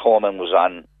Thomas Homan was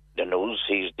on the news.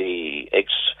 He's the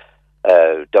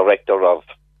ex-director of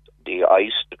the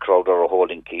ICE, the Crowder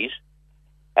Holding Keys,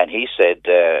 and he said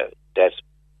that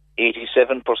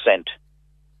 87%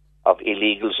 of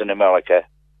illegals in America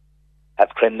have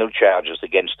criminal charges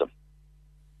against them.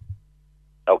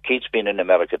 Now, Keith's been in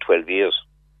America 12 years,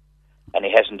 and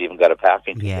he hasn't even got a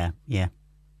parking ticket. Yeah.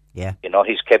 You know,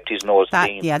 he's kept his nose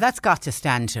clean. Yeah, that's got to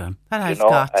stand to him. That has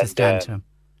got to stand to him.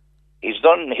 He's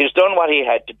done what he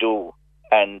had to do,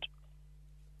 and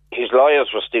his lawyers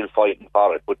were still fighting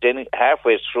for it. But then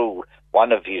halfway through,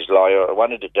 the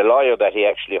lawyer that he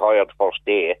actually hired first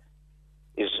day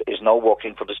is now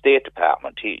working for the State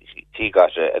Department. He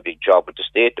got a big job with the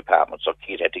State Department, so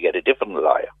Keith had to get a different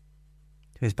lawyer.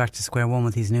 He was back to square one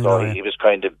with his new lawyer. So he was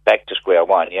kind of back to square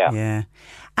one, yeah. Yeah.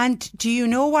 And do you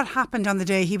know what happened on the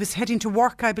day? He was heading to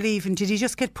work, I believe, and did he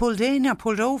just get pulled in or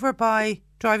pulled over by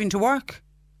driving to work?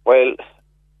 Well,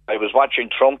 I was watching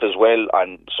Trump as well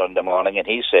on Sunday morning, and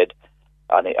he said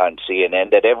on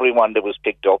CNN that everyone that was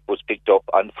picked up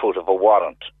on foot of a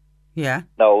warrant. Yeah.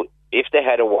 Now, if they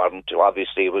had a warrant,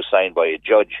 obviously it was signed by a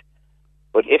judge,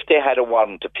 but if they had a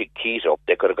warrant to pick Keith up,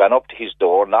 they could have gone up to his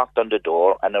door, knocked on the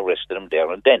door, and arrested him there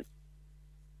and then.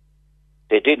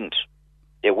 They didn't.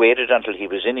 They waited until he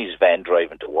was in his van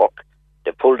driving to work.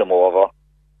 They pulled him over,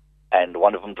 and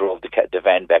one of them drove the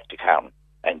van back to Karen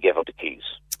and gave her the keys.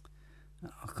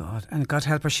 Oh, God. And God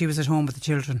help her, she was at home with the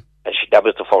children. And that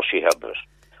was the first she heard of it.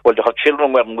 Well, her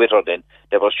children weren't with her then.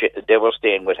 They were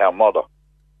staying with her mother.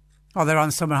 Oh, they're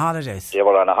on summer holidays. They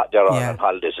were on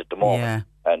holidays at the moment.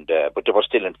 Yeah. And but they were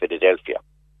still in Philadelphia.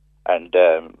 And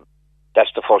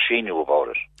that's the first she knew about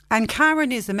it. And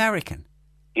Karen is American?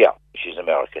 Yeah, she's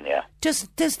American, yeah. Does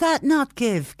that not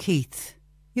give, Keith,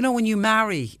 you know, when you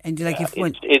marry and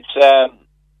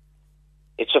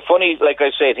it's a funny, like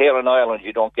I said, here in Ireland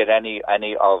you don't get any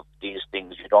of these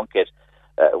things. You don't get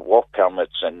work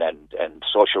permits and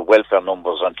social welfare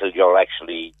numbers until you're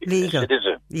actually legal. A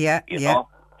citizen. Yeah, you know,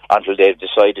 until they've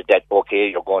decided that, okay,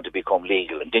 you're going to become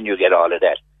legal, and then you get all of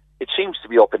that. It seems to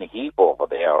be up in a heap over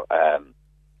there,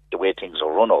 the way things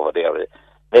are run over there.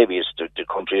 Maybe the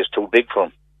country is too big for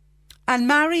them. And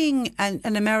marrying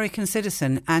an American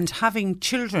citizen and having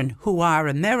children who are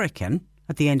American,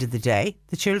 at the end of the day,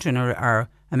 the children are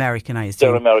American, I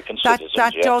assume. They're American citizens,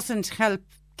 That doesn't help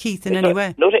Keith in any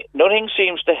way. Nothing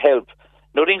seems to help.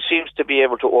 Nothing seems to be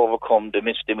able to overcome the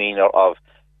misdemeanor of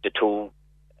the two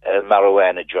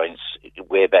marijuana joints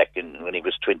way back when he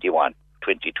was 21.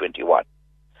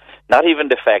 Not even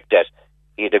the fact that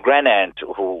he had a grand-aunt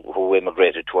who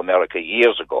immigrated to America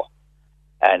years ago.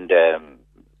 And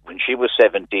when she was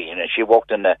 17, and she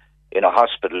worked in a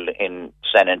hospital in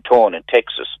San Antonio in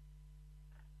Texas.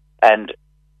 And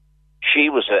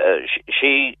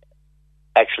she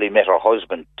actually met her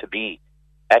husband to be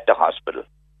at the hospital.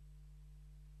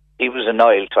 He was an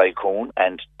oil tycoon,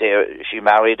 and she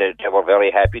married. They were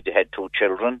very happy. They had 2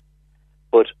 children.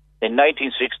 But in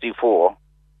 1964,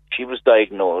 she was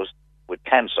diagnosed with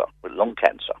cancer, with lung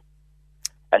cancer.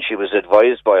 And she was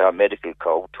advised by her medical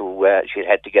co she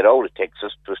had to get out of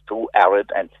Texas. It was too arid,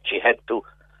 and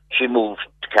she moved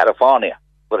to California.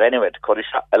 But anyway, to cut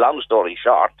a long story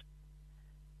short,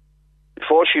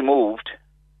 before she moved,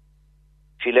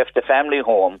 she left the family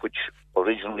home, which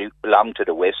originally belonged to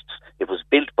the Wests. It was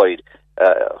built by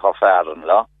her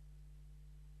father-in-law.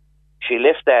 She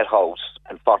left that house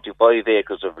and 45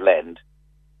 acres of land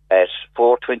at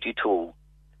 422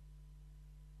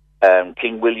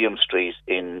 King William Street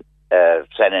in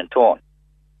San Antonio.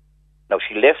 Now,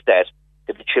 she left that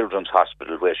at the Children's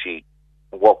Hospital where she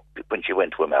worked when she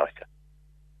went to America.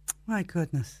 My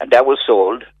goodness. And that was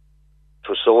sold. It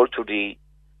was sold to the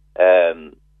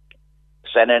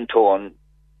San Antonio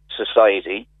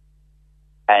Society,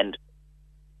 and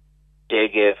they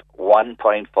gave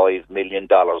 $1.5 million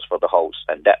for the house,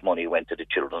 and that money went to the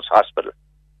Children's Hospital.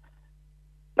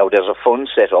 Now, there's a fund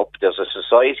set up, there's a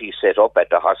society set up at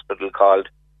the hospital called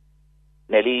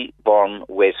Nellie Bourne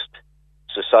West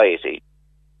Society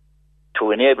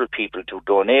to enable people to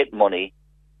donate money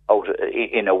out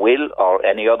in a will or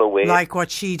any other way. Like what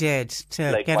she did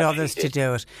to get others to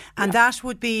do it. And that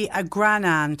would be a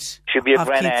grand-aunt. She'd be a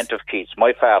grand-aunt of Keith's,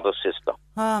 my father's sister.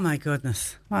 Oh, my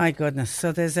goodness. My goodness.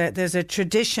 So there's a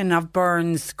tradition of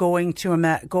Burns going to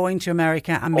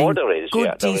America and being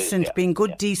being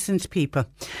good, decent people.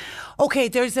 Okay,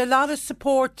 there's a lot of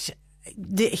support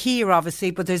here,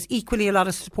 obviously, but there's equally a lot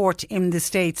of support in the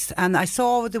States. And I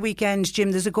saw over the weekend,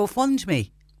 Jim, there's a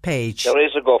GoFundMe page. There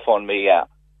is a GoFundMe, yeah.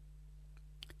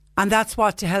 And that's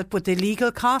what, to help with the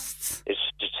legal costs? It's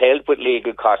to help with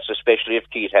legal costs, especially if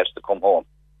Keith has to come home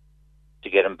to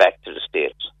get him back to the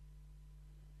States.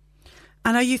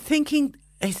 And are you thinking,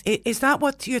 is that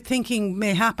what you're thinking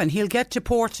may happen? He'll get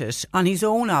deported on his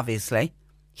own, obviously.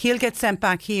 He'll get sent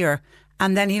back here,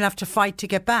 and then he'll have to fight to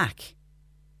get back.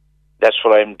 That's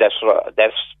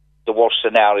the worst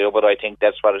scenario, but I think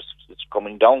that's what it's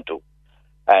coming down to.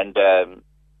 And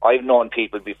I've known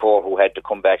people before who had to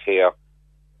come back here,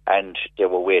 and they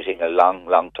were waiting a long,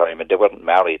 long time, and they weren't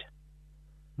married.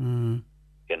 Mm.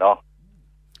 You know?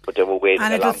 But they were waiting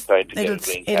a long time to get a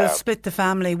green card. It'll split the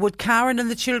family. Would Karen and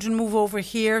the children move over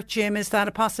here, Jim? Is that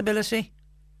a possibility?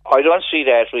 I don't see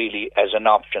that really as an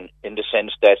option, in the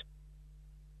sense that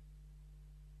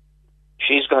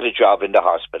she's got a job in the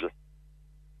hospital.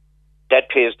 That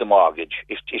pays the mortgage.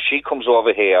 If she comes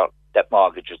over here, that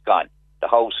mortgage is gone. The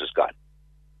house is gone.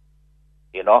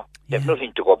 You know? They have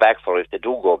nothing to go back for. If they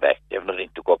do go back, they have nothing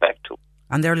to go back to.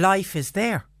 And their life is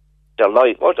there. Their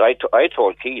life. What I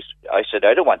told Keith, I said,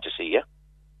 I don't want to see you.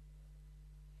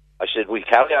 I said, we'll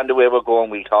carry on the way we're going.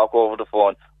 We'll talk over the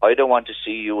phone. I don't want to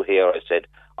see you here, I said,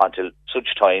 until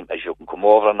such time as you can come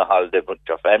over on the holiday with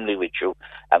your family with you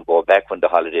and go back when the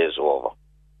holiday is over.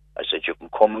 I said, you can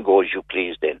come and go as you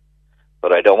please then.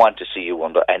 But I don't want to see you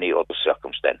under any other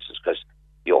circumstances, because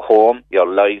your home, your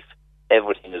life,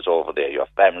 everything is over there. Your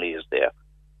family is there.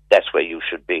 That's where you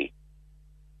should be.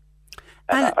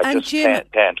 And I just Jim,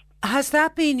 can't. Has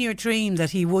that been your dream,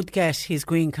 that he would get his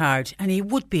green card and he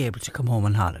would be able to come home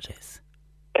on holidays?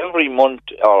 Every month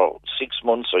or 6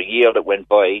 months or year that went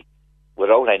by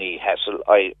without any hassle,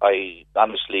 I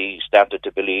honestly started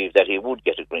to believe that he would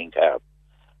get a green card.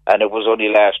 And it was only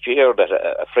last year that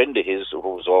a friend of his who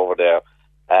was over there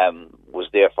was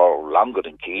there for longer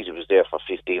than Keith. He was there for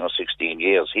 15 or 16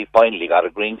 years. He finally got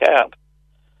a green card.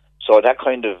 So that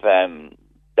kind of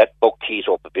that bucked Keith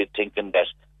up a bit, thinking that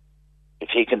if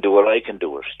he can do it, I can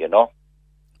do it, you know.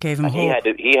 Gave him hope.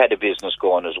 He had a business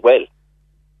going as well.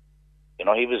 You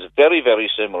know, he was very, very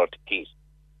similar to Keith.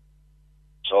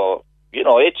 So, you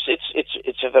know,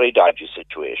 it's a very dodgy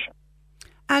situation.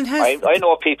 And I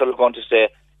know people are going to say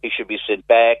he should be sent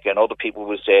back, and other people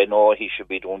will say, no, he should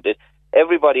be doing this.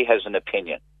 Everybody has an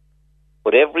opinion.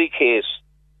 But every case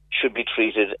should be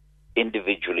treated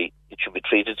individually. It should be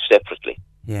treated separately.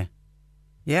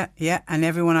 Yeah, and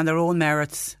everyone on their own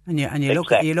merits, and you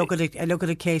look at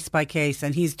it case by case,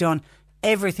 and he's done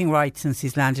everything right since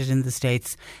he's landed in the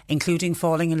States, including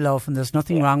falling in love, and there's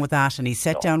nothing wrong with that. And he's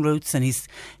set down roots, and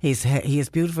he has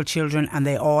beautiful children, and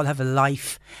they all have a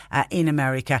life in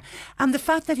America. And the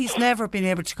fact that he's never been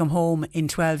able to come home in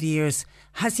 12 years,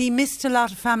 has he missed a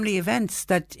lot of family events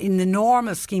that in the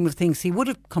normal scheme of things he would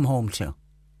have come home to?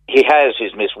 He has.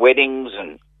 He's missed weddings,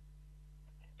 and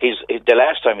the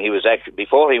last time he was actually,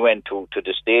 before he went to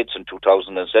the States in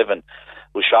 2007,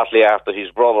 was shortly after his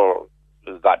brother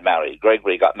got married.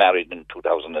 Gregory got married in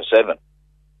 2007.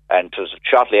 And it was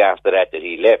shortly after that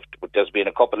he left. But there's been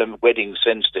a couple of weddings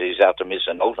since that he's after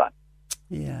missing out on.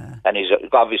 Yeah. And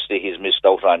he's missed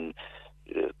out on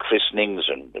christenings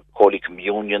and holy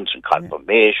communions and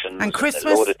confirmations and Christmas,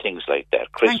 and a load of things like that.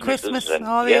 Christmas and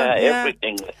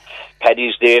everything.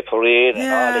 Paddy's Day parade and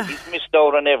all that. He's missed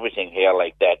out on everything here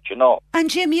like that, you know. And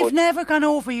Jim, you've never gone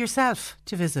over yourself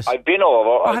to visit? I've been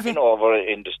over. I've been over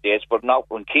in the States, but not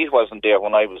when Keith wasn't there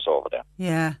when I was over there.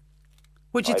 Yeah.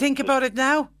 Would you think about it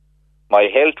now? My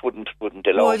health wouldn't allow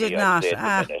me. No, it did not.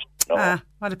 No.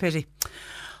 What a pity.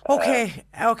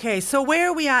 Okay. So where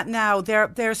are we at now?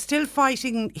 They're still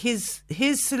fighting. His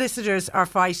solicitors are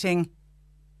fighting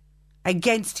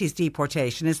against his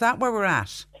deportation. Is that where we're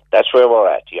at? That's where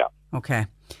we're at. Yeah. Okay.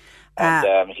 And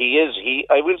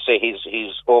I will say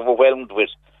he's overwhelmed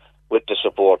with the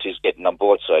support he's getting on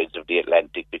both sides of the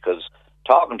Atlantic, because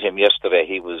talking to him yesterday,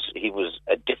 he was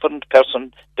a different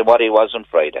person than what he was on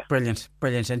Friday.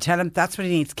 Brilliant. And tell him that's what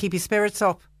he needs. Keep his spirits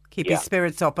up. His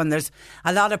spirits up, and there's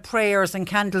a lot of prayers and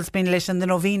candles being lit, and the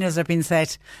novenas are being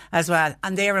set as well,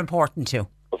 and they're important too.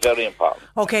 Very important.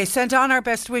 Okay, send on our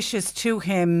best wishes to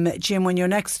him, Jim, when you're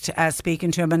next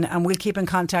speaking to him, and we'll keep in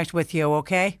contact with you,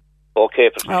 okay? Okay,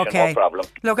 Patricia, no problem.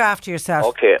 Look after yourself.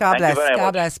 Okay, God bless. You very God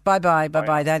much. bless.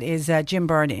 Bye-bye. That is Jim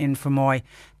Byrne in Fermoy,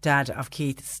 dad of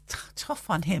Keith. It's tough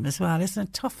on him as well, isn't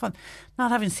it? Tough on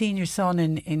not having seen your son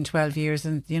in 12 years,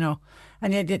 and you know.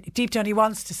 And yet, deep down, he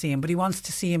wants to see him, but he wants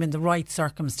to see him in the right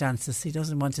circumstances. He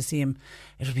doesn't want to see him.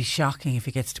 It'll be shocking if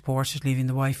he gets deported, leaving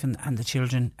the wife and the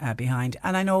children behind.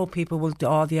 And I know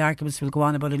all the arguments will go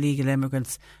on about illegal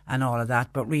immigrants and all of that.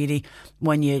 But really,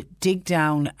 when you dig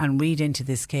down and read into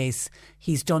this case,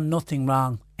 he's done nothing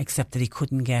wrong except that he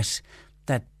couldn't get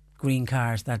that green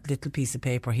card, that little piece of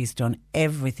paper. He's done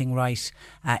everything right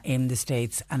in the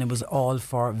States, and it was all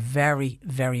for very,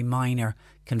 very minor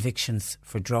convictions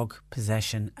for drug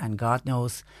possession. And God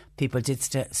knows people did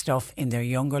stuff in their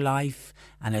younger life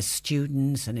and as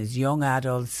students and as young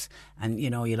adults, and you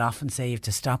know, you'll often say you have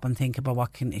to stop and think about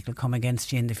it'll come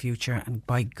against you in the future, and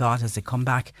by God has it come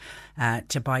back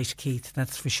to bite Keith,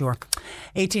 that's for sure.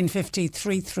 1850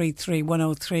 333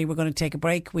 103. We're going to take a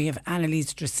break. We have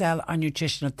Annalise Dressel, our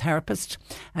nutritional therapist,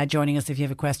 joining us. If you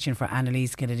have a question for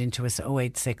Annalise, get it into us.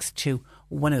 0862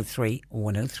 103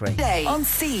 103. Today on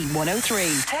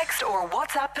C103. Text or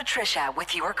WhatsApp Patricia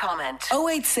with your comment.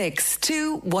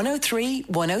 0862 103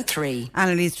 103.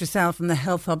 Annalise Dressel from the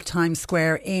Health Hub Times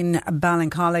Square in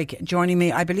Ballincollig joining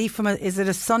me, I believe, is it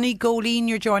a sunny Goleen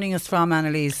you're joining us from,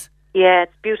 Annalise? Yeah,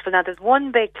 it's beautiful. Now, there's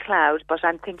one big cloud, but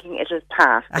I'm thinking it'll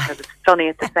pass because it's sunny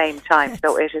at the same time,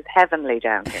 so it is heavenly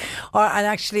down here. And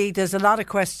actually, there's a lot of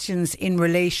questions in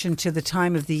relation to the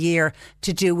time of the year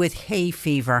to do with hay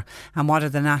fever, and what are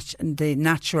the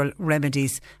natural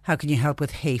remedies. How can you help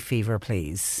with hay fever,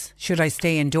 please? Should I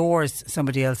stay indoors,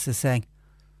 somebody else is saying?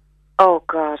 Oh,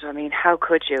 God, I mean, how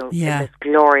could you in this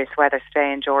glorious weather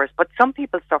stay indoors? But some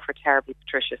people suffer terribly,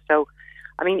 Patricia, so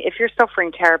I mean, if you're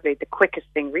suffering terribly, the quickest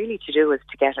thing really to do is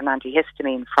to get an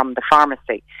antihistamine from the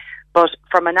pharmacy. But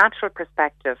from a natural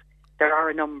perspective, there are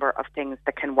a number of things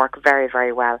that can work very,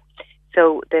 very well.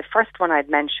 So the first one I'd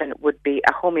mention would be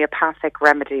a homeopathic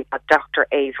remedy by Dr.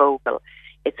 A. Vogel.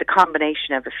 It's a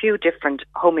combination of a few different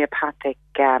homeopathic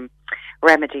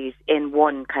remedies in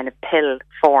one kind of pill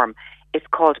form. It's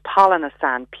called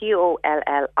Pollinasan,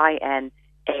 Pollinasan.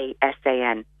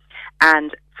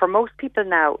 And for most people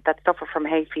now that suffer from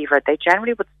hay fever, they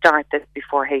generally would start this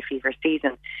before hay fever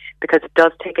season, because it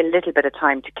does take a little bit of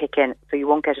time to kick in, so you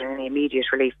won't get any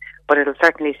immediate relief, but it'll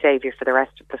certainly save you for the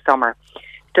rest of the summer.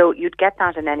 So you'd get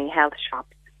that in any health shop.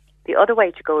 The other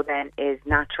way to go then is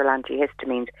natural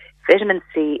antihistamines. Vitamin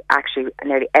C, actually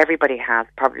nearly everybody has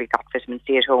probably got vitamin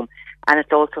C at home, and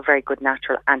it's also a very good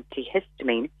natural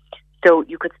antihistamine. So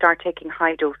you could start taking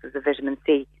high doses of vitamin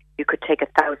C. You could take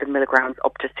 1,000 milligrams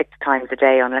up to 6 times a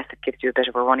day, unless it gives you a bit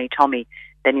of a runny tummy.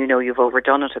 Then you know you've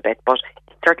overdone it a bit, but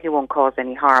it certainly won't cause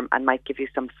any harm and might give you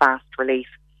some fast relief.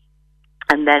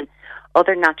 And then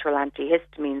other natural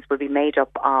antihistamines will be made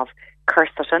up of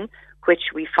quercetin,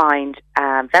 which we find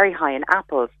very high in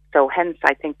apples. So hence,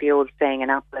 I think the old saying,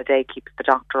 an apple a day keeps the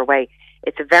doctor away.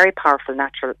 It's a very powerful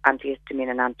natural antihistamine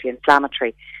and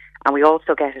anti-inflammatory. And we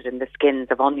also get it in the skins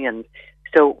of onions.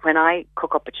 So when I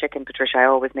cook up a chicken, Patricia, I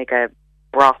always make a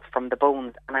broth from the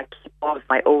bones, and I keep all of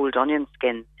my old onion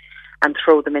skins and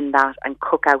throw them in that and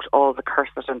cook out all the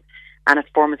quercetin, and it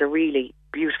forms a really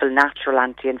beautiful natural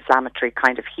anti-inflammatory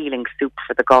kind of healing soup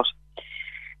for the gut.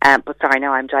 But sorry,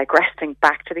 now I'm digressing.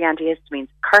 Back to the antihistamines.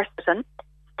 Quercetin,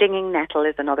 stinging nettle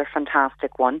is another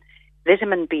fantastic one.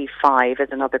 Vitamin B5 is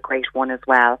another great one as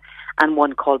well, and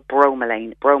one called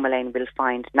bromelain. Bromelain we'll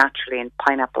find naturally in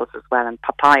pineapples as well, and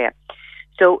papaya.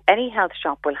 So any health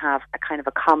shop will have a kind of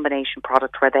a combination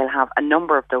product where they'll have a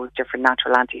number of those different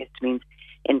natural antihistamines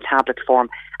in tablet form,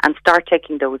 and start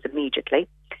taking those immediately.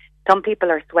 Some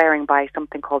people are swearing by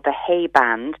something called the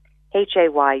Hayband,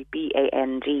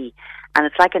 Hayband, and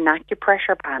it's like an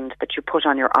acupressure band that you put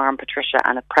on your arm, Patricia,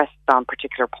 and it presses on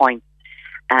particular points,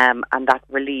 and that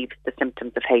relieves the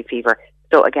symptoms of hay fever.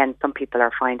 So again, some people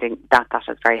are finding that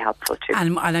is very helpful too.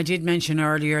 And I did mention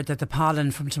earlier that the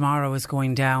pollen from tomorrow is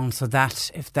going down, so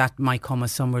that if that might come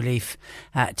as some relief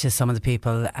to some of the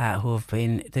people who have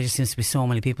been. There just seems to be so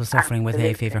many people suffering with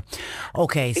hay fever.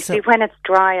 Okay, so see, when it's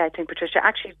dry, I think, Patricia,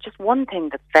 actually just one thing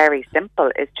that's very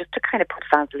simple is just to kind of put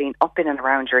Vaseline up in and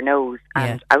around your nose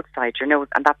and outside your nose,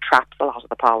 and that traps a lot of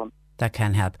the pollen. That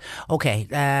can help. Okay,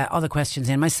 other questions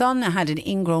in. My son had an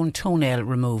ingrown toenail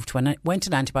removed when I went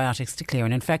on antibiotics to clear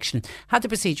an infection. Had the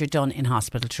procedure done in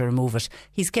hospital to remove it.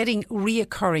 He's getting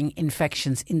reoccurring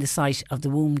infections in the site of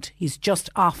the wound. He's just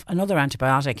off another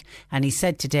antibiotic, and he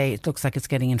said today it looks like it's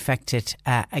getting infected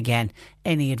again.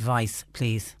 Any advice,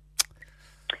 please?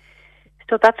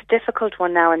 So that's a difficult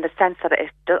one now, in the sense that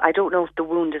I don't know if the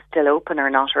wound is still open or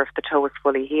not, or if the toe is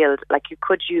fully healed. Like, you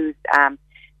could use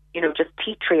just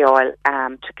tea tree oil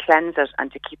to cleanse it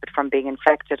and to keep it from being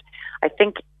infected. I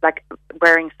think, like,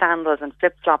 wearing sandals and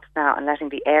flip-flops now and letting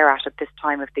the air out at this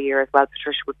time of the year as well,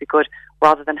 Patricia, would be good,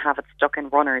 rather than have it stuck in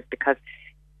runners, because,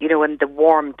 in the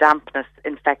warm dampness,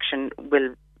 infection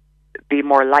will be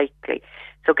more likely.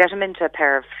 So get them into a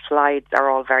pair of slides, are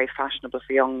all very fashionable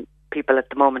for young people at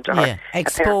the moment. Or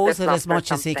expose it as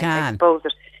much as you can. Expose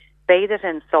it. Bathe it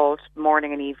in salt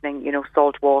morning and evening,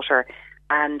 salt water,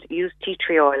 and use tea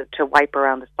tree oil to wipe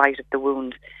around the site of the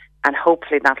wound, and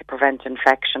hopefully that'll prevent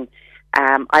infection.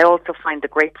 I also find the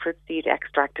grapefruit seed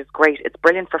extract is great. It's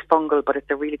brilliant for fungal, but it's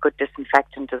a really good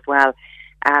disinfectant as well.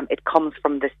 It comes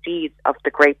from the seeds of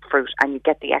the grapefruit, and you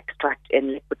get the extract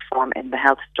in liquid form in the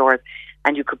health stores,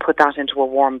 and you could put that into a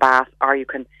warm bath, or you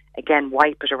can again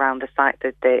wipe it around the site,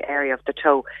 the area of the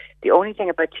toe. The only thing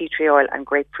about tea tree oil and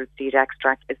grapefruit seed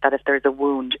extract is that if there's a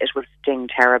wound, it will sting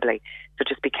terribly. So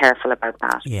just be careful about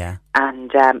that. Yeah.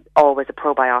 And always a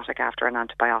probiotic after an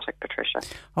antibiotic, Patricia.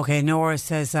 Okay, Nora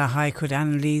says, hi, could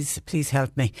Annalise please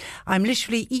help me? I'm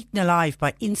literally eaten alive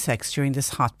by insects during this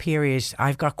hot period.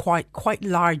 I've got quite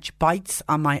large bites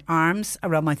on my arms,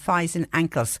 around my thighs and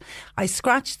ankles. I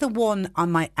scratched the one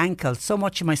on my ankle so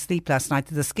much in my sleep last night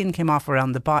that the skin came off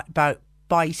around the bite.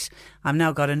 I've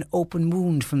now got an open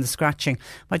wound from the scratching.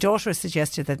 My daughter has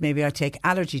suggested that maybe I take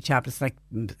allergy tablets like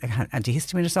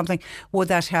antihistamine or something. Would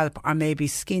that help? Or maybe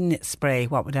skin spray?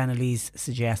 What would Annalise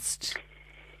suggest?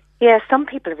 Yeah, some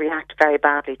people react very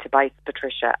badly to bites,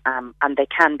 Patricia, and they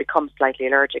can become slightly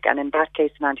allergic, and in that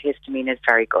case an antihistamine is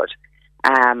very good.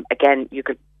 Again, you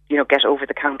could get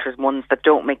over-the-counter ones that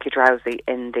don't make you drowsy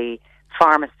in the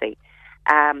pharmacy.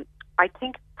 I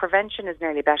think prevention is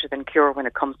nearly better than cure when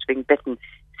it comes to being bitten.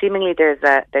 Seemingly there's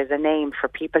a name for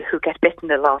people who get bitten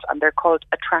a lot, and they're called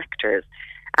attractors.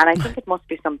 And I think it must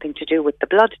be something to do with the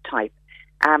blood type,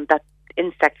 that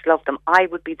insects love them. I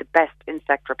would be the best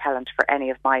insect repellent for any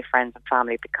of my friends and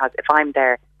family, because if I'm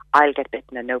there, I'll get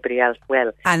bitten and nobody else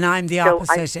will. And I'm the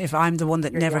opposite, if I'm the one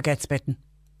that never gets bitten.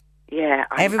 Yeah.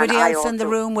 Everybody else in the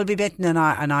room will be bitten and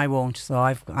I won't. So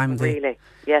I'm the... Really?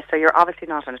 Yeah, so you're obviously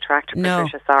not an attractor, no.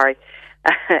 Patricia, sorry.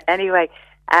 Anyway,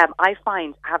 I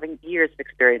find, having years of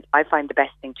experience, I find the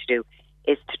best thing to do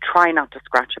is to try not to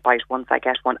scratch a bite once I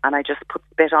get one, and I just put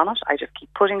spit on it. I just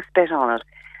keep putting spit on it.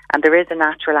 And there is a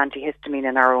natural antihistamine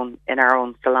in our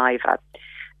own saliva.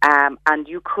 And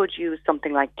you could use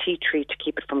something like tea tree to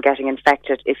keep it from getting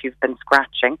infected if you've been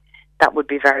scratching. That would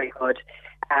be very good.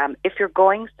 If you're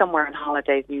going somewhere on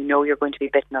holidays and you know you're going to be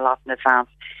bitten a lot in advance,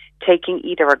 taking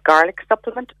either a garlic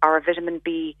supplement or a vitamin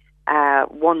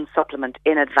B1 supplement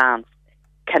in advance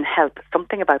can help.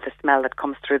 Something about the smell that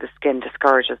comes through the skin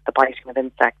discourages the biting of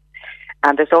insects.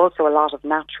 And there's also a lot of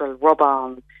natural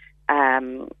rub-on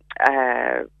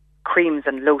creams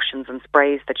and lotions and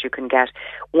sprays that you can get.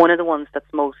 One of the ones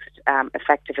that's most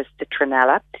effective is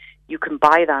citronella. You can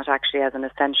buy that actually as an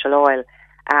essential oil,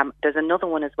 There's another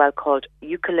one as well called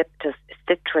Eucalyptus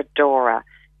citradora.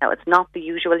 Now, it's not the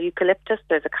usual eucalyptus.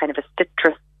 There's a kind of a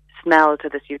citrus smell to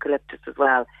this eucalyptus as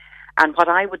well. And what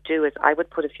I would do is I would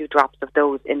put a few drops of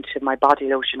those into my body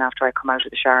lotion after I come out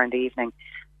of the shower in the evening,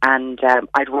 and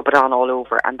I'd rub it on all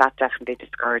over, and that definitely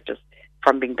discourages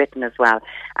from being bitten as well.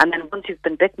 And then once you've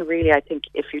been bitten, really, I think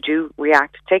if you do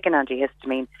react, take an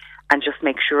antihistamine and just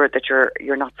make sure that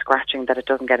you're not scratching, that it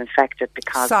doesn't get infected,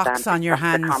 because socks on your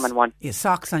hands, the common one. Yeah,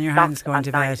 socks on your hands going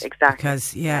to bed. Exactly.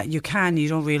 Because you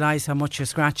don't realise how much you're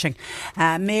scratching.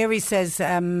 Mary says,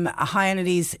 hi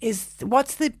Annalise,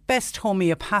 what's the best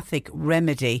homeopathic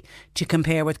remedy to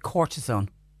compare with cortisone?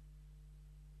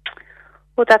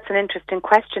 Well, that's an interesting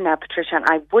question now, Patricia, and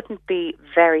I wouldn't be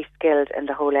very skilled in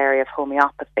the whole area of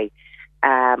homeopathy.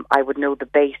 I would know the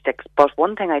basics, but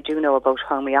one thing I do know about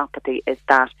homeopathy is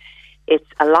that it's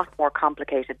a lot more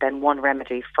complicated than one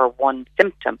remedy for one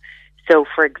symptom. So,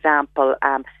 for example,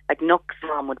 like Nux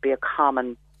Vomica would be a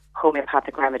common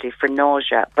homeopathic remedy for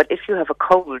nausea, but if you have a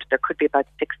cold, there could be about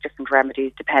 6 different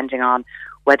remedies depending on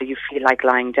whether you feel like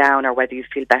lying down or whether you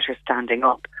feel better standing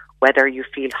up, whether you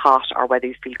feel hot or whether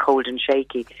you feel cold and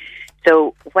shaky.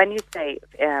 So when you say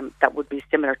that would be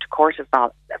similar to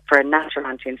cortisol for a natural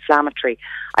anti-inflammatory,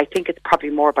 I think it's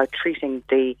probably more about treating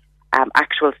the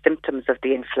actual symptoms of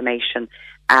the inflammation.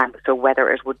 So whether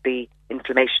it would be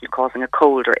inflammation causing a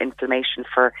cold or inflammation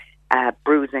for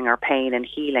bruising or pain and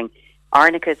healing.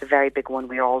 Arnica is a very big one.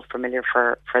 We're all familiar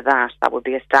for that. That would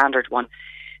be a standard one.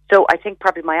 So I think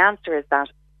probably my answer is that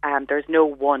there's no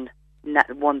one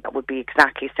that would be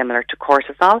exactly similar to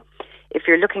cortisol. If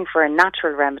you're looking for a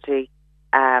natural remedy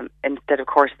instead of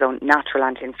cortisone, natural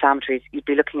anti-inflammatories, you'd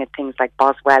be looking at things like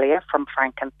boswellia from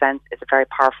frankincense is a very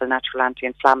powerful natural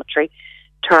anti-inflammatory.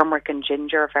 Turmeric and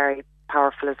ginger are very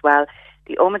powerful as well.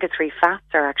 The omega-3 fats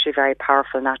are actually very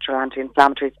powerful natural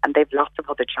anti-inflammatories, and they've lots of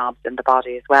other jobs in the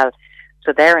body as well.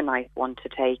 So they're a nice one to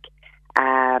take.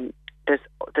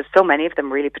 There's so many of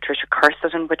them really, Patricia.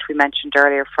 Quercetin, which we mentioned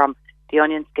earlier from the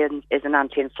onion skin, is an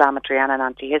anti-inflammatory and an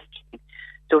antihistamine.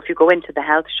 So if you go into the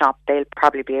health shop, they'll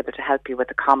probably be able to help you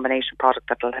with a combination product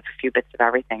that will have a few bits of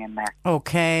everything in there.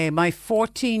 Okay, my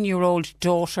 14-year-old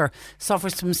daughter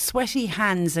suffers from sweaty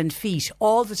hands and feet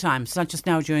all the time. It's not just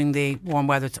now during the warm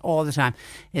weather, it's all the time.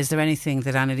 Is there anything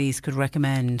that Annalise could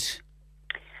recommend?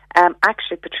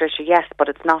 Actually, Patricia, yes, but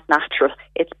it's not natural.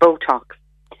 It's Botox.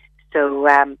 So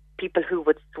people who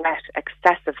would sweat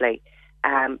excessively,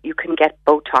 you can get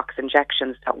Botox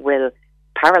injections that will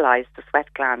paralyse the sweat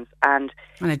glands, and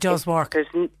it does work.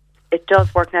 It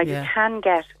does work. Now, you can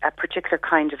get a particular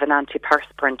kind of an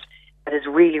antiperspirant that is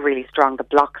really, really strong, that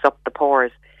blocks up the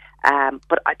pores.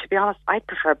 But to be honest, I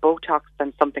prefer Botox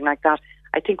than something like that.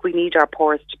 I think we need our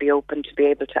pores to be open to be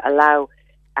able to allow,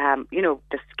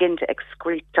 the skin to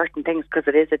excrete certain things,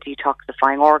 because it is a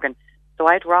detoxifying organ. So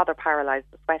I'd rather paralyse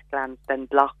the sweat glands than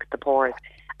block the pores,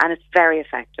 and it's very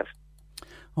effective.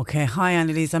 Okay, hi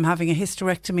Annalise, I'm having a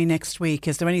hysterectomy next week.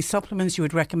 Is there any supplements you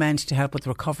would recommend to help with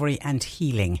recovery and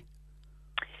healing?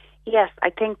 Yes,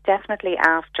 I think definitely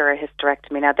after a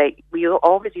hysterectomy. Now, we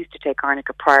always used to take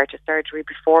arnica prior to surgery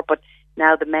before, but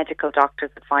now the medical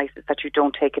doctor's advice is that you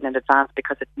don't take it in advance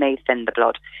because it may thin the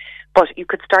blood. But you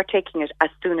could start taking it as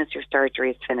soon as your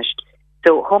surgery is finished.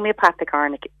 So homeopathic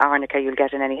arnica you'll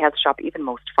get in any health shop, even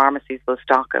most pharmacies will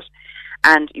stock it.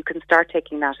 And you can start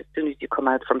taking that as soon as you come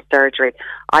out from surgery.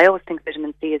 I always think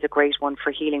vitamin C is a great one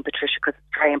for healing, Patricia, because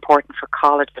it's very important for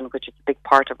collagen, which is a big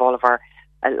part of all of our,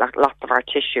 lots of our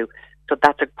tissue. So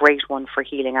that's a great one for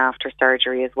healing after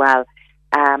surgery as well.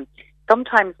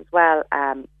 Sometimes as well,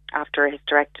 after a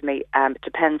hysterectomy, it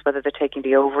depends whether they're taking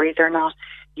the ovaries or not.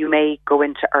 You may go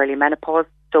into early menopause,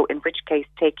 so in which case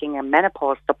taking a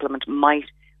menopause supplement might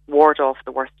ward off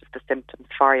the worst of the symptoms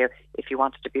for you if you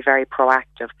wanted to be very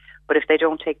proactive. But if they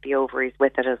don't take the ovaries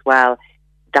with it as well,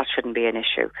 that shouldn't be an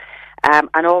issue.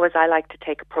 And always I like to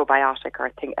take a probiotic,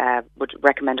 or would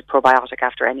recommend a probiotic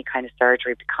after any kind of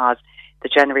surgery, because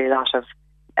there's generally a lot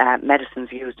of medicines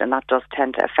used, and that does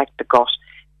tend to affect the gut.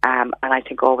 And I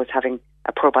think always having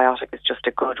a probiotic is just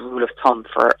a good rule of thumb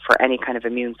for any kind of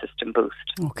immune system boost.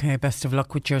 Okay, best of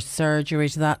luck with your surgery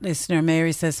to that listener.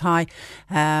 Mary says, hi,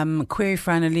 query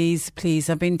for Annalise, please.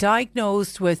 I've been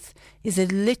diagnosed with, is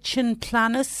it lichen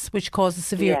planus, which causes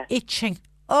severe itching.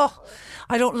 Oh,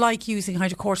 I don't like using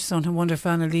hydrocortisone. I wonder if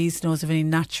Annalise knows of any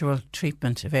natural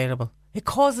treatment available. It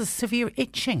causes severe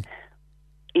itching.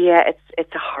 Yeah,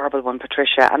 it's a horrible one,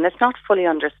 Patricia, and it's not fully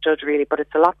understood really, but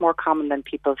it's a lot more common than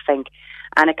people think,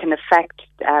 and it can affect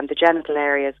the genital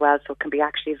area as well, so it can be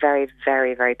actually very,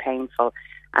 very, very painful,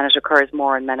 and it occurs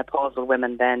more in menopausal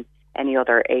women than any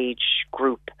other age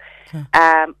group.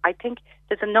 I think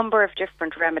there's a number of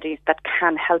different remedies that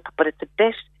can help, but it's a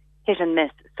bit hit and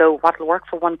miss. So what will work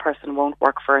for one person won't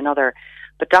work for another.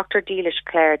 But Dr. Dealish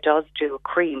Clare does do a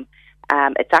cream.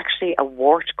 It's actually a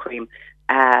wart cream,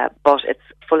 but it's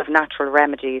full of natural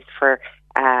remedies for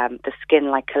the skin,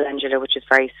 like calendula, which is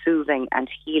very soothing and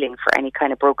healing for any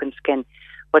kind of broken skin.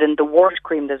 But in the wart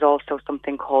cream, there's also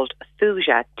something called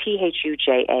Thuja,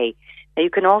 Thuja. Now, you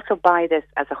can also buy this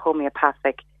as a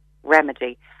homeopathic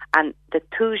remedy. And the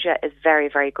Thuja is very,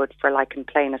 very good for lichen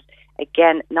planus.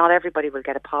 Again, not everybody will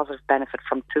get a positive benefit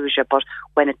from Thuja, but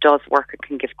when it does work, it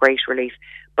can give great relief.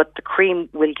 But the cream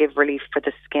will give relief for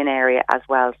the skin area as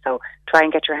well. So try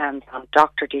and get your hands on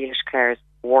Dr. Dealish Clare's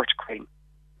wart cream.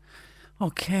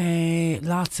 Okay,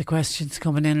 lots of questions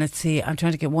coming in. Let's see. I'm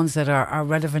trying to get ones that are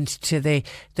relevant to the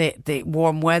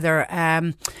warm weather.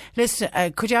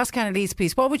 Listen, could you ask Annalise,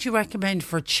 please, what would you recommend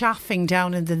for chaffing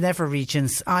down in the Never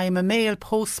regions? I am a male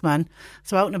postman,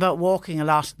 so out and about walking a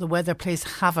lot. The weather plays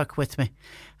havoc with me,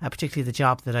 particularly the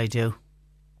job that I do.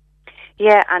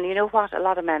 Yeah, and you know what? A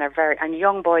lot of men are and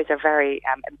young boys are very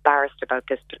embarrassed about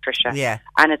this, Patricia. Yeah.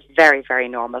 And it's very, very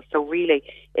normal. So really,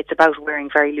 it's about wearing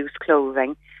very loose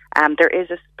clothing. There is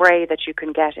a spray that you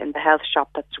can get in the health shop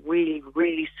that's really,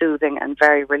 really soothing and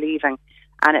very relieving,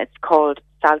 and it's called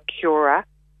Salcura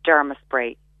Derma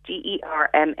Spray,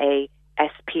 Dermaspray,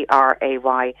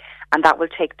 and that will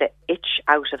take the itch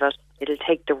out of it, it'll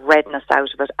take the redness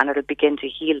out of it, and it'll begin to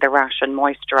heal the rash and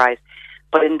moisturise.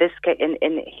 But in this case,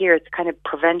 in here, it's kind of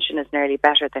prevention is nearly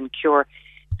better than cure.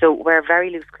 So wear very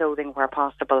loose clothing where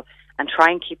possible, and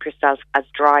try and keep yourself as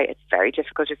dry. It's very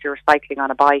difficult if you're cycling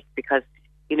on a bike because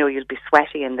you'll be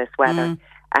sweaty in this weather.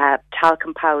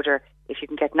 Talcum powder, if you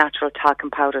can get natural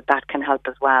talcum powder, that can help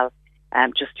as well,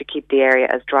 just to keep the area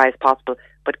as dry as possible.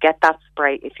 But get that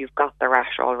spray if you've got the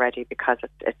rash already, because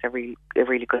it's a really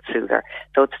good soother.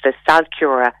 So it's the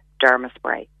Salcura Derma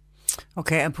Spray.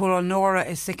 Okay, and poor old Nora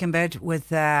is sick in bed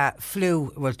with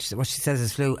flu, what she says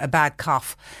is flu, a bad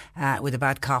cough, with a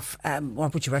bad cough.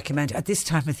 What would you recommend? At this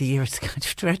time of the year, it's kind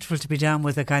of dreadful to be down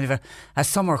with a kind of a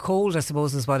summer cold, I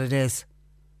suppose is what it is.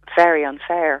 Very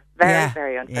unfair.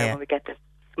 Very unfair when we get this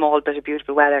small bit of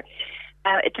beautiful weather.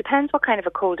 It depends what kind of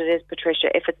a cold it is, Patricia.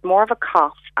 If it's more of a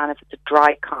cough and if it's a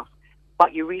dry cough,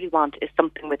 what you really want is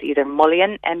something with either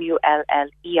mullein,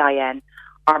 Mullein,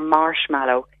 or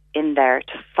marshmallow in there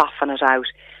to soften it out.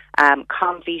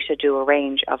 Comvita do a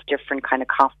range of different kind of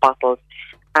cough bottles,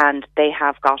 and they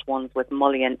have got ones with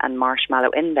mullein and marshmallow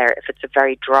in there if it's a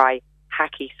very dry,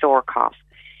 hacky, sore cough.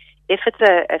 If it's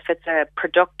a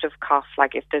productive cough,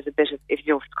 like if there's if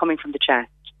it's coming from the chest,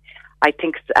 I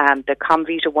think the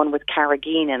Comvita one with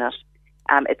carrageen in it,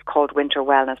 it's called Winter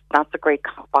Wellness. That's a great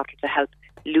cough bottle to help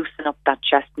loosen up that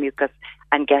chest mucus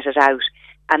and get it out.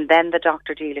 And then the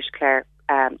Dr. Dealish Clare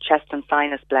Chest and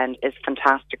Sinus Blend is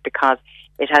fantastic because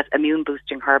it has immune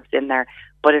boosting herbs in there,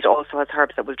 but it also has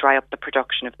herbs that will dry up the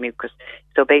production of mucus.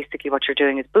 So basically what you're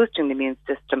doing is boosting the immune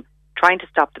system, trying to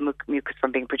stop the mucus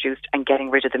from being produced and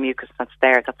getting rid of the mucus that's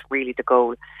there. That's really the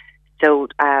goal. So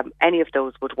any of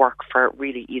those would work for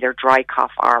really either dry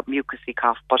cough or mucousy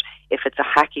cough. But if it's a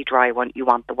hacky dry one, you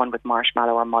want the one with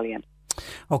marshmallow or mullein.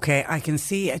 Okay, I can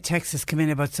see a text has come in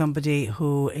about somebody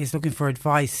who is looking for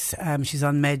advice. She's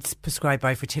on meds prescribed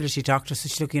by a fertility doctor, so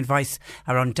she's looking for advice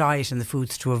around diet and the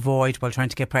foods to avoid while trying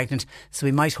to get pregnant. So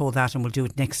we might hold that and we'll do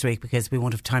it next week because we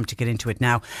won't have time to get into it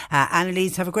now.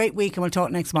 Annalise, have a great week and we'll talk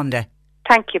next Monday.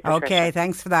 Thank you, Patricia. Okay,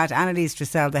 thanks for that. Annalise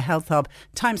Dressel, the Health Hub,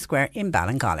 Times Square in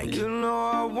Ballincollig. You know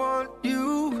I want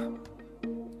you.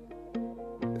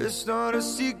 It's not a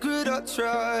secret I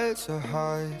try to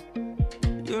hide.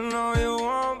 You know you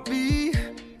want me,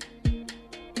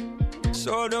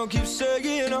 so don't keep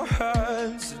saying our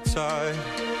hands are tied.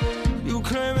 You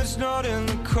claim it's not in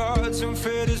the cards, and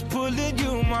fate is pulling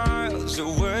you miles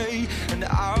away and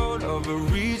out of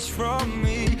reach from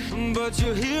me. But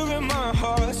you're here in my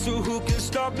heart, so who can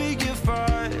stop me if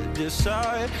I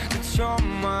decide that you're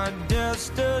my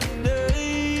destiny?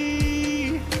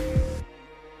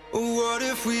 What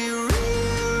if we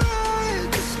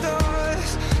rewrite the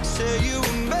stars? Say you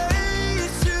were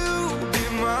made to be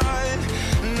mine.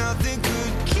 Nothing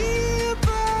could keep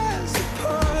us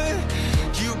apart.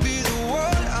 You be the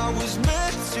one I was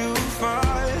meant to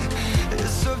find.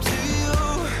 It's up to you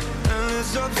and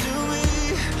it's up to me.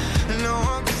 No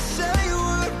one can say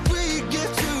what we get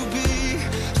to be.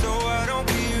 So why don't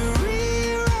we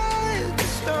rewrite the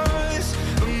stars?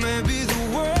 Maybe the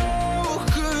world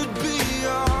could be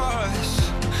ours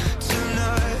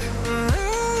tonight.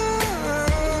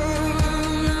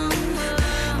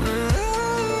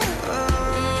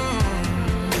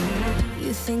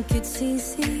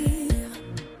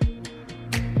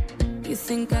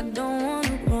 think I don't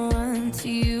wanna run to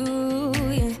you,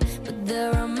 yeah. But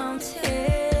there are mountains,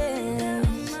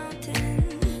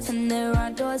 and there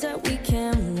are doors that we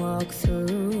can walk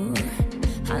through.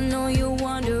 I know you're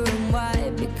wondering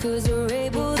why, because we're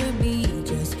able to be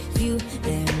just you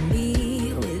and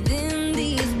me within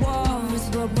these walls.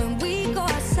 But when we go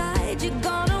outside, you're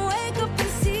gonna wake up and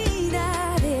see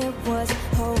that it was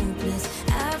hopeless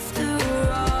after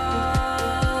all.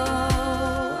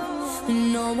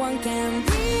 No one can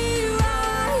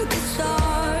rewrite the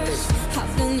stars. How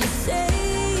can you say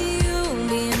you'll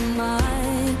be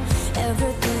mine?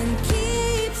 Everything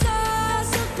keeps us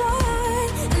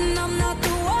apart, and I'm not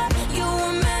the one you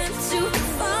were meant to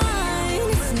find.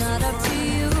 It's not up to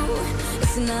you,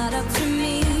 it's not up to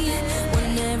me, when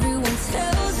everyone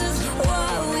tells us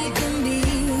what we can be.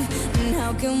 And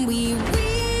how can we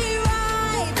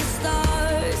rewrite the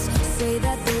stars? Say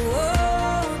that the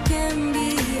world can be.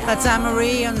 That's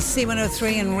Anne-Marie on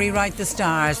C103 and Rewrite the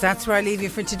Stars. That's where I leave you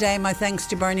for today. My thanks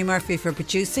to Bernie Murphy for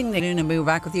producing. And we'll be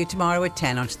back with you tomorrow at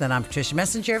 10. Until then, I'm Patricia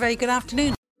Messenger. Very good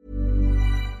afternoon.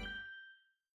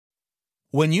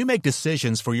 When you make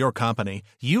decisions for your company,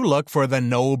 you look for the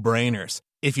no-brainers.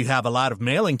 If you have a lot of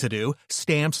mailing to do,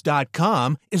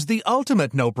 Stamps.com is the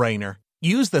ultimate no-brainer.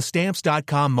 Use the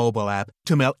Stamps.com mobile app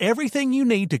to mail everything you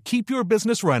need to keep your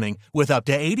business running with up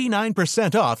to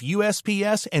 89% off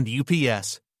USPS and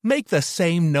UPS. Make the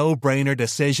same no-brainer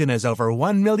decision as over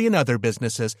 1 million other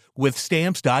businesses with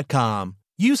Stamps.com.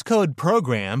 Use code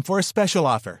PROGRAM for a special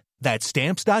offer. That's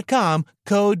Stamps.com,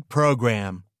 code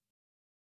PROGRAM.